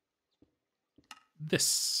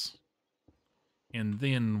this. And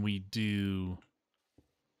then we do...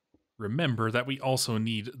 Remember that we also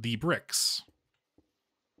need the bricks.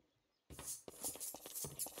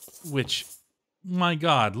 Which, my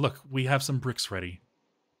god, look, we have some bricks ready.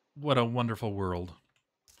 What a wonderful world.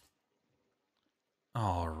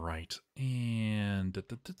 All right, and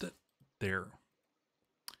there.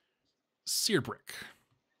 Sear brick.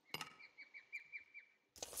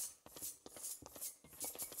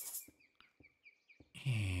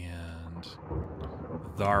 And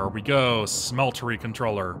there we go, smeltery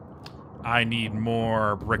controller. I need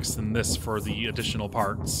more bricks than this for the additional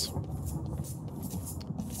parts.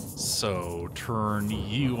 So, turn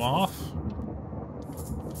you off.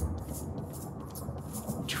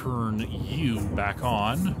 Turn you back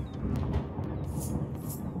on.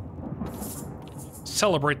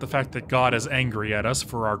 Celebrate the fact that God is angry at us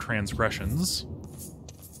for our transgressions.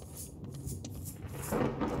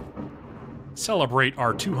 Celebrate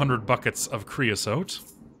our 200 buckets of creosote.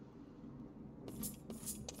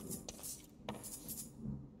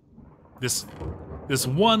 This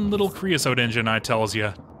one little creosote engine, I tells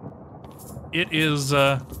ya. It is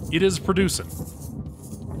producing.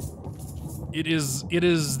 It's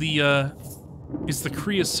the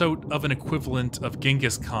creosote of an equivalent of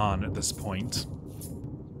Genghis Khan at this point.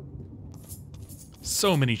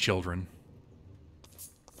 So many children.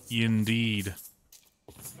 Indeed.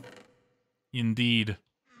 Indeed.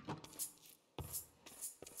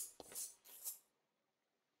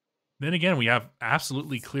 Then again, we have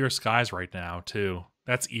absolutely clear skies right now, too.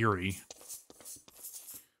 That's eerie.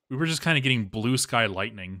 We were just kind of getting blue sky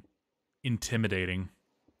lightning. Intimidating.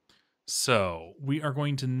 So, we are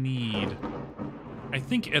going to need, I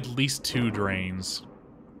think, at least 2 drains.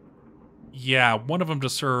 Yeah, one of them to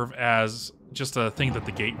serve as just a thing that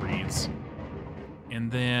the gate reads.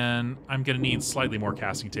 And then I'm going to need slightly more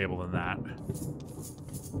casting table than that.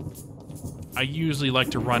 I usually like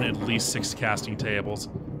to run at least 6 casting tables.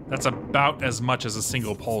 That's about as much as a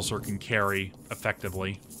single pulsar can carry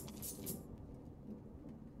effectively.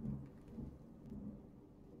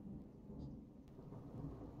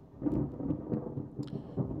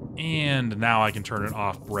 And now I can turn it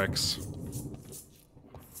off bricks.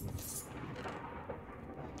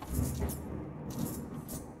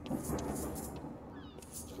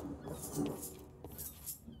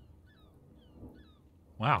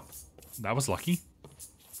 Wow. that was lucky.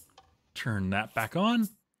 Turn that back on.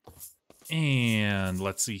 And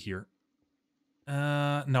let's see here.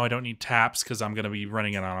 No, I don't need taps because I'm going to be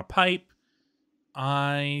running it on a pipe.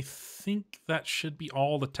 I think that should be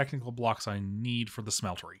all the technical blocks I need for the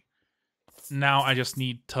smeltery. Now I just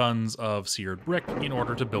need tons of seared brick in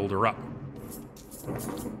order to build her up.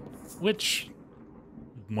 Which,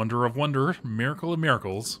 wonder of wonder, miracle of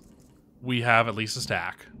miracles, we have at least a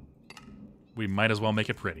stack. We might as well make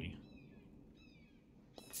it pretty.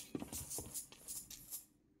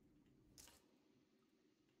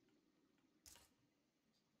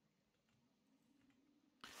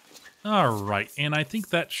 Alright, and I think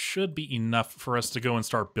that should be enough for us to go and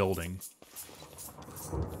start building.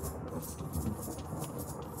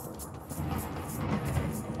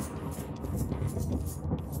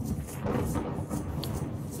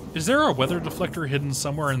 Is there a weather deflector hidden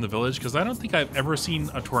somewhere in the village? Because I don't think I've ever seen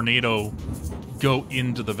a tornado go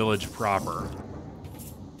into the village proper.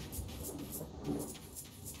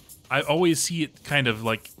 I always see it kind of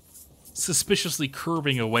like suspiciously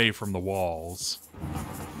curving away from the walls.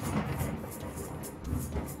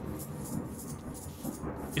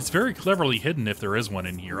 It's very cleverly hidden if there is one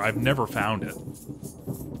in here. I've never found it.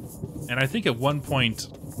 And I think at one point...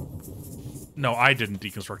 No, I didn't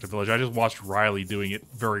deconstruct a village. I just watched Riley doing it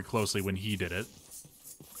very closely when he did it.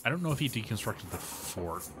 I don't know if he deconstructed the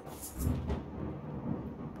fort.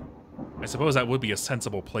 I suppose that would be a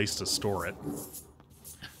sensible place to store it.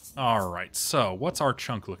 Alright, so what's our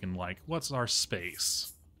chunk looking like? What's our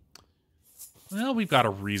space? Well, we've got a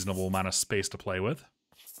reasonable amount of space to play with.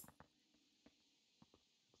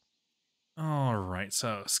 Alright,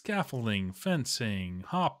 so scaffolding, fencing,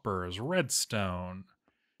 hoppers, redstone.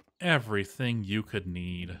 Everything you could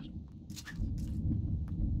need.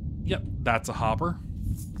 Yep, that's a hopper.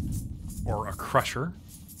 Or a crusher.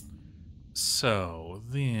 So,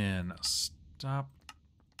 then stop.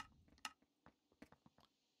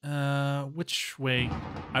 Which way?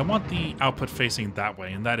 I want the output facing that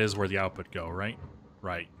way, and that is where the output go, right?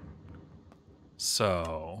 Right.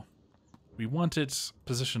 So, we want it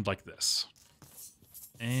positioned like this.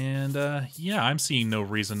 And, yeah, I'm seeing no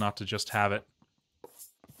reason not to just have it.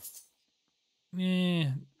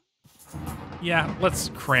 Yeah, let's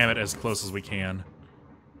cram it as close as we can.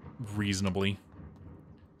 Reasonably.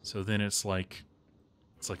 So then it's like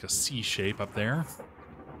a C shape up there.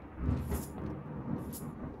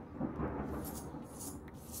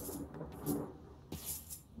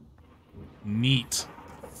 Neat.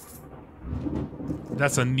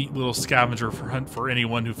 That's a neat little scavenger hunt for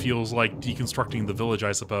anyone who feels like deconstructing the village,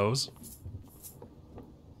 I suppose.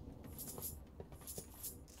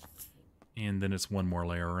 And then it's one more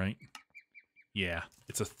layer, right? Yeah,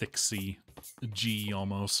 it's a thick C. A G,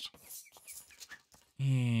 almost.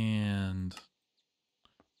 And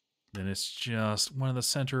then it's just one in the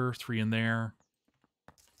center, 3 in there.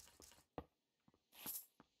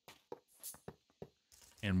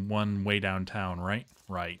 And 1 way downtown, right?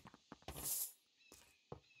 Right.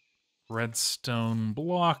 Redstone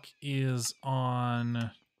block is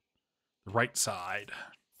on the right side.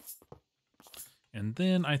 And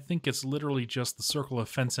then I think it's literally just the circle of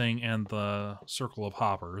fencing and the circle of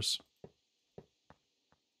hoppers.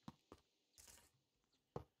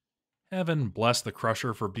 Heaven bless the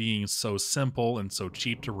crusher for being so simple and so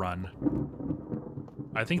cheap to run.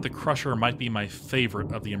 I think the crusher might be my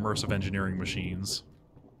favorite of the immersive engineering machines.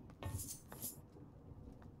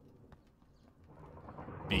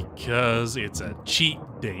 Because it's a cheap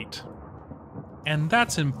date. And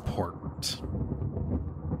that's important.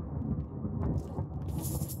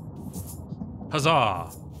 Huzzah!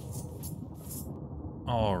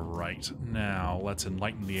 Alright, now let's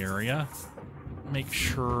enlighten the area. Make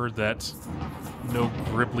sure that no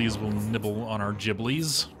gribblies will nibble on our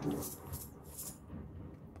giblies.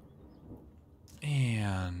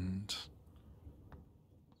 And...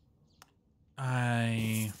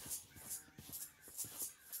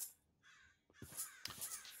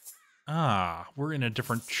 we're in a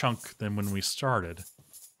different chunk than when we started.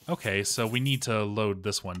 Okay, so we need to load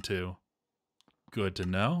this one too. Good to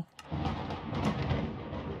know.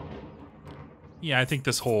 Yeah, I think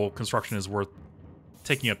this whole construction is worth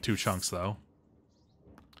taking up 2 chunks, though.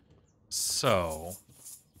 So...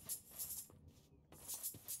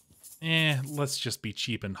 let's just be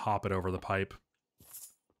cheap and hop it over the pipe.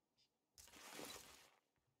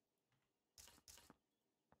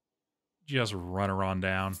 Just run her on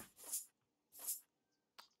down.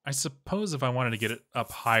 I suppose if I wanted to get it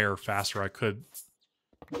up higher faster, I could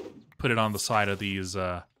put it on the side of these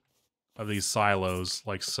silos,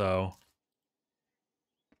 like so.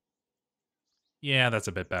 Yeah, that's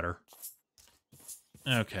a bit better.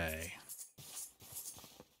 Okay.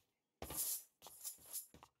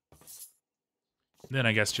 Then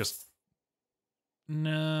I guess just...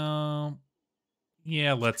 No...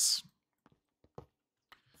 Yeah, let's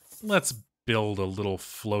build a little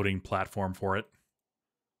floating platform for it.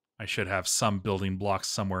 I should have some building blocks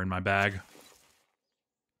somewhere in my bag.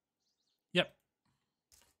 Yep.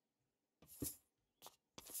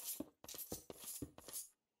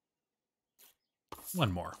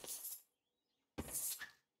 One more.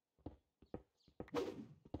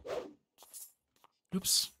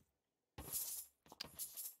 Oops.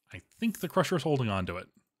 I think the crusher's holding on to it.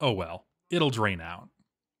 Oh well. It'll drain out.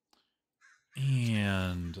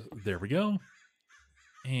 And there we go.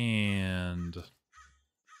 And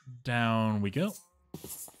down we go.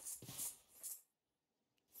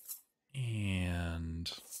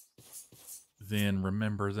 And then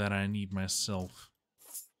remember that I need myself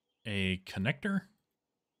a connector.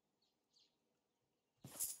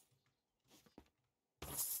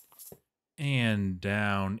 And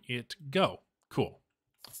down it go. Cool.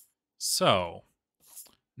 So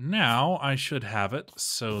now I should have it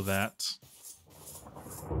so that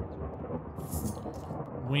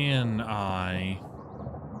when I...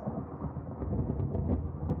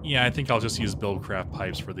 Yeah, I think I'll just use Buildcraft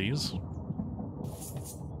pipes for these.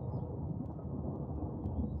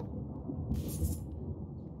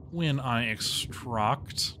 When I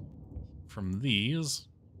extract from these,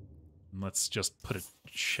 let's just put a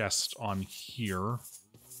chest on here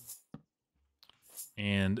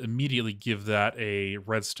and immediately give that a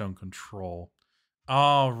redstone control.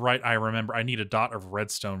 Oh, right, I remember. I need a dot of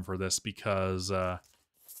redstone for this because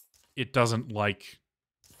it doesn't like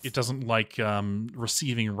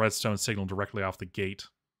receiving redstone signal directly off the gate.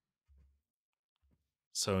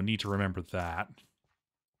 So need to remember that.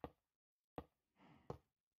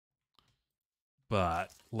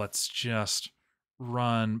 But let's just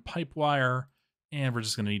run pipe wire, and we're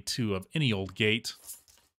just going to need 2 of any old gate.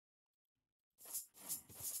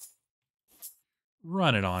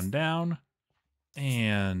 Run it on down,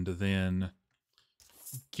 and then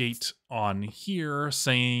gate on here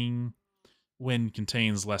saying when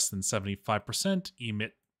contains less than 75%,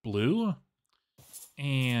 emit blue.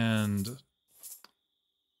 And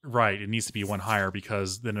right, it needs to be one higher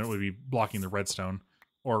because then it would be blocking the redstone.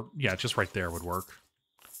 Or, yeah, just right there would work.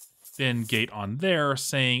 Then gate on there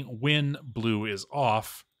saying when blue is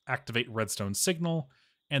off, activate redstone signal.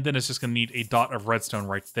 And then it's just going to need a dot of redstone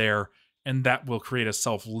right there. And that will create a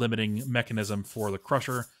self-limiting mechanism for the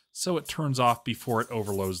crusher so it turns off before it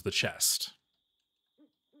overloads the chest.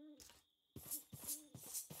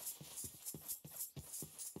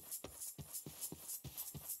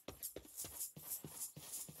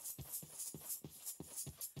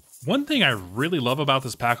 One thing I really love about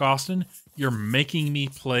this pack, Austin, you're making me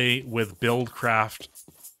play with Buildcraft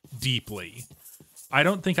deeply. I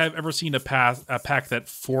don't think I've ever seen a pack that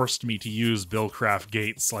forced me to use Buildcraft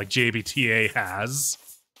gates like JBTA has.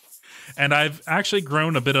 And I've actually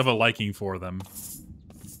grown a bit of a liking for them.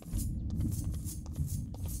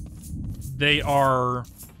 They're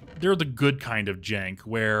the good kind of jank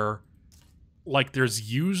where, like,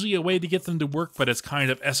 there's usually a way to get them to work, but it's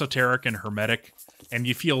kind of esoteric and hermetic. And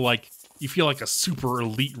you feel like a super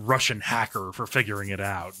elite Russian hacker for figuring it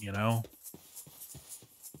out, you know?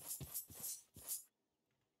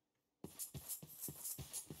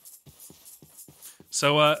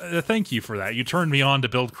 So, thank you for that. You turned me on to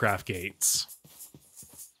Buildcraft gates.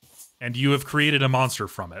 And you have created a monster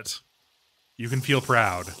from it. You can feel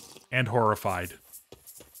proud. And horrified.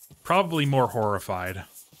 Probably more horrified.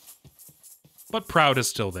 But proud is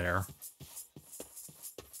still there.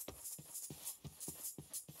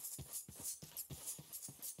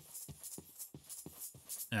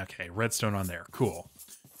 Okay, redstone on there. Cool.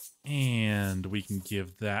 And we can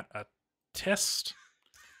give that a test.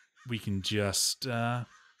 We can just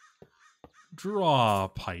draw a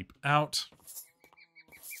pipe out.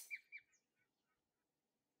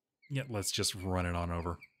 Yeah, let's just run it on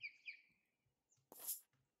over.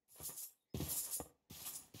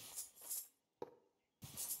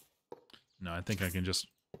 No, I think I can just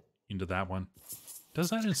into that one. Does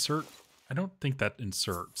that insert? I don't think that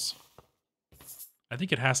inserts. I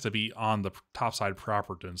think it has to be on the top side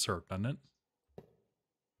proper to insert, doesn't it?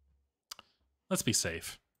 Let's be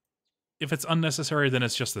safe. If it's unnecessary, then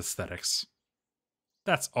it's just aesthetics.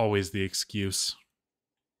 That's always the excuse.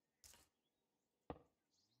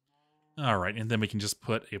 All right, and then we can just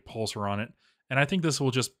put a pulsar on it. And I think this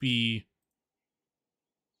will just be...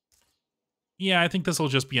 Yeah, I think this will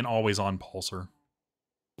just be an always-on pulsar.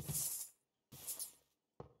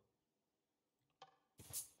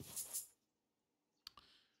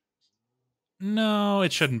 No,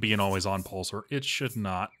 it shouldn't be an always-on pulsar. It should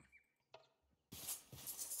not.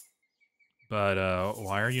 But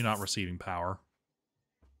why are you not receiving power?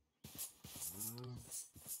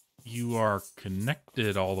 You are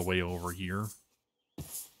connected all the way over here.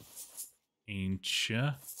 Ain't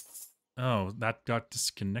ya? Oh, that got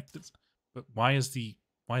disconnected. But why is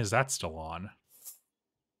that still on?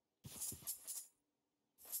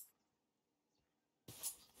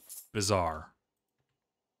 Bizarre.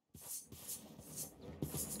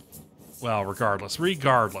 Well,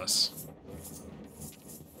 regardless.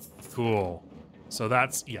 Cool. So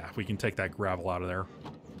that's, yeah, we can take that gravel out of there.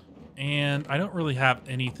 And I don't really have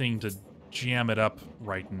anything to jam it up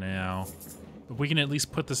right now. But we can at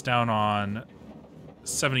least put this down on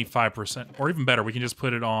 75%. Or even better, we can just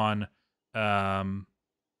put it on...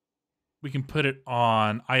 we can put it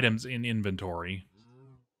on items in inventory.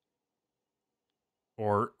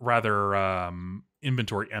 Or rather,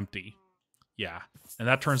 inventory empty. Yeah. And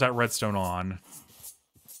that turns that redstone on.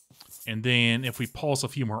 And then if we pulse a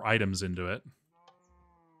few more items into it...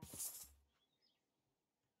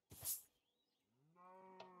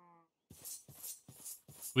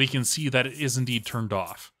 we can see that it is indeed turned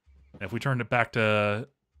off. And if we turn it back to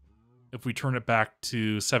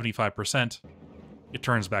 75%, it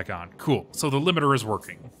turns back on. Cool. So the limiter is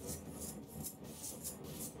working.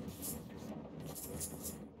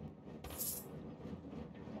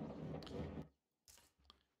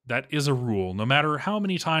 That is a rule. No matter how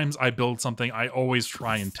many times I build something, I always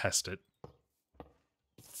try and test it.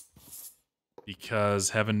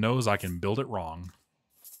 Because heaven knows I can build it wrong.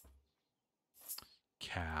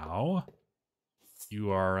 Cow,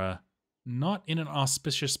 you are not in an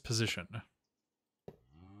auspicious position.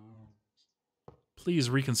 Please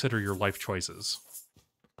reconsider your life choices.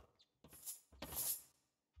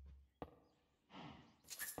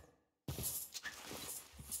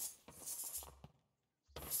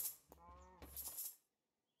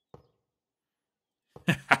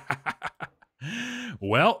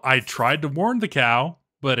 Well, I tried to warn the cow,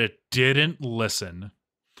 but it didn't listen.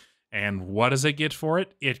 And what does it get for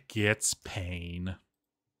it? It gets pain.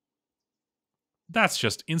 That's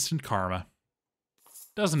just instant karma.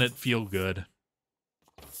 Doesn't it feel good?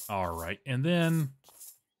 All right, and then,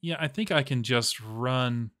 yeah, I think I can just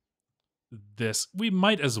run this. We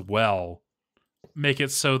might as well make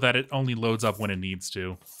it so that it only loads up when it needs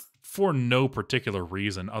to, for no particular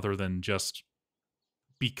reason other than just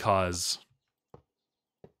because.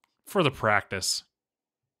 For the practice.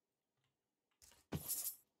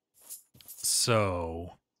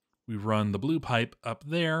 So, we run the blue pipe up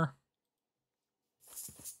there,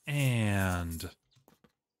 and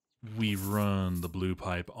we run the blue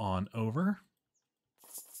pipe on over.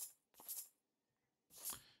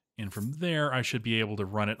 And from there, I should be able to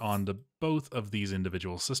run it onto both of these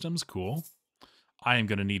individual systems. Cool. I am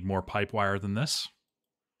going to need more pipe wire than this.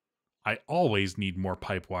 I always need more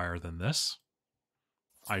pipe wire than this.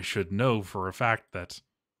 I should know for a fact that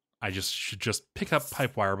I should just pick up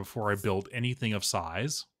pipe wire before I build anything of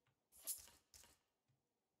size.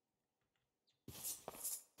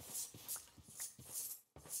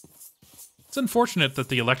 It's unfortunate that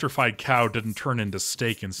the electrified cow didn't turn into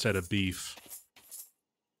steak instead of beef.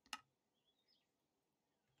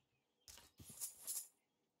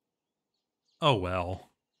 Oh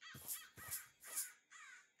well.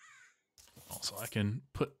 Also, I can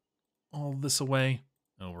put all this away.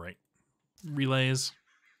 Oh, right. Relays.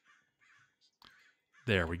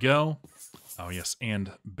 There we go. Oh, yes,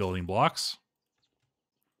 and building blocks.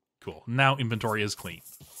 Cool. Now inventory is clean.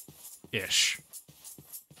 Ish.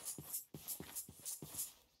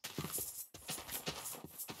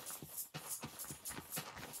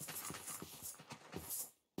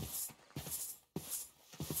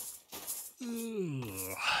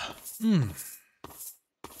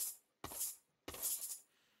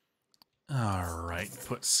 All right.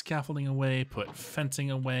 Put scaffolding away. Put fencing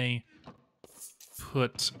away.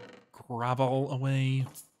 Put gravel away.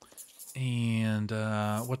 And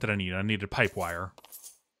what did I need? I needed pipe wire.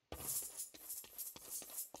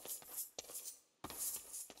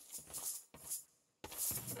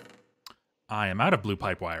 I am out of blue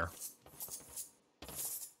pipe wire.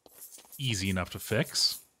 Easy enough to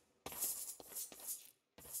fix.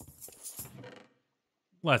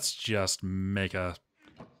 Let's just make a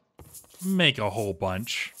whole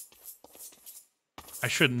bunch. I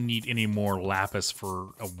shouldn't need any more lapis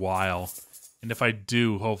for a while. And if I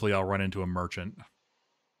do, hopefully I'll run into a merchant.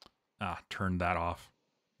 Ah, turn that off.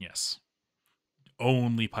 Yes.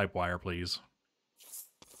 Only pipe wire, please.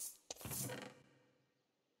 How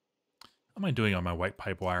am I doing on my white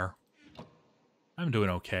pipe wire? I'm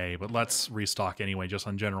doing okay, but let's restock anyway, just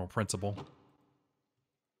on general principle.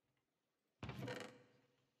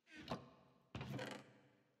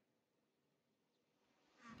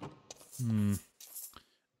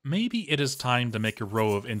 Maybe it is time to make a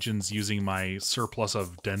row of engines using my surplus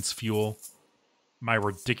of dense fuel. My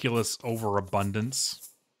ridiculous overabundance.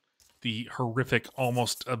 The horrific,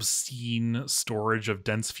 almost obscene storage of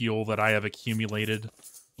dense fuel that I have accumulated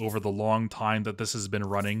over the long time that this has been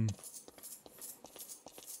running.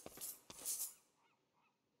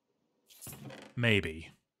 Maybe.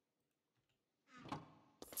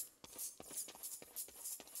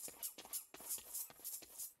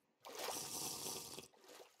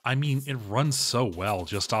 I mean, it runs so well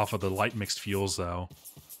just off of the light mixed fuels, though.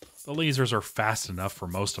 The lasers are fast enough for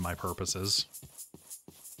most of my purposes.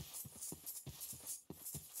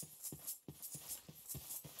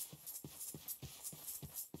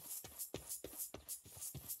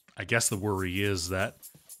 I guess the worry is that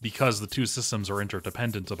because the two systems are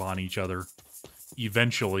interdependent upon each other,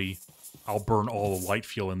 eventually I'll burn all the light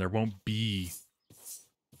fuel and there won't be...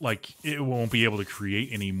 like, it won't be able to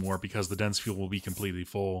create anymore because the dense fuel will be completely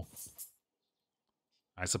full.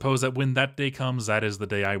 I suppose that when that day comes, that is the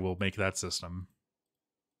day I will make that system.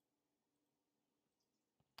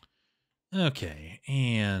 Okay,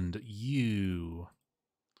 and you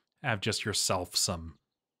have just yourself some...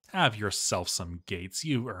 have yourself some gates.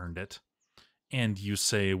 You earned it. And you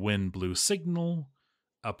say when blue signal,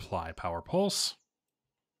 apply power pulse.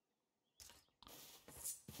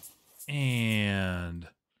 And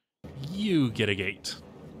you get a gate.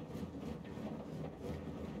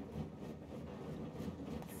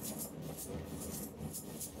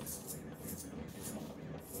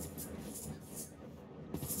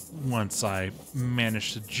 Once I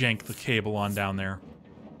manage to jank the cable on down there.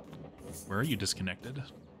 Where are you disconnected?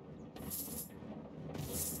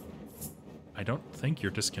 I don't think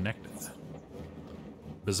you're disconnected.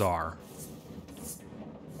 Bizarre.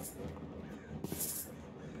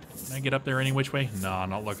 Can I get up there any which way? No,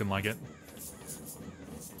 not looking like it.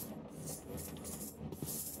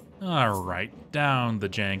 Alright, down the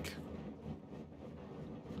jank.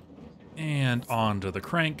 And onto the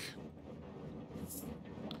crank.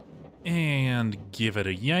 And give it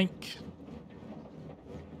a yank.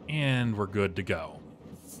 And we're good to go.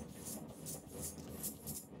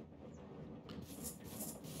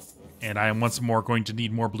 And I am once more going to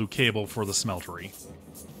need more blue cable for the smeltery.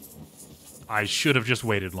 I should have just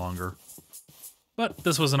waited longer. But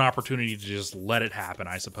this was an opportunity to just let it happen,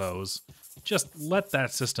 I suppose. Just let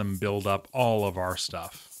that system build up all of our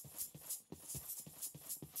stuff.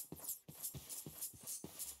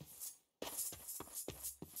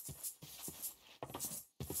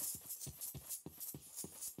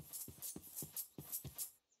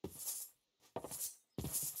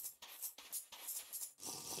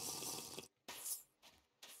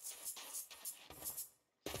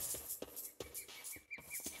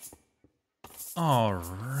 All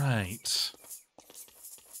right.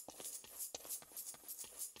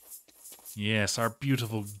 Yes, our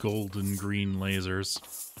beautiful golden green lasers.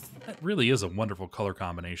 That really is a wonderful color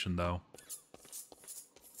combination, though.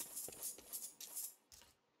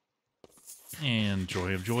 And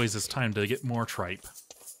joy of joys, it's time to get more tripe.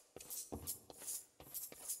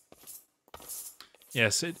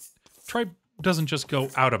 Yes, tripe doesn't just go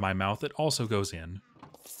out of my mouth, it also goes in.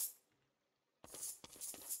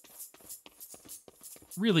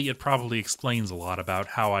 Really, it probably explains a lot about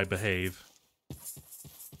how I behave.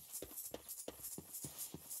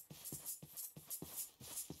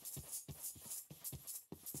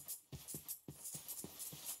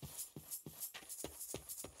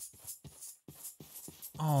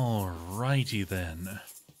 Alrighty then.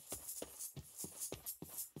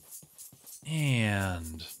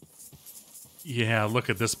 And... yeah, look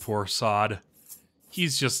at this poor sod.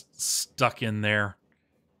 He's just stuck in there.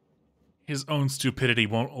 His own stupidity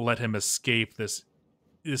won't let him escape this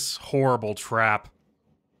horrible trap.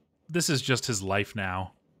 This is just his life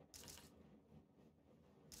now.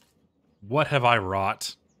 What have I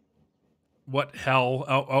wrought? What hell?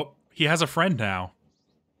 Oh, he has a friend now.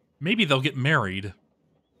 Maybe they'll get married.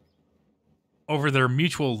 Over their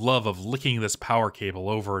mutual love of licking this power cable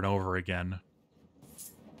over and over again.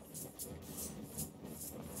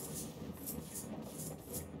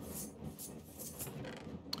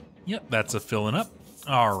 Yep, that's a filling up.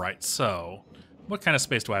 Alright, so what kind of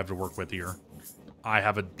space do I have to work with here? I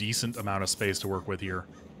have a decent amount of space to work with here.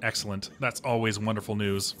 Excellent. That's always wonderful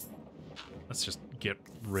news. Let's just get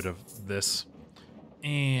rid of this.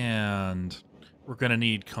 And we're going to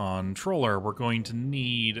need controller. We're going to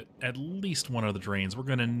need at least one of the drains. We're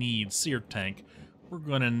going to need sear tank. We're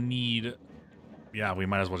going to need... yeah, we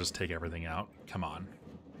might as well just take everything out. Come on.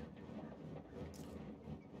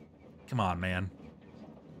 Come on, man.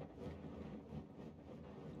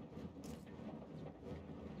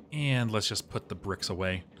 And let's just put the bricks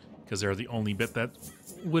away, because they're the only bit that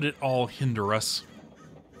would at all hinder us.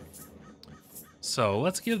 So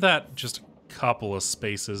let's give that just a couple of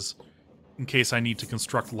spaces in case I need to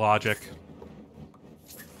construct logic.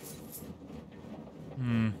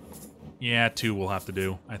 Yeah, 2 will have to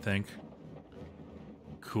do, I think.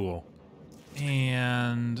 Cool.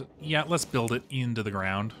 And yeah, let's build it into the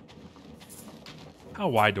ground. How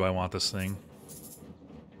wide do I want this thing?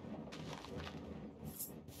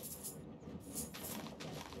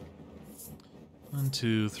 One,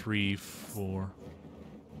 two, three, four.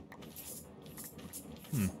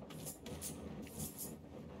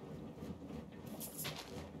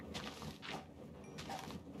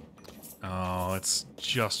 Oh, it's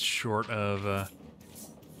just short of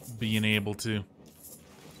being able to.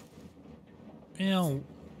 Well,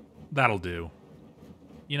 that'll do.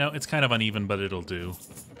 You know, it's kind of uneven, but it'll do.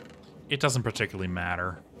 It doesn't particularly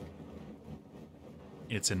matter.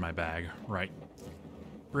 It's in my bag, right.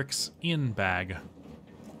 Bricks in bag.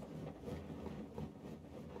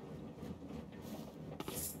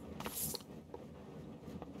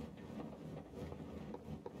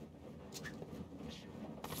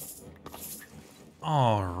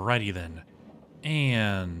 Alrighty then.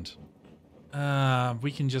 And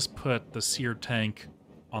we can just put the sear tank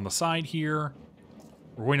on the side here.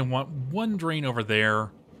 We're going to want one drain over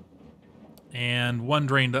there and one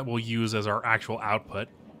drain that we'll use as our actual output.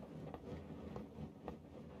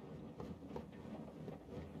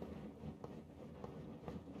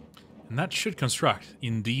 And that should construct.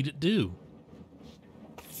 Indeed it do.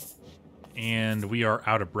 And we are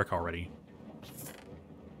out of brick already.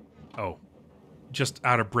 Oh, just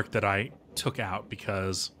out of brick that I took out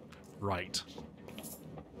because, right.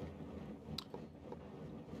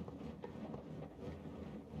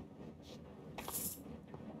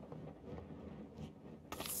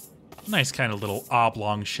 Nice kind of little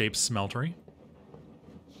oblong-shaped smeltery.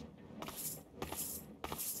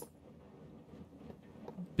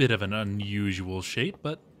 Bit of an unusual shape,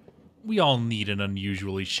 but we all need an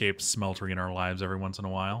unusually shaped smeltery in our lives every once in a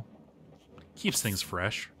while. Keeps things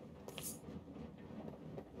fresh.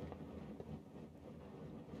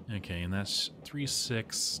 Okay, and that's 3,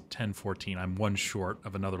 6, 10, 14. I'm one short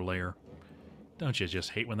of another layer. Don't you just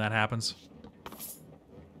hate when that happens?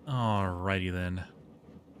 Alrighty then.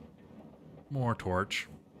 More torch.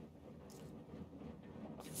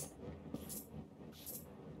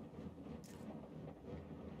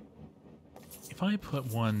 If I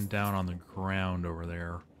put one down on the ground over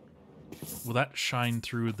there, will that shine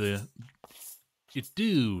through the... It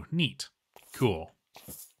do. Neat. Cool.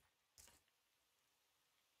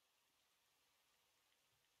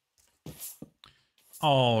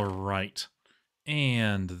 All right.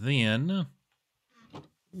 And then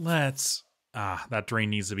let's... that drain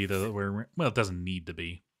needs to be the... Well, it doesn't need to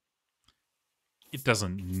be. It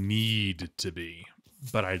doesn't need to be,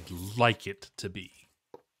 but I'd like it to be.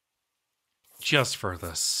 Just for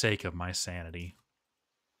the sake of my sanity.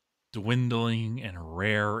 Dwindling and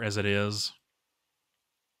rare as it is.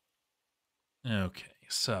 Okay,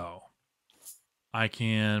 so I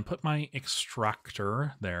can put my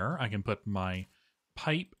extractor there. I can put my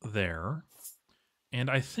pipe there. And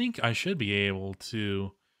I think I should be able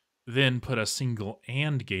to then put a single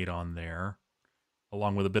AND gate on there,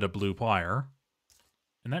 along with a bit of blue wire.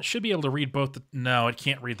 And that should be able to read both the... No, it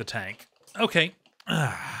can't read the tank. Okay.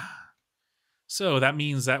 So that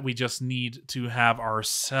means that we just need to have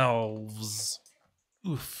ourselves...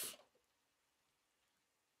 Oof.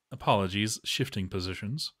 Apologies, shifting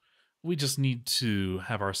positions. We just need to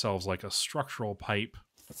have ourselves like a structural pipe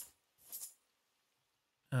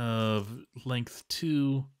of length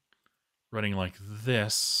 2 running like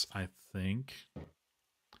this, I think.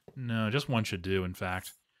 No, just one should do, in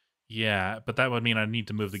fact. Yeah, but that would mean I need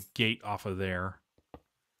to move the gate off of there.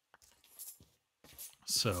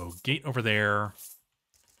 So, gate over there.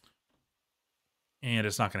 And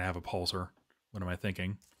it's not going to have a pulsar. What am I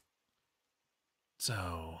thinking?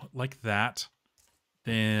 So, like that.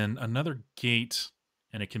 Then another gate,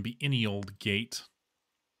 and it can be any old gate.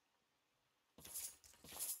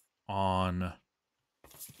 On...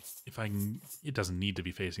 If I can... It doesn't need to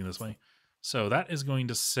be facing this way. So that is going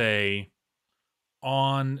to say...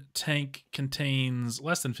 On tank contains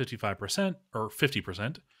less than 55%, or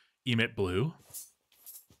 50%, emit blue.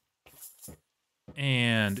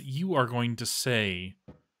 And you are going to say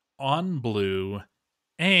on blue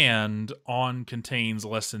and on contains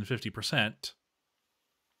less than 50%,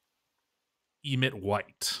 emit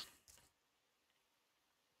white.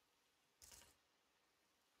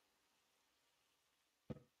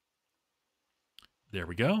 There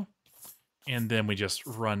we go. And then we just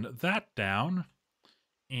run that down.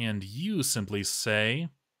 And you simply say,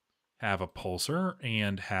 have a pulsar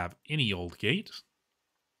and have any old gate.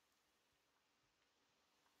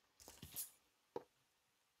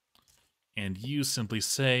 And you simply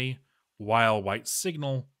say, while white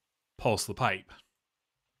signal, pulse the pipe.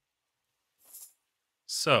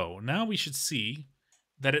 So now we should see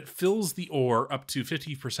that it fills the ore up to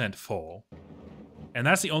 50% full. And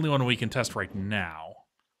that's the only one we can test right now.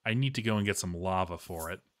 I need to go and get some lava for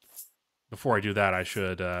it. Before I do that, I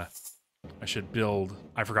should build...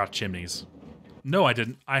 I forgot chimneys. No, I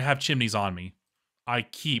didn't. I have chimneys on me. I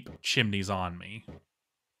keep chimneys on me.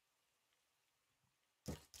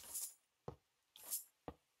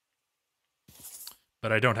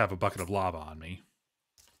 But I don't have a bucket of lava on me.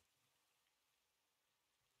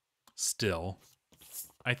 Still,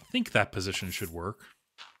 I think that position should work.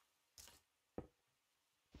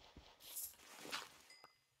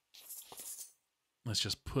 Let's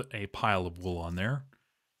just put a pile of wool on there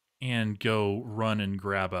and go run and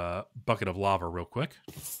grab a bucket of lava real quick.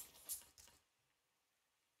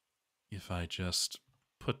 If I just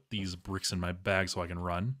put these bricks in my bag so I can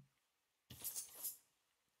run.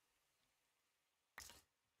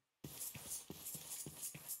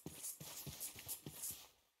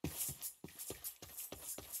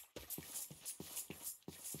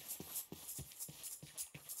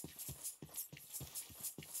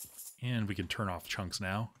 And we can turn off chunks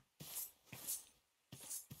now.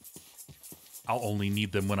 I'll only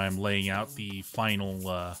need them when I'm laying out the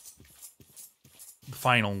final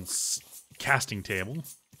casting table.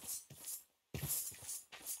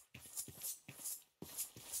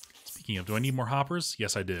 Speaking of, do I need more hoppers?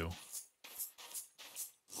 Yes, I do.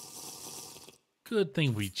 Good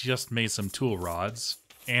thing we just made some tool rods,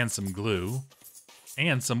 and some glue,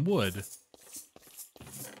 and some wood.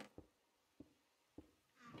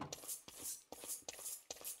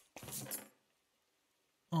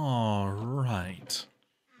 All right.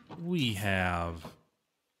 We have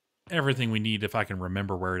everything we need if I can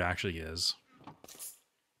remember where it actually is.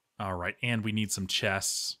 All right, and we need some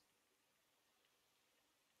chests.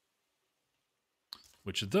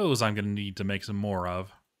 Which of those I'm going to need to make some more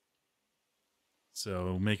of.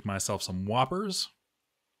 So make myself some whoppers.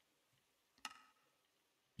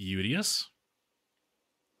 Beauteous.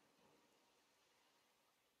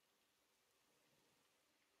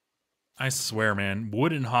 I swear, man,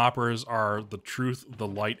 wooden hoppers are the truth, the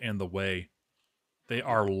light, and the way. They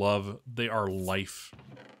are love. They are life.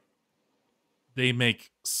 They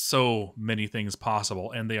make so many things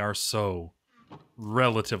possible, and they are so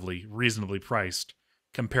relatively reasonably priced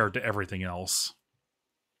compared to everything else.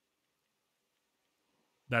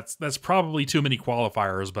 That's probably too many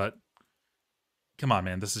qualifiers, but come on,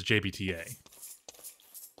 man, this is JBTA.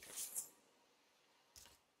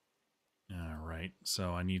 All right,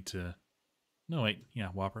 so I need to... No, wait, yeah,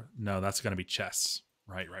 Whopper. No, that's going to be chests.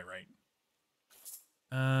 Right.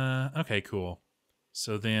 Okay, cool.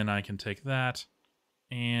 So then I can take that,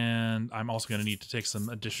 and I'm also going to need to take some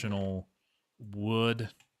additional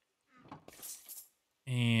wood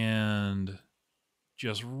and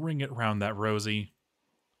just ring it around that rosy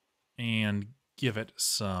and give it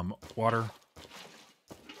some water.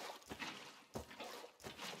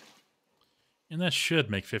 And that should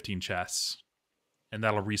make 15 chests. And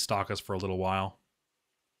that'll restock us for a little while.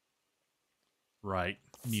 Right.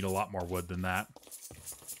 Need a lot more wood than that.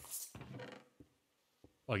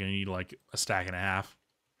 Like I need like a stack and a half.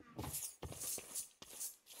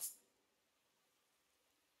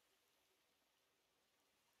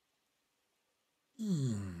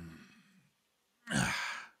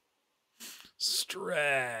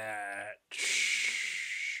 Stretch.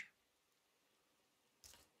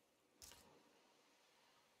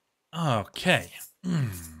 Okay.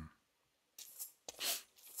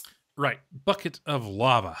 Right. Bucket of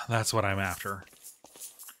lava. That's what I'm after.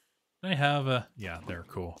 I have a... Yeah, they're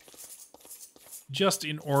cool. Just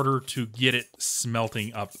in order to get it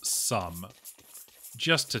smelting up some.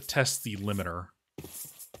 Just to test the limiter.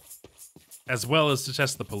 As well as to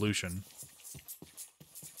test the pollution.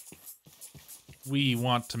 We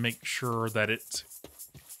want to make sure that it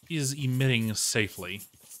is emitting safely.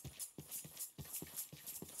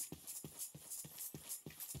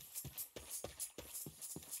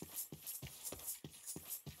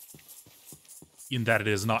 In that it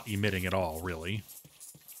is not emitting at all, really.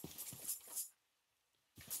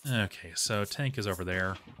 Okay, so tank is over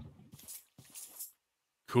there.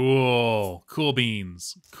 Cool. Cool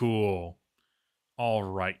beans. Cool. All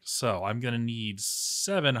right, so I'm going to need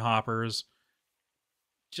 7 hoppers.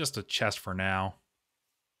 Just a chest for now.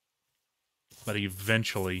 But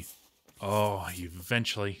eventually,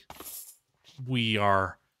 we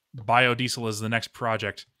are biodiesel is the next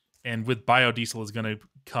project. And with biodiesel is going to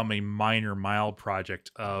come a minor, mild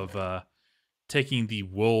project of taking the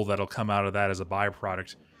wool that'll come out of that as a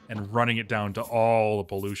byproduct and running it down to all the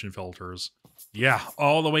pollution filters. Yeah,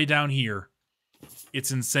 all the way down here.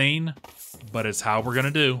 It's insane, but it's how we're going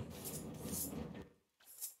to do.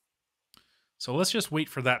 So let's just wait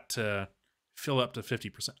for that to fill up to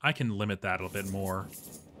 50%. I can limit that a little bit more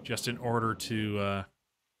just in order to,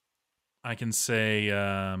 I can say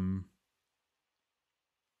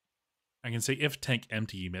if tank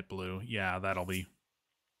empty, emit blue. Yeah, that'll be.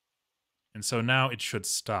 And so now it should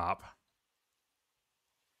stop.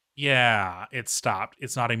 Yeah, it stopped.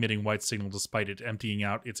 It's not emitting white signal despite it emptying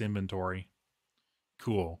out its inventory.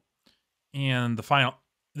 Cool. And the final,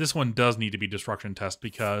 this one does need to be destruction test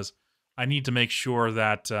because I need to make sure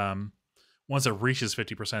that once it reaches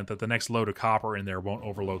 50%, that the next load of copper in there won't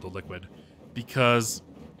overload the liquid. Because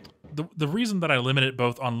the reason that I limit it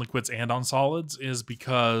both on liquids and on solids is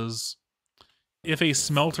because if a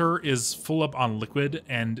smelter is full up on liquid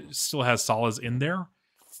and still has solids in there,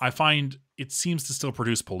 I find it seems to still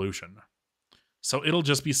produce pollution. So it'll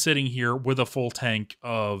just be sitting here with a full tank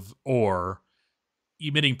of ore,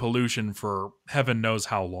 emitting pollution for heaven knows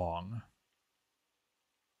how long.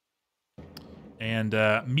 And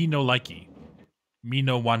me no likey. Me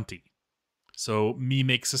no wanty. So me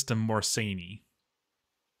make system more saney.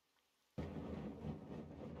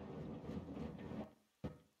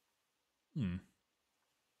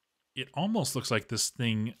 It almost looks like this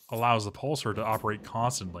thing allows the pulsar to operate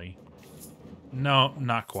constantly. No,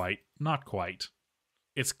 not quite. Not quite.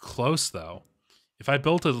 It's close, though. If I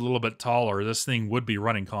built it a little bit taller, this thing would be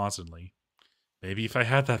running constantly. Maybe if I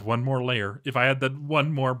had that one more layer. If I had that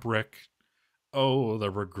one more brick. Oh, the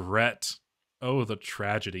regret. Oh, the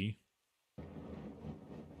tragedy.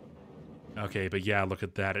 Okay, but yeah, look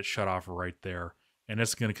at that. It shut off right there. And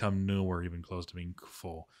it's going to come nowhere even close to being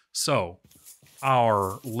full. So,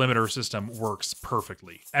 our limiter system works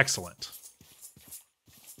perfectly. Excellent.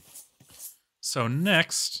 So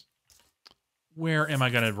next, where am I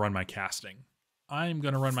going to run my casting? I'm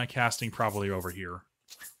going to run my casting probably over here.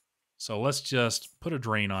 So let's just put a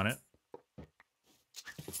drain on it.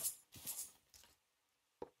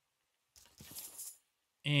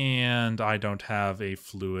 And I don't have a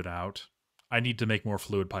fluid out. I need to make more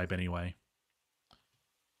fluid pipe anyway.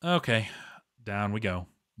 Okay, down we go.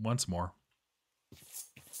 Once more.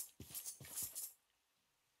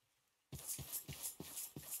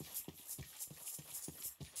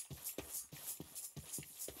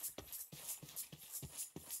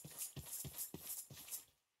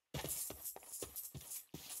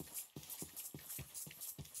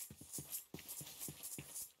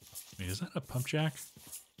 Wait, is that a pump jack?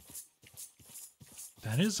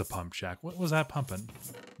 That is a pump jack. What was that pumping?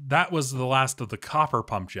 That was the last of the copper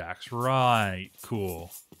pump jacks. Right,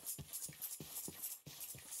 cool.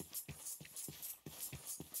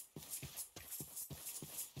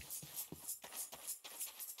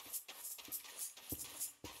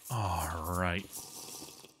 All right.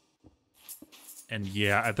 And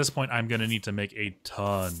yeah, at this point, I'm going to need to make a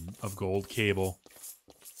ton of gold cable.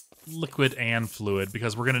 Liquid and fluid,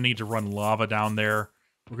 because we're going to need to run lava down there.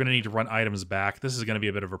 We're going to need to run items back. This is going to be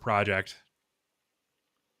a bit of a project.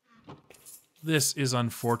 This is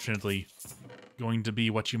unfortunately going to be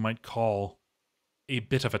what you might call a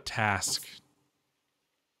bit of a task.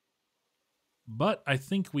 But I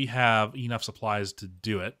think we have enough supplies to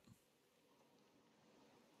do it.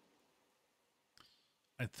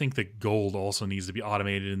 I think that gold also needs to be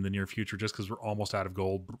automated in the near future just because we're almost out of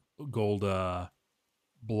gold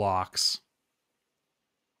blocks.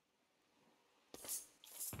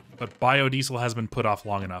 But biodiesel has been put off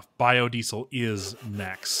long enough. Biodiesel is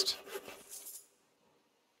next.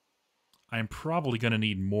 I'm probably going to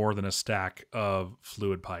need more than a stack of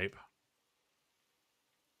fluid pipe.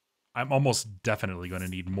 I'm almost definitely going to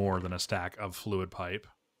need more than a stack of fluid pipe.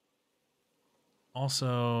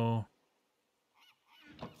 Also,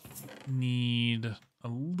 need a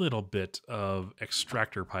little bit of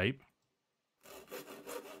extractor pipe.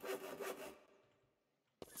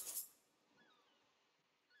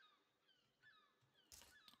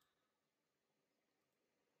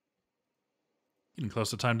 Getting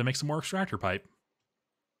close to time to make some more extractor pipe.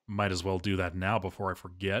 Might as well do that now before I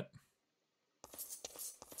forget.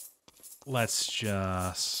 Let's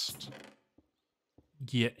just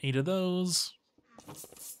get 8 of those.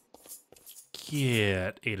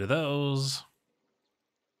 Get 8 of those.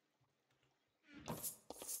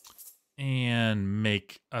 And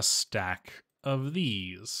make a stack of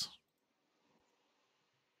these.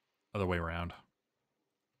 Other way around.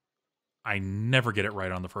 I never get it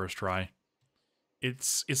right on the first try.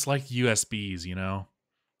 It's like USBs, you know?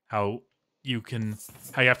 How you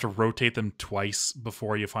have to rotate them twice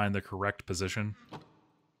before you find the correct position.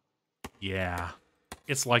 Yeah.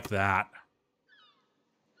 It's like that.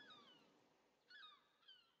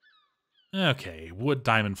 Okay, wood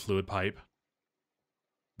diamond fluid pipe.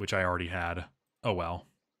 Which I already had. Oh well.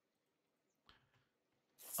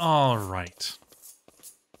 Alright.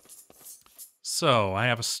 So, I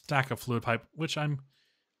have a stack of fluid pipe, which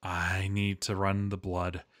I need to run the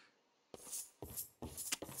blood.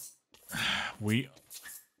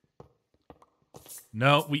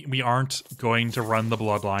 No, we aren't going to run the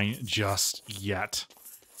bloodline just yet.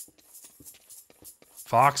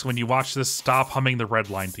 Fox, when you watch this, stop humming the red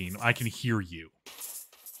line theme. I can hear you.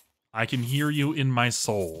 I can hear you in my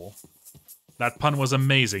soul. That pun was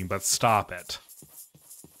amazing, but stop it.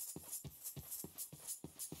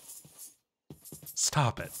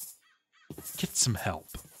 Stop it. Get some help.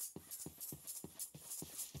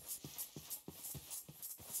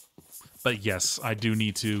 But yes, I do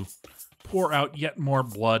need to pour out yet more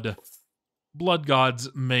blood. Blood gods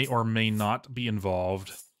may or may not be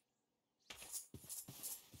involved.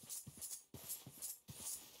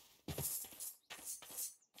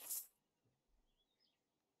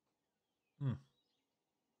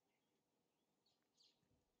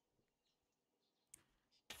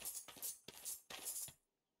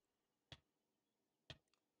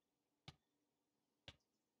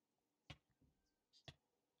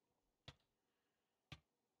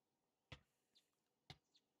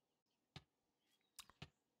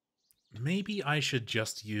 Maybe I should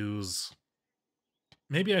just use...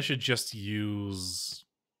 Maybe I should just use...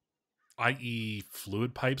 i.e.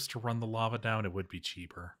 fluid pipes to run the lava down. It would be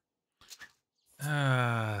cheaper.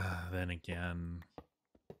 Then again...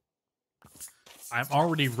 I'm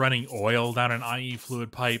already running oil down an IE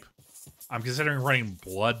fluid pipe. I'm considering running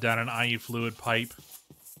blood down an IE fluid pipe.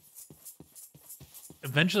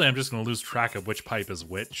 Eventually, I'm just going to lose track of which pipe is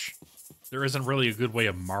which. There isn't really a good way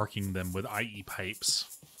of marking them with IE pipes.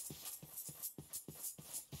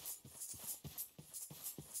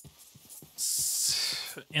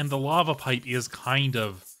 And the lava pipe is kind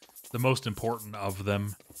of the most important of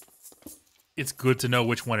them. It's good to know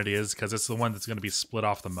which one it is, because it's the one that's going to be split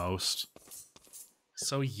off the most.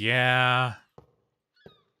 So yeah,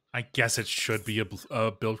 I guess it should be a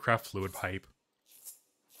Buildcraft fluid pipe.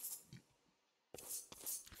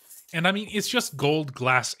 And I mean, it's just gold,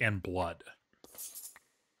 glass, and blood.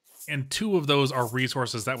 And 2 of those are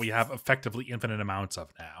resources that we have effectively infinite amounts of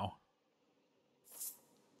now.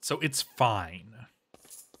 So it's fine.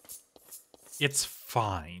 It's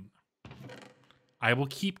fine. I will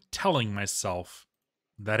keep telling myself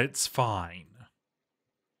that it's fine.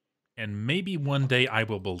 And maybe one day I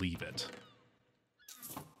will believe it.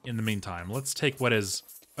 In the meantime, let's take what is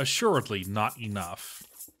assuredly not enough.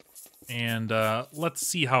 And let's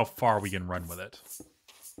see how far we can run with it.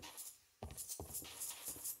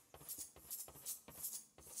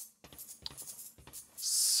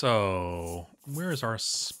 So, where is our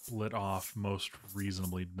split off most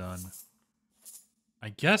reasonably done? I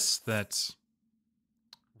guess that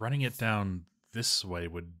running it down this way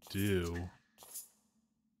would do.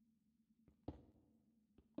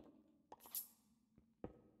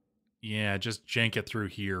 Yeah, just jank it through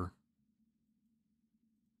here.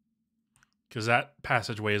 Because that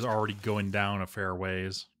passageway is already going down a fair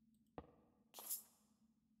ways.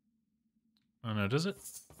 Oh no, does it?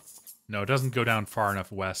 No, it doesn't go down far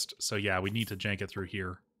enough west. So yeah, we need to jank it through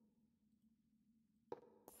here.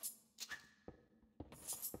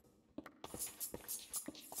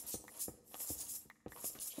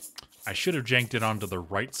 I should have janked it onto the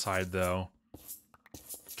right side, though.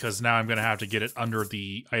 Because now I'm going to have to get it under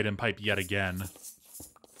the item pipe yet again.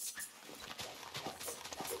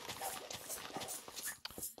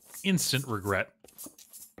 Instant regret.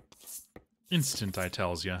 Instant, I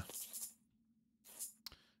tells ya.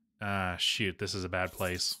 Shoot, this is a bad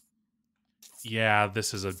place. Yeah,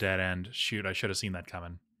 this is a dead end. Shoot, I should have seen that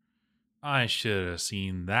coming. I should have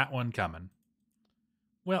seen that one coming.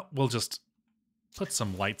 Well, we'll just put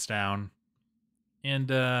some lights down. And,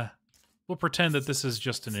 we'll pretend that this is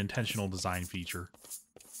just an intentional design feature.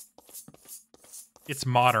 It's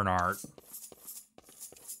modern art.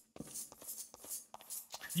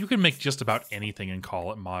 You can make just about anything and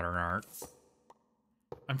call it modern art.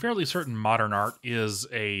 I'm fairly certain modern art is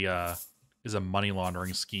a money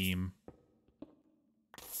laundering scheme.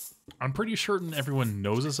 I'm pretty certain everyone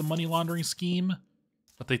knows it's a money laundering scheme,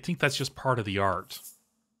 but they think that's just part of the art.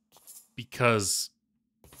 Because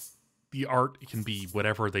the art can be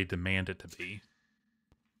whatever they demand it to be.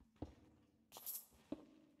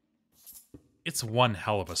 It's one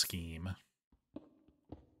hell of a scheme.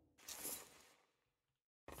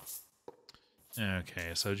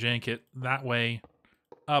 Okay, so jank it that way,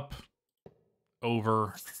 up,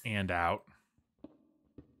 over, and out.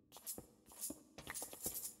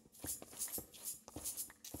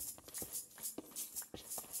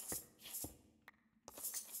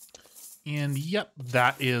 And yep,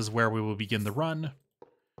 that is where we will begin the run.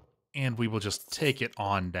 And we will just take it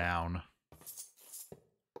on down.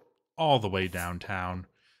 All the way downtown.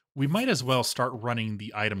 We might as well start running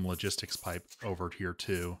the item logistics pipe over here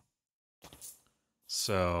too.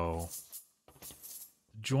 So,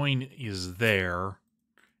 join is there,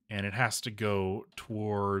 and it has to go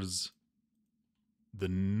towards the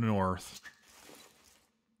north.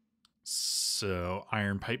 So,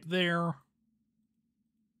 iron pipe there.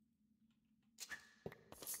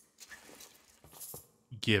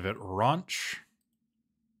 Give it raunch.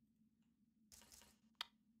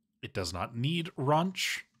 It does not need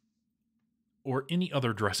raunch, or any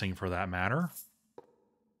other dressing for that matter.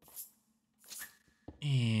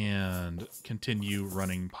 And continue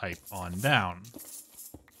running pipe on down.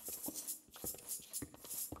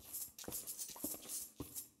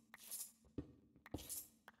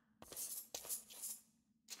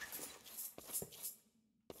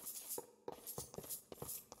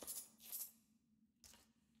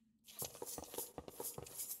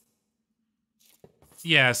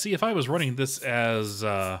 Yeah, see, if I was running this as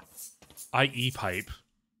IE pipe,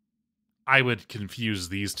 I would confuse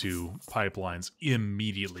these two pipelines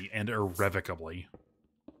immediately and irrevocably.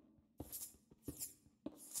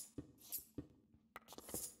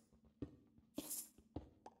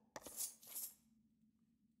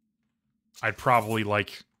 I'd probably,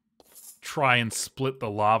 like, try and split the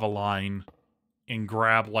lava line and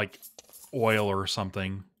grab, like, oil or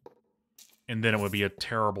something, and then it would be a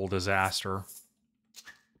terrible disaster.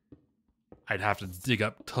 I'd have to dig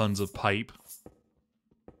up tons of pipe.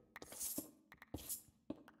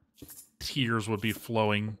 Tears would be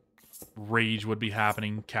flowing. Rage would be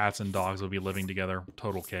happening. Cats and dogs would be living together.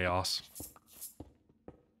 Total chaos.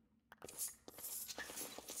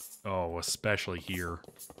 Oh, especially here.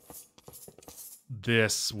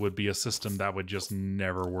 This would be a system that would just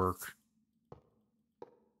never work.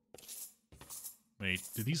 Wait,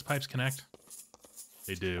 do these pipes connect?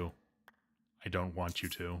 They do. I don't want you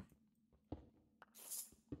to.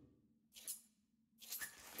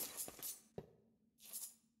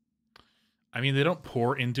 I mean, they don't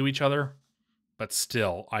pour into each other, but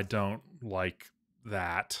still, I don't like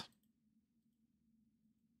that.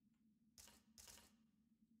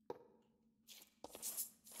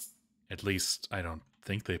 At least, I don't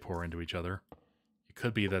think they pour into each other. It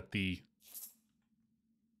could be that the...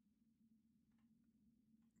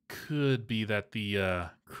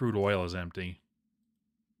 crude oil is empty.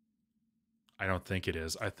 I don't think it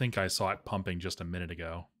is. I think I saw it pumping just a minute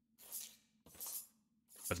ago.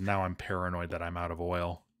 But now I'm paranoid that I'm out of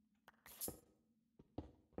oil.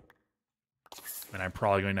 And I'm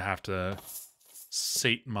probably going to have to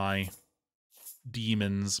sate my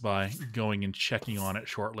demons by going and checking on it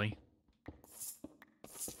shortly.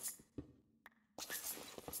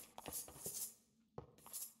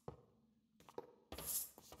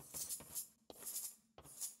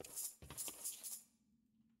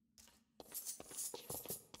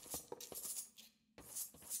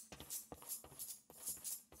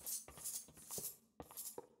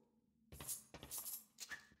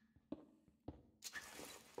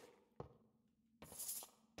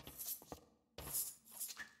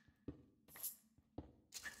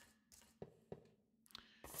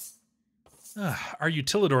 Our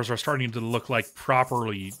utilidors are starting to look like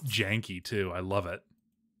properly janky, too. I love it.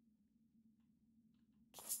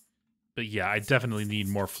 But yeah, I definitely need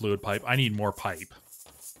more fluid pipe. I need more pipe.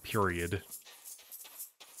 Period.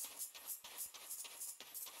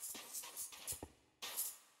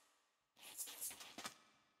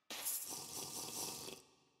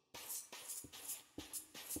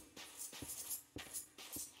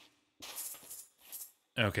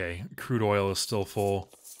 Okay, crude oil is still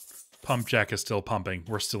full. Pump jack is still pumping.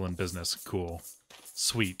 We're still in business. Cool.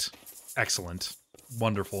 Sweet. Excellent.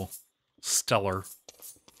 Wonderful. Stellar.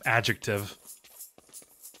 Adjective.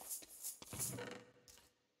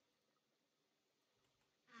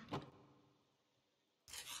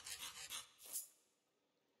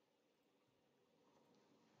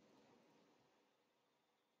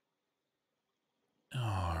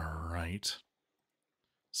 All right.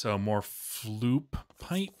 So more floop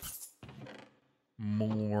pipe.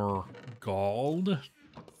 More gold.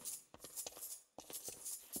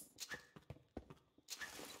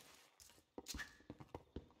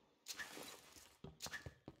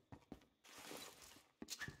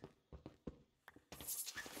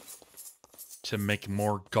 to make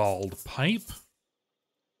more galled pipe.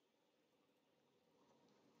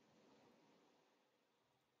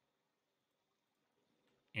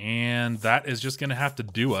 And that is just going to have to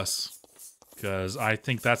do us, because I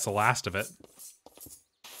think that's the last of it.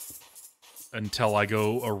 Until I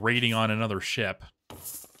go a raiding on another ship,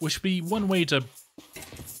 which would be one way to...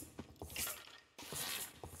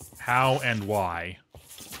 How and why?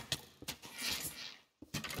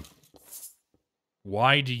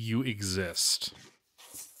 Why do you exist?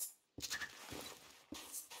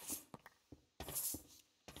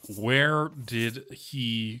 Where did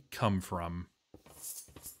he come from?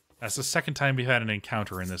 That's the second time we've had an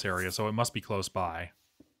encounter in this area, so it must be close by.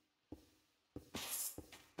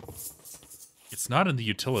 It's not in the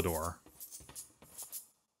Utilidor.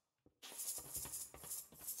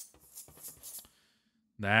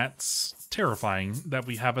 That's terrifying that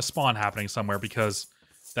we have a spawn happening somewhere, because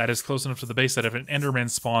that is close enough to the base that if an Enderman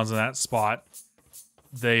spawns in that spot,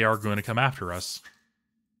 they are going to come after us.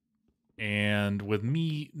 And with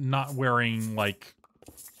me not wearing, like,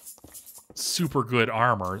 super good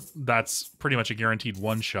armor, that's pretty much a guaranteed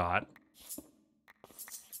one-shot.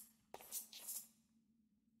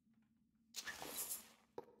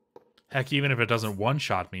 Heck, even if it doesn't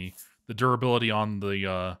one-shot me, the durability on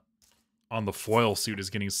the foil suit is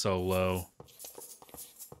getting so low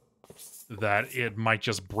that it might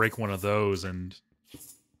just break one of those and,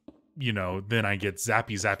 you know, then I get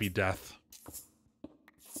zappy death.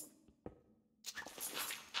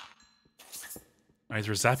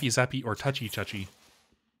 Either zappy or touchy.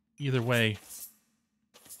 Either way.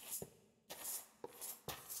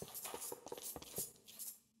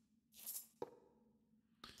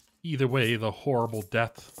 Either way, the horrible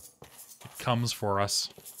death comes for us.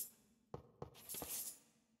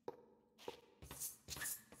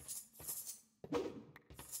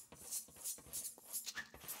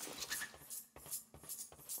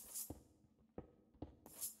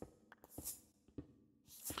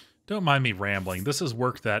 Don't mind me rambling. This is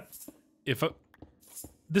work that,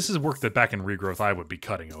 this is work that back in Regrowth I would be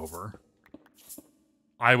cutting over.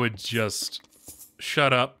 I would just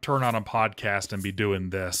shut up, turn on a podcast, and be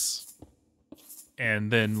doing this,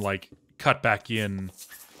 and then like cut back in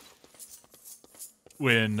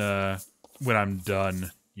when I'm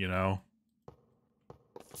done, you know.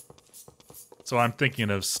 So I'm thinking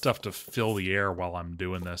of stuff to fill the air while I'm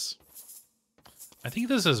doing this. I think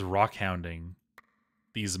this is rock hounding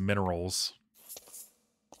these minerals.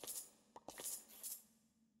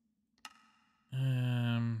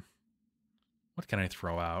 What can I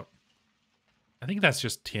throw out? I think that's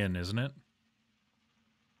just tin, isn't it?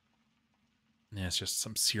 Yeah, it's just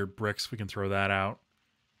some seared bricks. We can throw that out.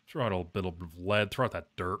 Throw out a bit of lead. Throw out that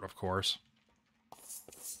dirt, of course.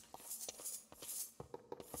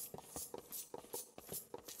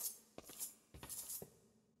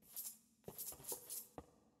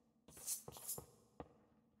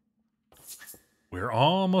 We're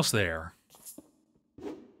almost there.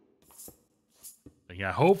 But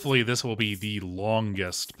yeah, hopefully this will be the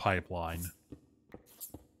longest pipeline.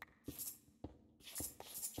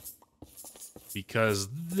 Because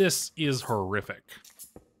this is horrific.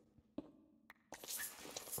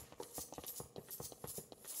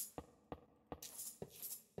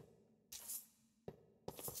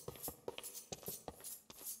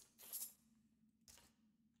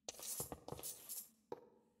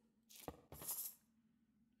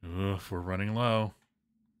 Ugh, we're running low.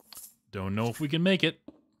 Don't know if we can make it.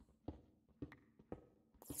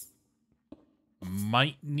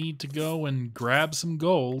 Might need to go and grab some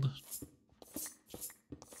gold.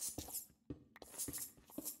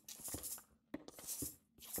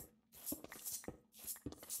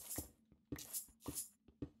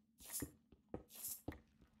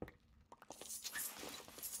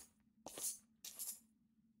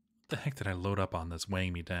 What the heck did I load up on that's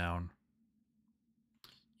weighing me down?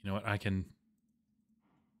 You know what, I can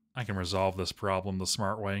resolve this problem the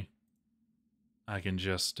smart way. I can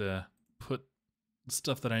just put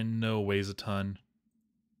stuff that I know weighs a ton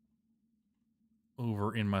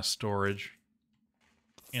over in my storage,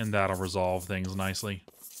 and that'll resolve things nicely.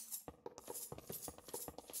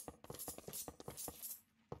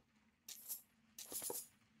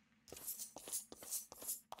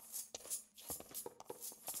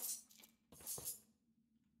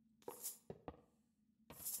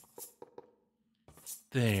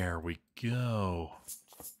 There we go.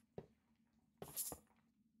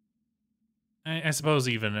 I suppose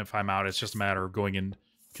even if I'm out, it's just a matter of going and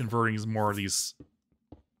converting more of these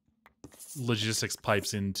logistics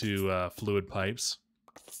pipes into fluid pipes.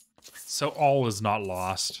 So all is not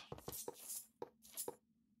lost.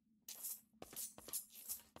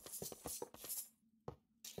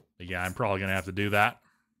 Yeah, I'm probably going to have to do that.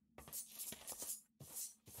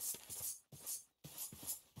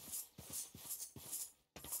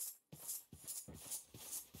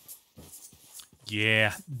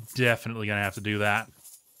 Yeah, definitely going to have to do that.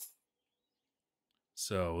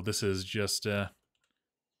 So this is just,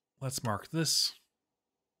 let's mark this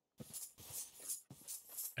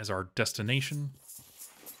as our destination.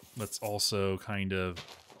 Let's also kind of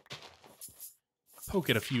poke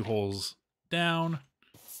it a few holes down,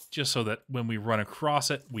 just so that when we run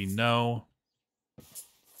across it, we know.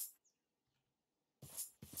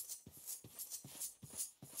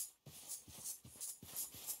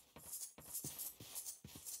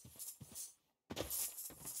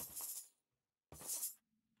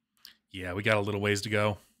 Yeah, we got a little ways to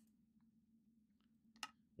go.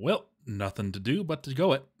 Well, nothing to do but to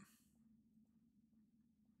go it.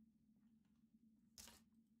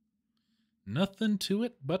 Nothing to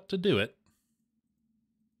it but to do it.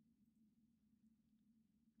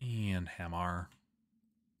 And hammer.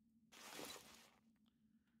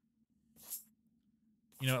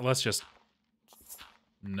 You know what, let's just...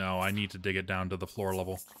 No, I need to dig it down to the floor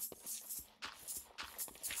level.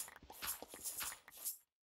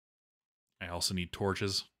 I also need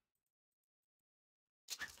torches.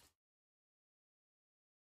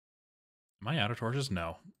 Am I out of torches?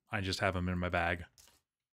 No. I just have them in my bag.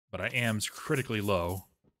 But I am critically low.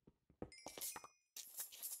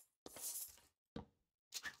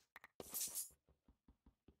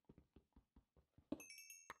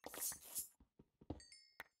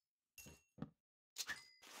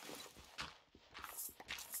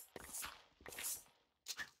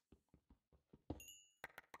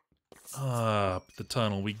 Up the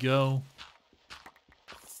tunnel we go.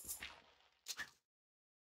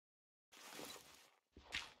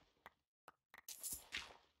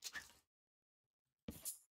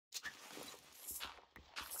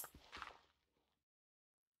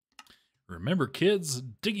 Remember, kids,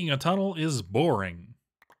 digging a tunnel is boring.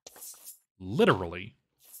 Literally.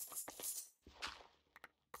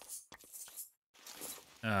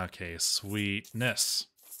 Okay, sweetness.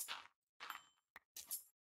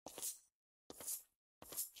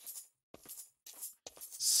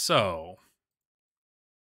 So,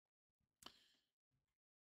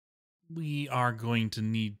 we are going to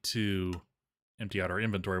need to empty out our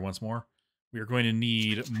inventory once more. We are going to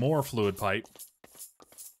need more fluid pipe.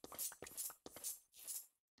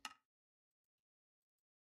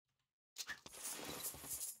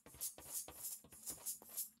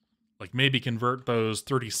 Like maybe convert those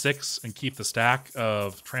 36 and keep the stack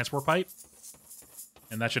of transport pipe.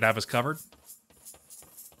 And that should have us covered.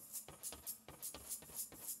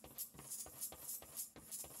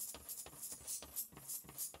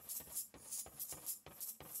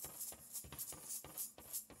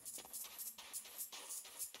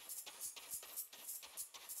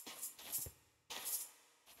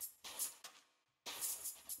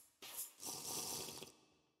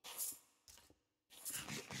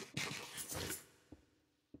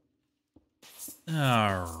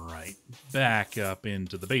 Alright, back up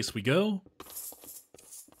into the base we go.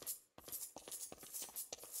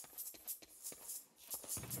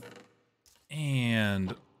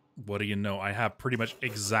 And what do you know? I have pretty much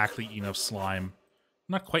exactly enough slime.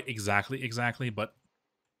 Not quite exactly, but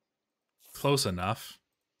close enough.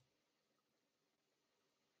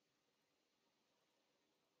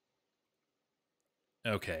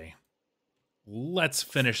 Okay, let's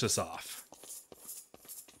finish this off.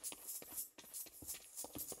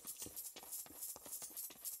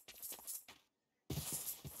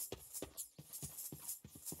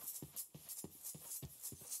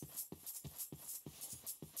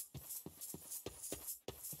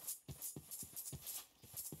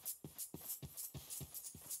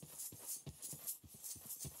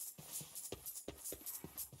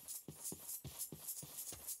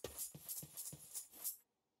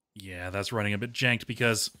 Yeah, that's running a bit janked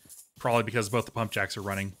probably because both the pump jacks are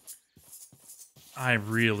running. I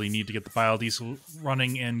really need to get the biodiesel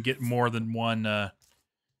running and get more than one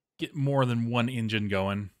engine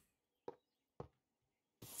going.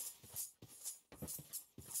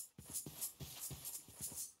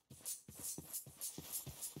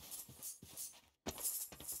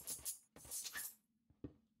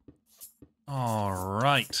 All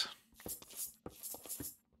right.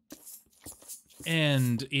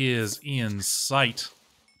 End is in sight.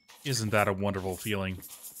 Isn't that a wonderful feeling?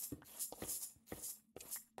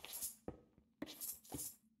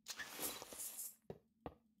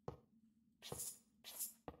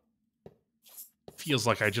 Feels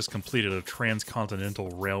like I just completed a transcontinental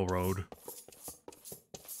railroad.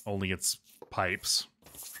 Only it's pipes.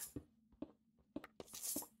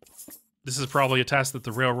 This is probably a task that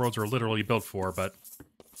the railroads are literally built for, but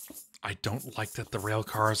I don't like that the rail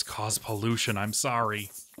cars cause pollution. I'm sorry.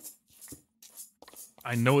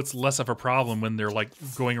 I know it's less of a problem when they're, like,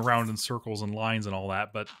 going around in circles and lines and all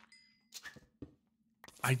that, but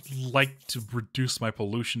I'd like to reduce my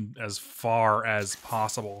pollution as far as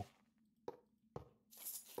possible.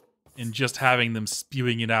 And just having them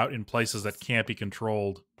spewing it out in places that can't be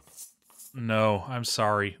controlled. No, I'm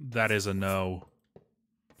sorry. That is a no.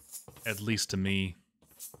 At least to me.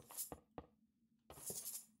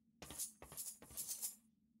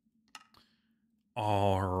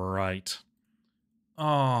 Alright.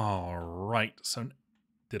 Alright. So,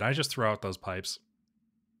 did I just throw out those pipes?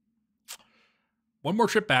 One more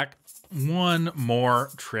trip back. One more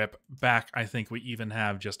trip back. I think we even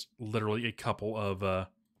have just literally a couple of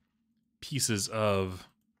pieces of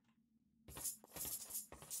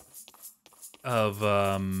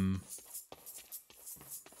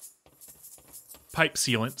pipe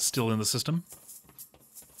sealant still in the system.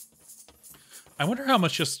 I wonder how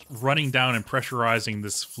much just running down and pressurizing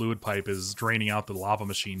this fluid pipe is draining out the lava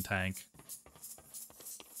machine tank.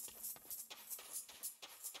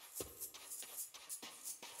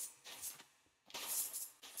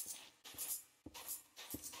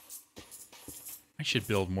 I should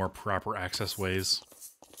build more proper access ways,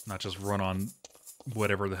 not just run on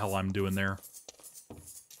whatever the hell I'm doing there.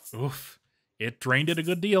 Oof. It drained it a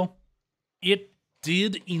good deal. It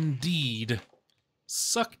did indeed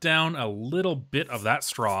suck down a little bit of that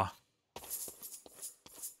straw.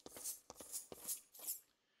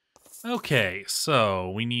 Okay,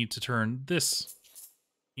 so we need to turn this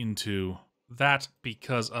into that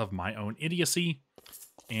because of my own idiocy.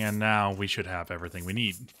 And now we should have everything we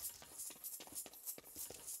need.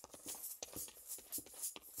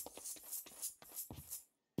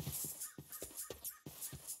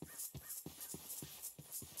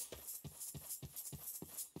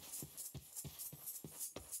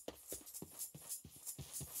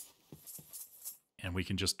 And we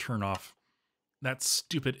can just turn off that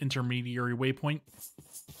stupid intermediary waypoint.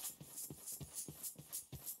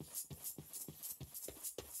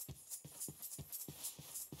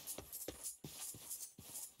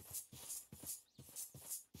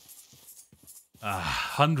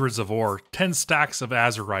 Hundreds of ore, 10 stacks of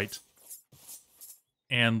azurite,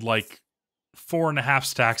 and like 4.5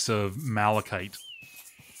 stacks of malachite.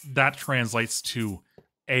 That translates to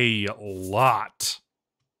a lot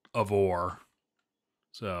of ore.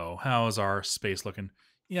 So, how is our space looking?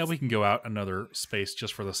 Yeah, we can go out another space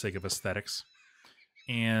just for the sake of aesthetics.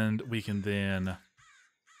 And we can then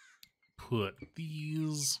put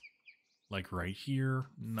these, like, right here.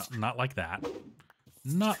 Not like that.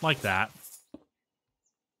 Not like that.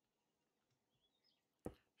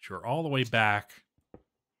 Sure, all the way back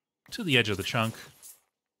to the edge of the chunk.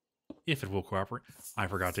 If it will cooperate. I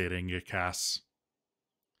forgot to ingot casts.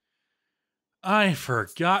 I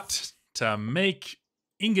forgot to make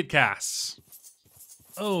ingot casts.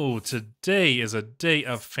 Oh, today is a day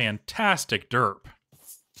of fantastic derp.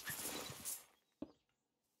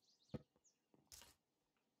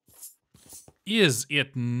 Is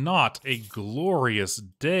it not a glorious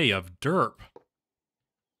day of derp?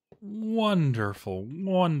 Wonderful,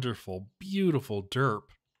 wonderful, beautiful derp.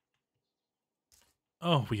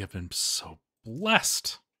 Oh, we have been so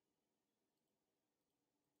blessed.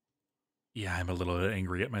 Yeah, I'm a little bit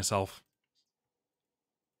angry at myself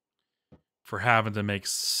for having to make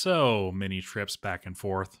so many trips back and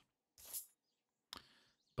forth.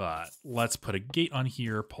 But let's put a gate on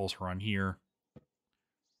here, pulsar on here.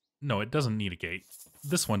 No, it doesn't need a gate.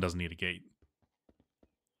 This one doesn't need a gate.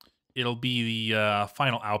 It'll be the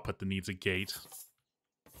final output that needs a gate.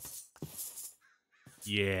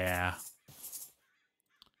 Yeah.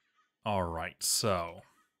 All right, so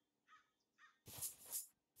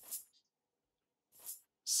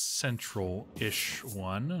central-ish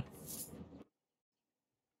one.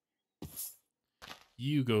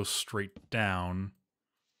 You go straight down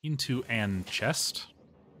into an chest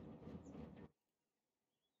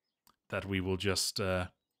that we will just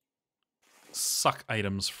suck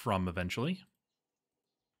items from eventually.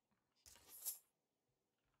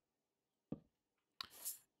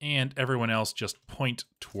 And everyone else just point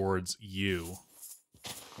towards you.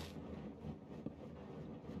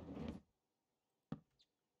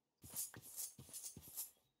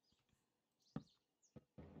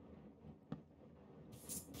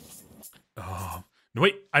 Oh, no,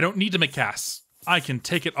 wait, I don't need to make casts. I can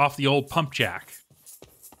take it off the old pump jack.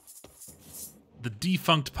 The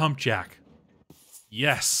defunct pump jack.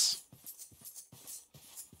 Yes.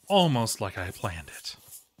 Almost like I planned it.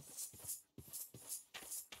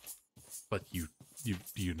 But you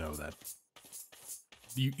know that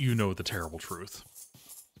You know the terrible truth.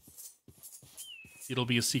 It'll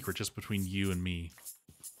be a secret just between you and me.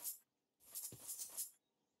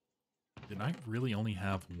 Did I really only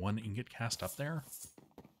have one ingot cast up there?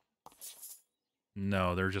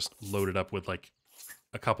 No, they're just loaded up with like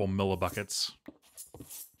a couple millibuckets.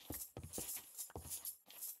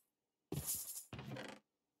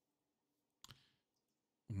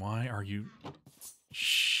 Why are you...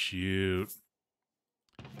 Shoot.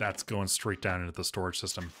 That's going straight down into the storage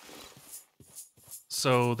system.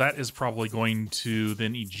 So that is probably going to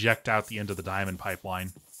then eject out the end of the diamond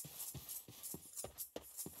pipeline.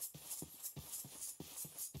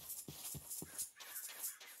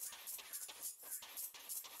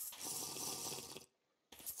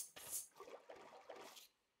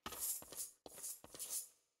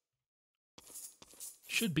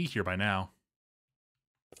 Should be here by now.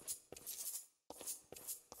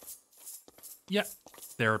 Yep,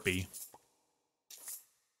 there it be.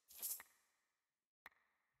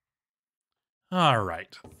 All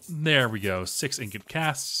right, there we go. 6 ingot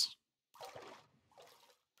casts.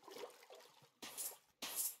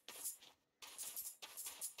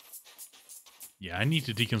 Yeah, I need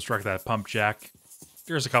to deconstruct that pump jack.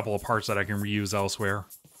 There's a couple of parts that I can reuse elsewhere.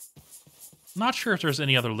 Not sure if there's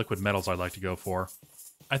any other liquid metals I'd like to go for.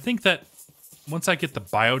 I think that once I get the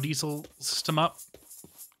biodiesel system up,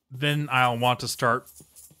 then I'll want to start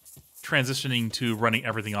transitioning to running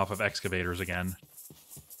everything off of excavators again.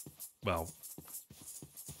 Well,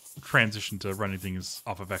 transition to running things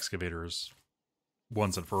off of excavators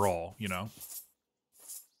once and for all, you know?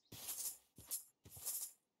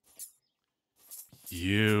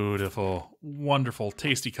 Beautiful, wonderful,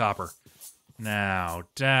 tasty copper. Now,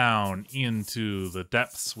 down into the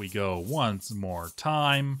depths we go once more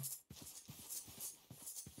time.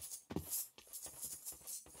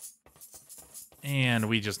 And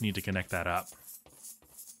we just need to connect that up.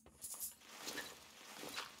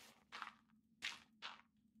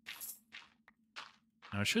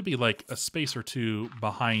 Now, it should be like a space or two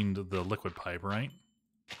behind the liquid pipe, right?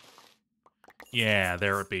 Yeah,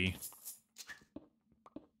 there it be.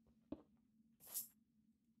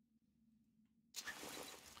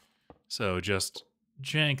 So just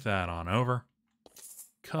jank that on over.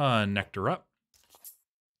 Connector up.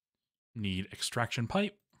 Need extraction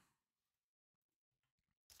pipe.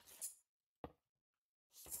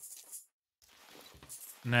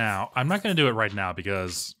 Now, I'm not going to do it right now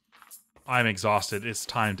because I'm exhausted. It's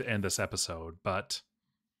time to end this episode, but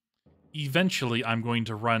eventually I'm going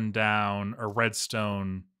to run down a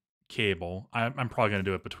redstone cable. I'm probably going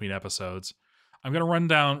to do it between episodes. I'm going to run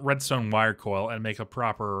down redstone wire coil and make a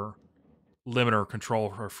proper limiter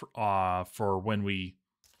control for when we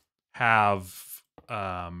have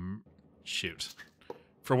for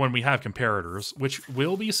when we have comparators, which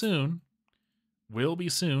will be soon.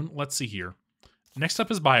 Let's see here. Next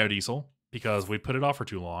up is biodiesel, because we put it off for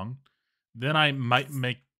too long. Then I might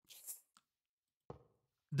make,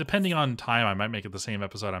 depending on time, I might make it the same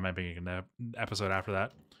episode. I might make an episode after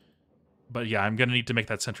that. But yeah, I'm going to need to make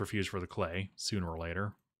that centrifuge for the clay sooner or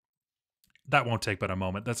later. That won't take but a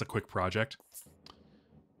moment. That's a quick project.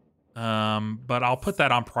 But I'll put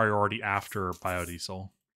that on priority after biodiesel. In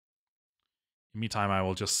the meantime, I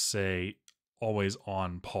will just say always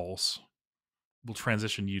on pulse. We'll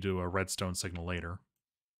transition you to a redstone signal later.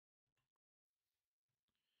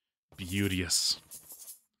 Beauteous.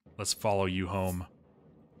 Let's follow you home.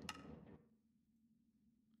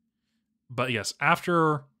 But yes,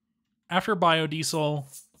 after biodiesel,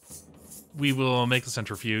 we will make the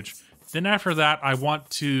centrifuge. Then after that, I want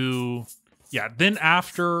to... Yeah, then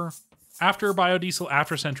after biodiesel,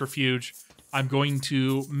 after centrifuge, I'm going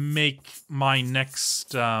to make my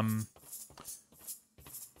next... I'm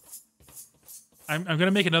going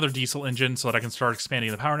to make another diesel engine so that I can start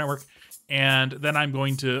expanding the power network. And then I'm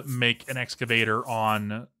going to make an excavator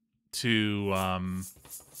onto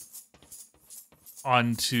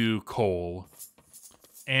coal.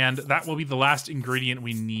 And that will be the last ingredient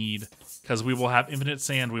we need, because we will have infinite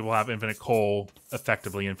sand, we will have infinite coal,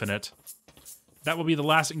 effectively infinite. That will be the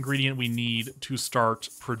last ingredient we need to start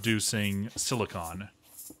producing silicon.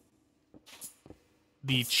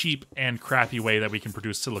 The cheap and crappy way that we can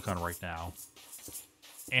produce silicon right now.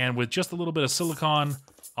 And with just a little bit of silicon,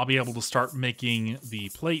 I'll be able to start making the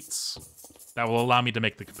plates that will allow me to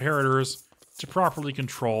make the comparators to properly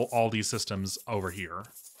control all these systems over here.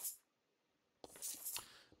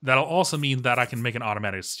 That'll also mean that I can make an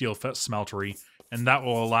automatic steel smeltery, and that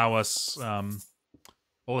will allow us... well,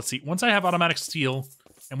 let's see. Once I have automatic steel,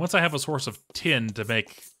 and once I have a source of tin to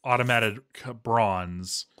make automatic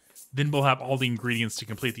bronze, then we'll have all the ingredients to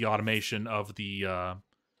complete the automation of the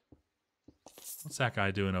What's that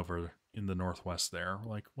guy doing over in the northwest there?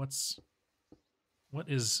 Like, who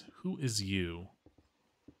is you?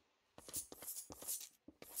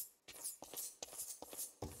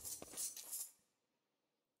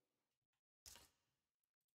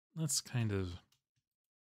 Let's kind of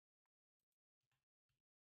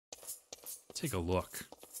take a look.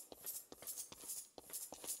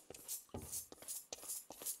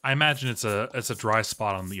 I imagine it's a dry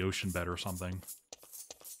spot on the ocean bed or something.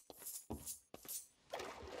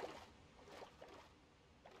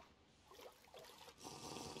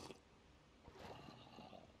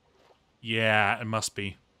 Yeah, it must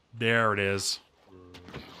be. There it is.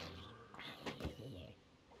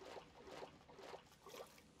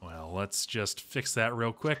 Well, let's just fix that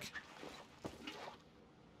real quick.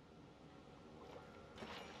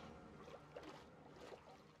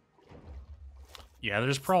 Yeah,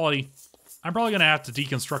 I'm probably gonna have to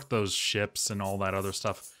deconstruct those ships and all that other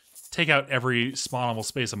stuff. Take out every spawnable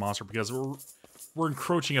space of monster because we're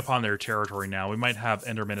encroaching upon their territory now. We might have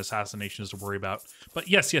Enderman assassinations to worry about. But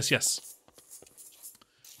yes.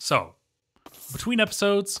 So, between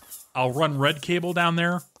episodes, I'll run red cable down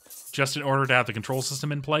there just in order to have the control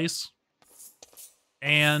system in place.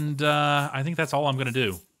 And I think that's all I'm gonna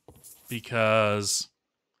do. Because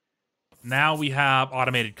now we have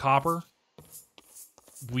automated copper.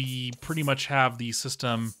 We pretty much have the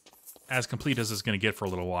system as complete as it's going to get for a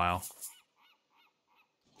little while.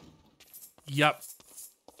 Yep.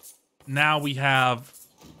 Now we have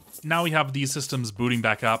these systems booting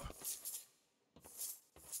back up.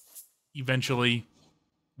 Eventually,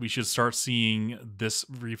 we should start seeing this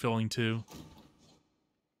refilling too.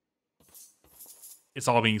 It's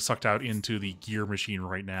all being sucked out into the gear machine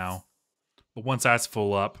right now. But once that's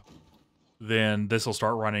full up, then this will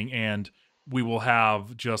start running, and we will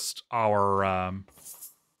have just our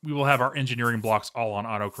engineering blocks all on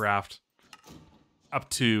autocraft up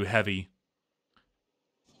to heavy.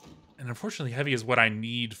 And unfortunately, heavy is what I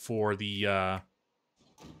need for the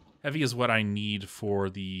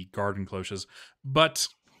garden cloches. But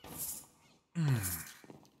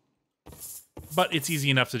it's easy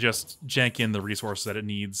enough to just jank in the resources that it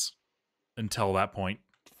needs until that point.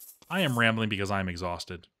 I am rambling because I'm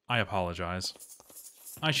exhausted. I apologize.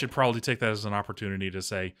 I should probably take that as an opportunity to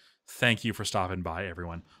say thank you for stopping by,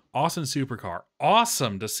 everyone. Austin Supercar.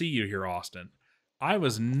 Awesome to see you here, Austin. I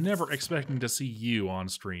was never expecting to see you on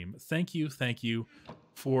stream. Thank you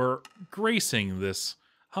for gracing this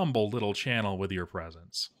humble little channel with your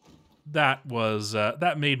presence. That was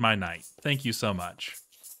that made my night. Thank you so much.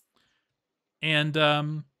 And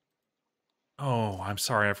oh, I'm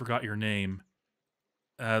sorry, I forgot your name.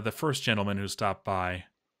 The first gentleman who stopped by,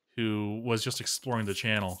 who was just exploring the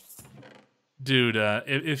channel. Dude,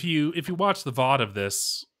 if you watch the VOD of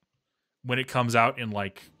this when it comes out in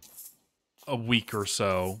like a week or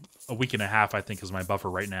so, a week and a half, I think is my buffer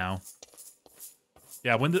right now.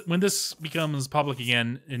 Yeah, when this becomes public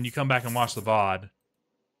again and you come back and watch the VOD,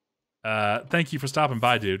 thank you for stopping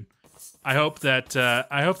by, dude. I hope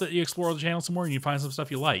that you explore the channel some more and you find some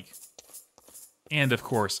stuff you like. And of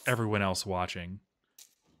course, everyone else watching,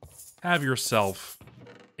 have yourself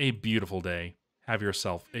a beautiful day. Have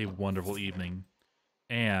yourself a wonderful evening.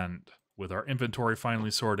 And with our inventory finally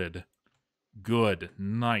sorted, good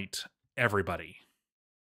night, everybody.